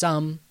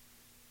some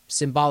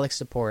symbolic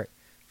support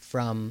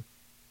from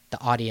the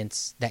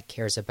audience that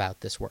cares about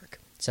this work.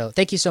 So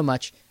thank you so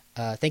much.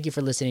 Thank you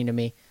for listening to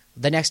me.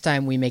 The next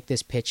time we make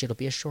this pitch, it'll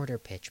be a shorter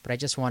pitch, but I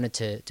just wanted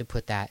to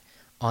put that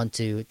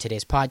onto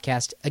today's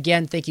podcast.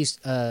 Again, thank you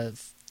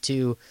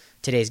to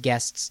today's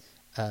guests.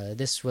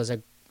 This was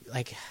the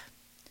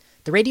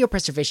Radio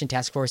Preservation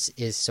Task Force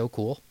is so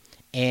cool,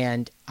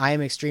 and I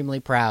am extremely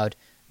proud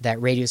that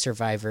Radio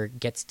Survivor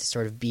gets to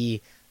sort of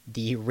be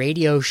the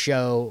radio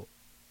show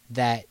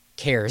that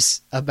cares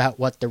about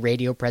what the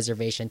Radio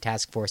Preservation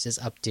Task Force is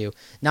up to.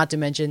 Not to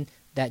mention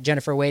that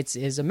Jennifer Waits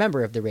is a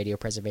member of the Radio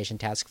Preservation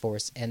Task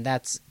Force, and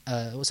that's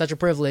such a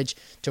privilege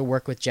to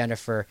work with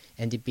Jennifer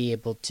and to be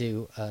able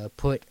to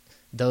put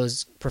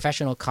those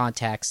professional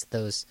contacts,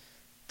 those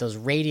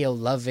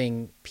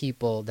radio-loving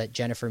people that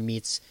Jennifer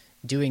meets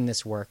doing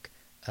this work,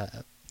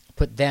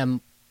 put them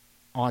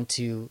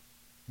onto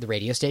the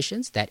radio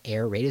stations that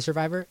air Radio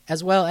Survivor,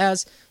 as well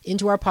as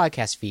into our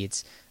podcast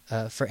feeds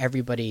for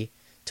everybody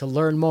to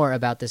learn more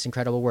about this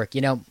incredible work.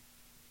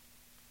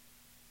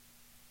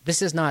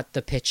 This is not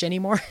the pitch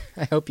anymore.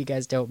 I hope you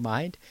guys don't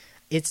mind.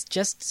 It's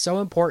just so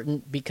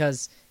important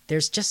because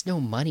there's just no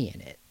money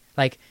in it.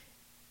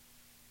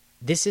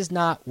 This is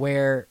not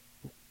where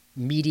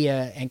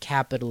media and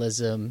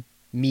capitalism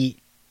meet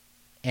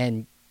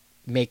and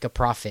make a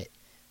profit.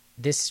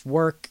 This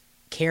work,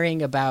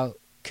 caring about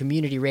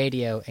community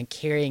radio and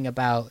caring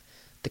about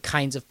the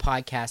kinds of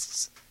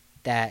podcasts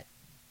that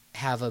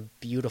have a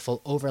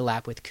beautiful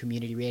overlap with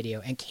community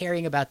radio, and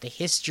caring about the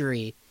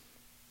history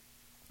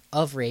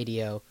of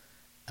radio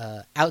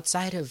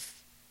outside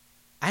of,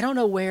 I don't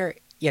know where,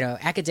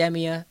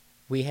 academia.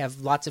 We have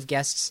lots of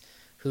guests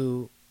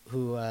who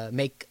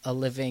make a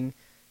living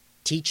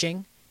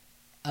teaching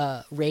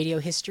radio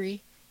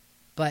history,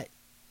 but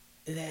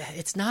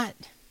it's not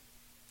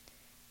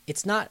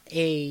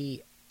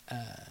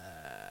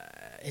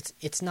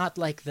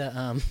like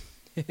the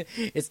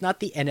it's not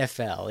the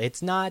NFL.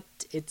 It's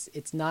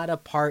not a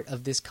part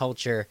of this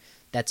culture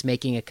that's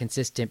making a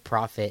consistent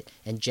profit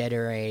and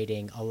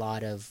generating a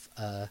lot of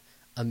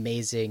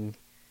amazing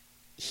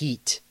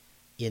heat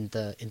in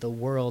the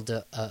world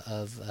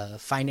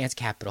of finance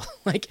capital.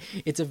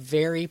 It's a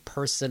very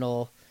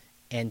personal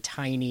and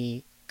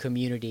tiny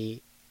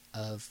community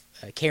of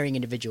caring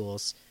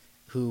individuals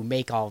who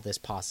make all this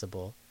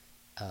possible.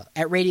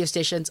 at radio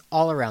stations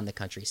all around the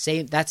country.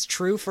 That's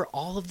true for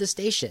all of the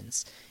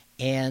stations.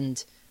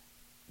 And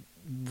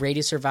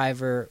Radio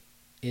Survivor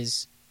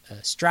is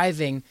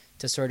striving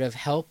to sort of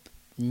help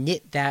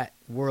knit that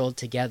world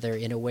together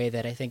in a way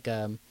that I think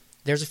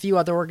there's a few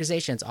other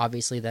organizations,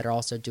 obviously, that are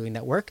also doing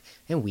that work,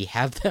 and we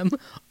have them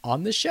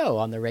on the show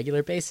on the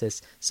regular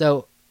basis.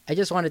 So I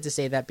just wanted to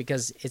say that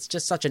because it's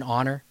just such an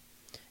honor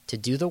to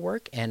do the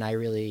work, and I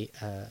really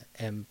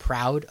am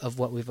proud of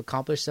what we've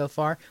accomplished so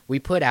far. We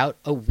put out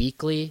a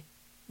weekly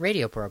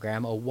radio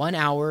program, a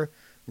 1-hour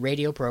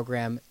radio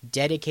program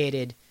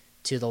dedicated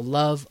to the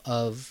love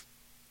of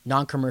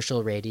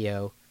non-commercial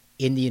radio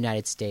in the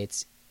United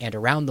States and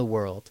around the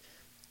world.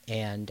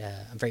 And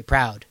I'm very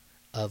proud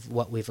of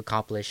what we've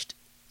accomplished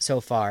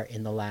so far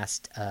in the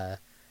last, I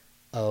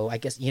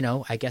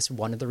guess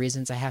one of the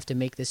reasons I have to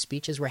make this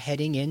speech is we're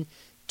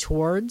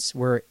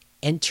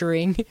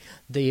entering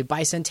the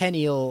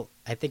bicentennial.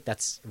 I think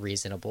that's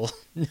reasonable.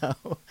 No,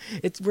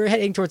 we're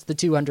heading towards the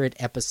 200th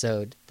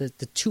episode, the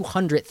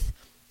 200th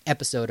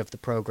episode of the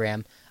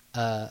program.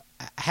 I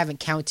haven't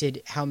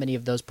counted how many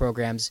of those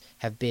programs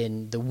have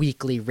been the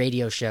weekly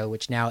radio show,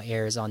 which now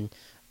airs on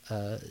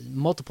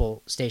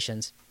multiple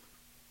stations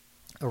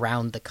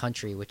around the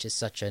country, which is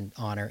such an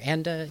honor,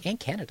 and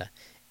Canada.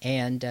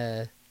 And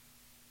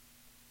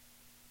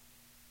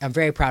I'm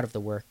very proud of the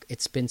work.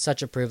 It's been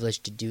such a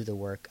privilege to do the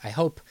work. I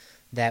hope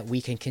that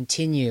we can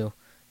continue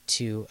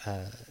to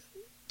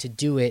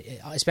do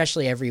it,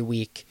 especially every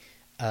week,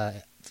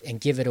 and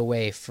give it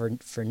away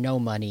for no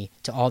money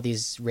to all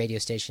these radio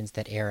stations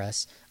that air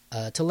us,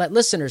 to let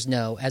listeners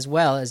know, as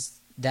well as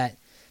that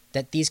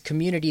these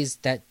communities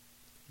that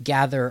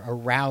gather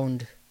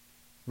around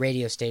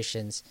radio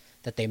stations,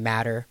 that they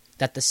matter,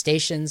 that the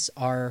stations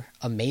are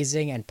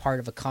amazing and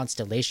part of a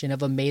constellation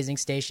of amazing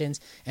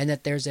stations, and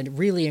that there's a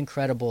really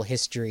incredible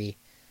history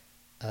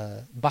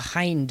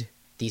behind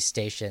these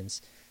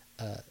stations.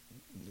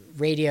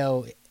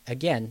 Radio,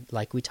 again,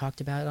 like we talked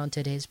about on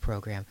today's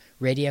program,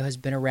 radio has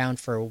been around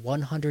for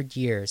 100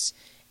 years,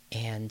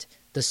 and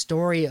the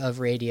story of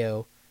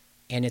radio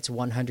and its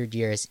 100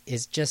 years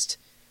is just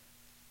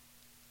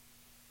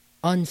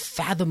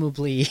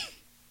unfathomably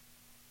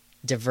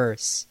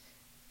diverse.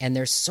 And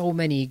there's so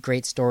many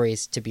great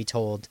stories to be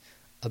told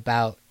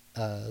about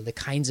the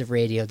kinds of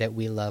radio that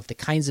we love, the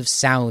kinds of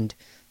sound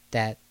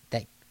that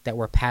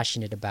we're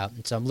passionate about.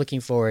 And so I'm looking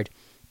forward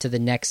to the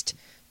next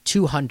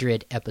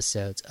 200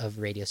 episodes of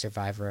Radio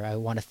Survivor. I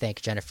want to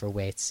thank Jennifer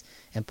Waits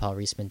and Paul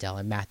Riismandel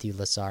and Matthew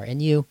Lasar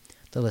and you,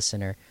 the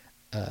listener,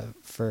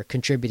 for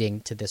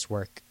contributing to this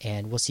work.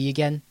 And we'll see you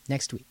again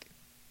next week.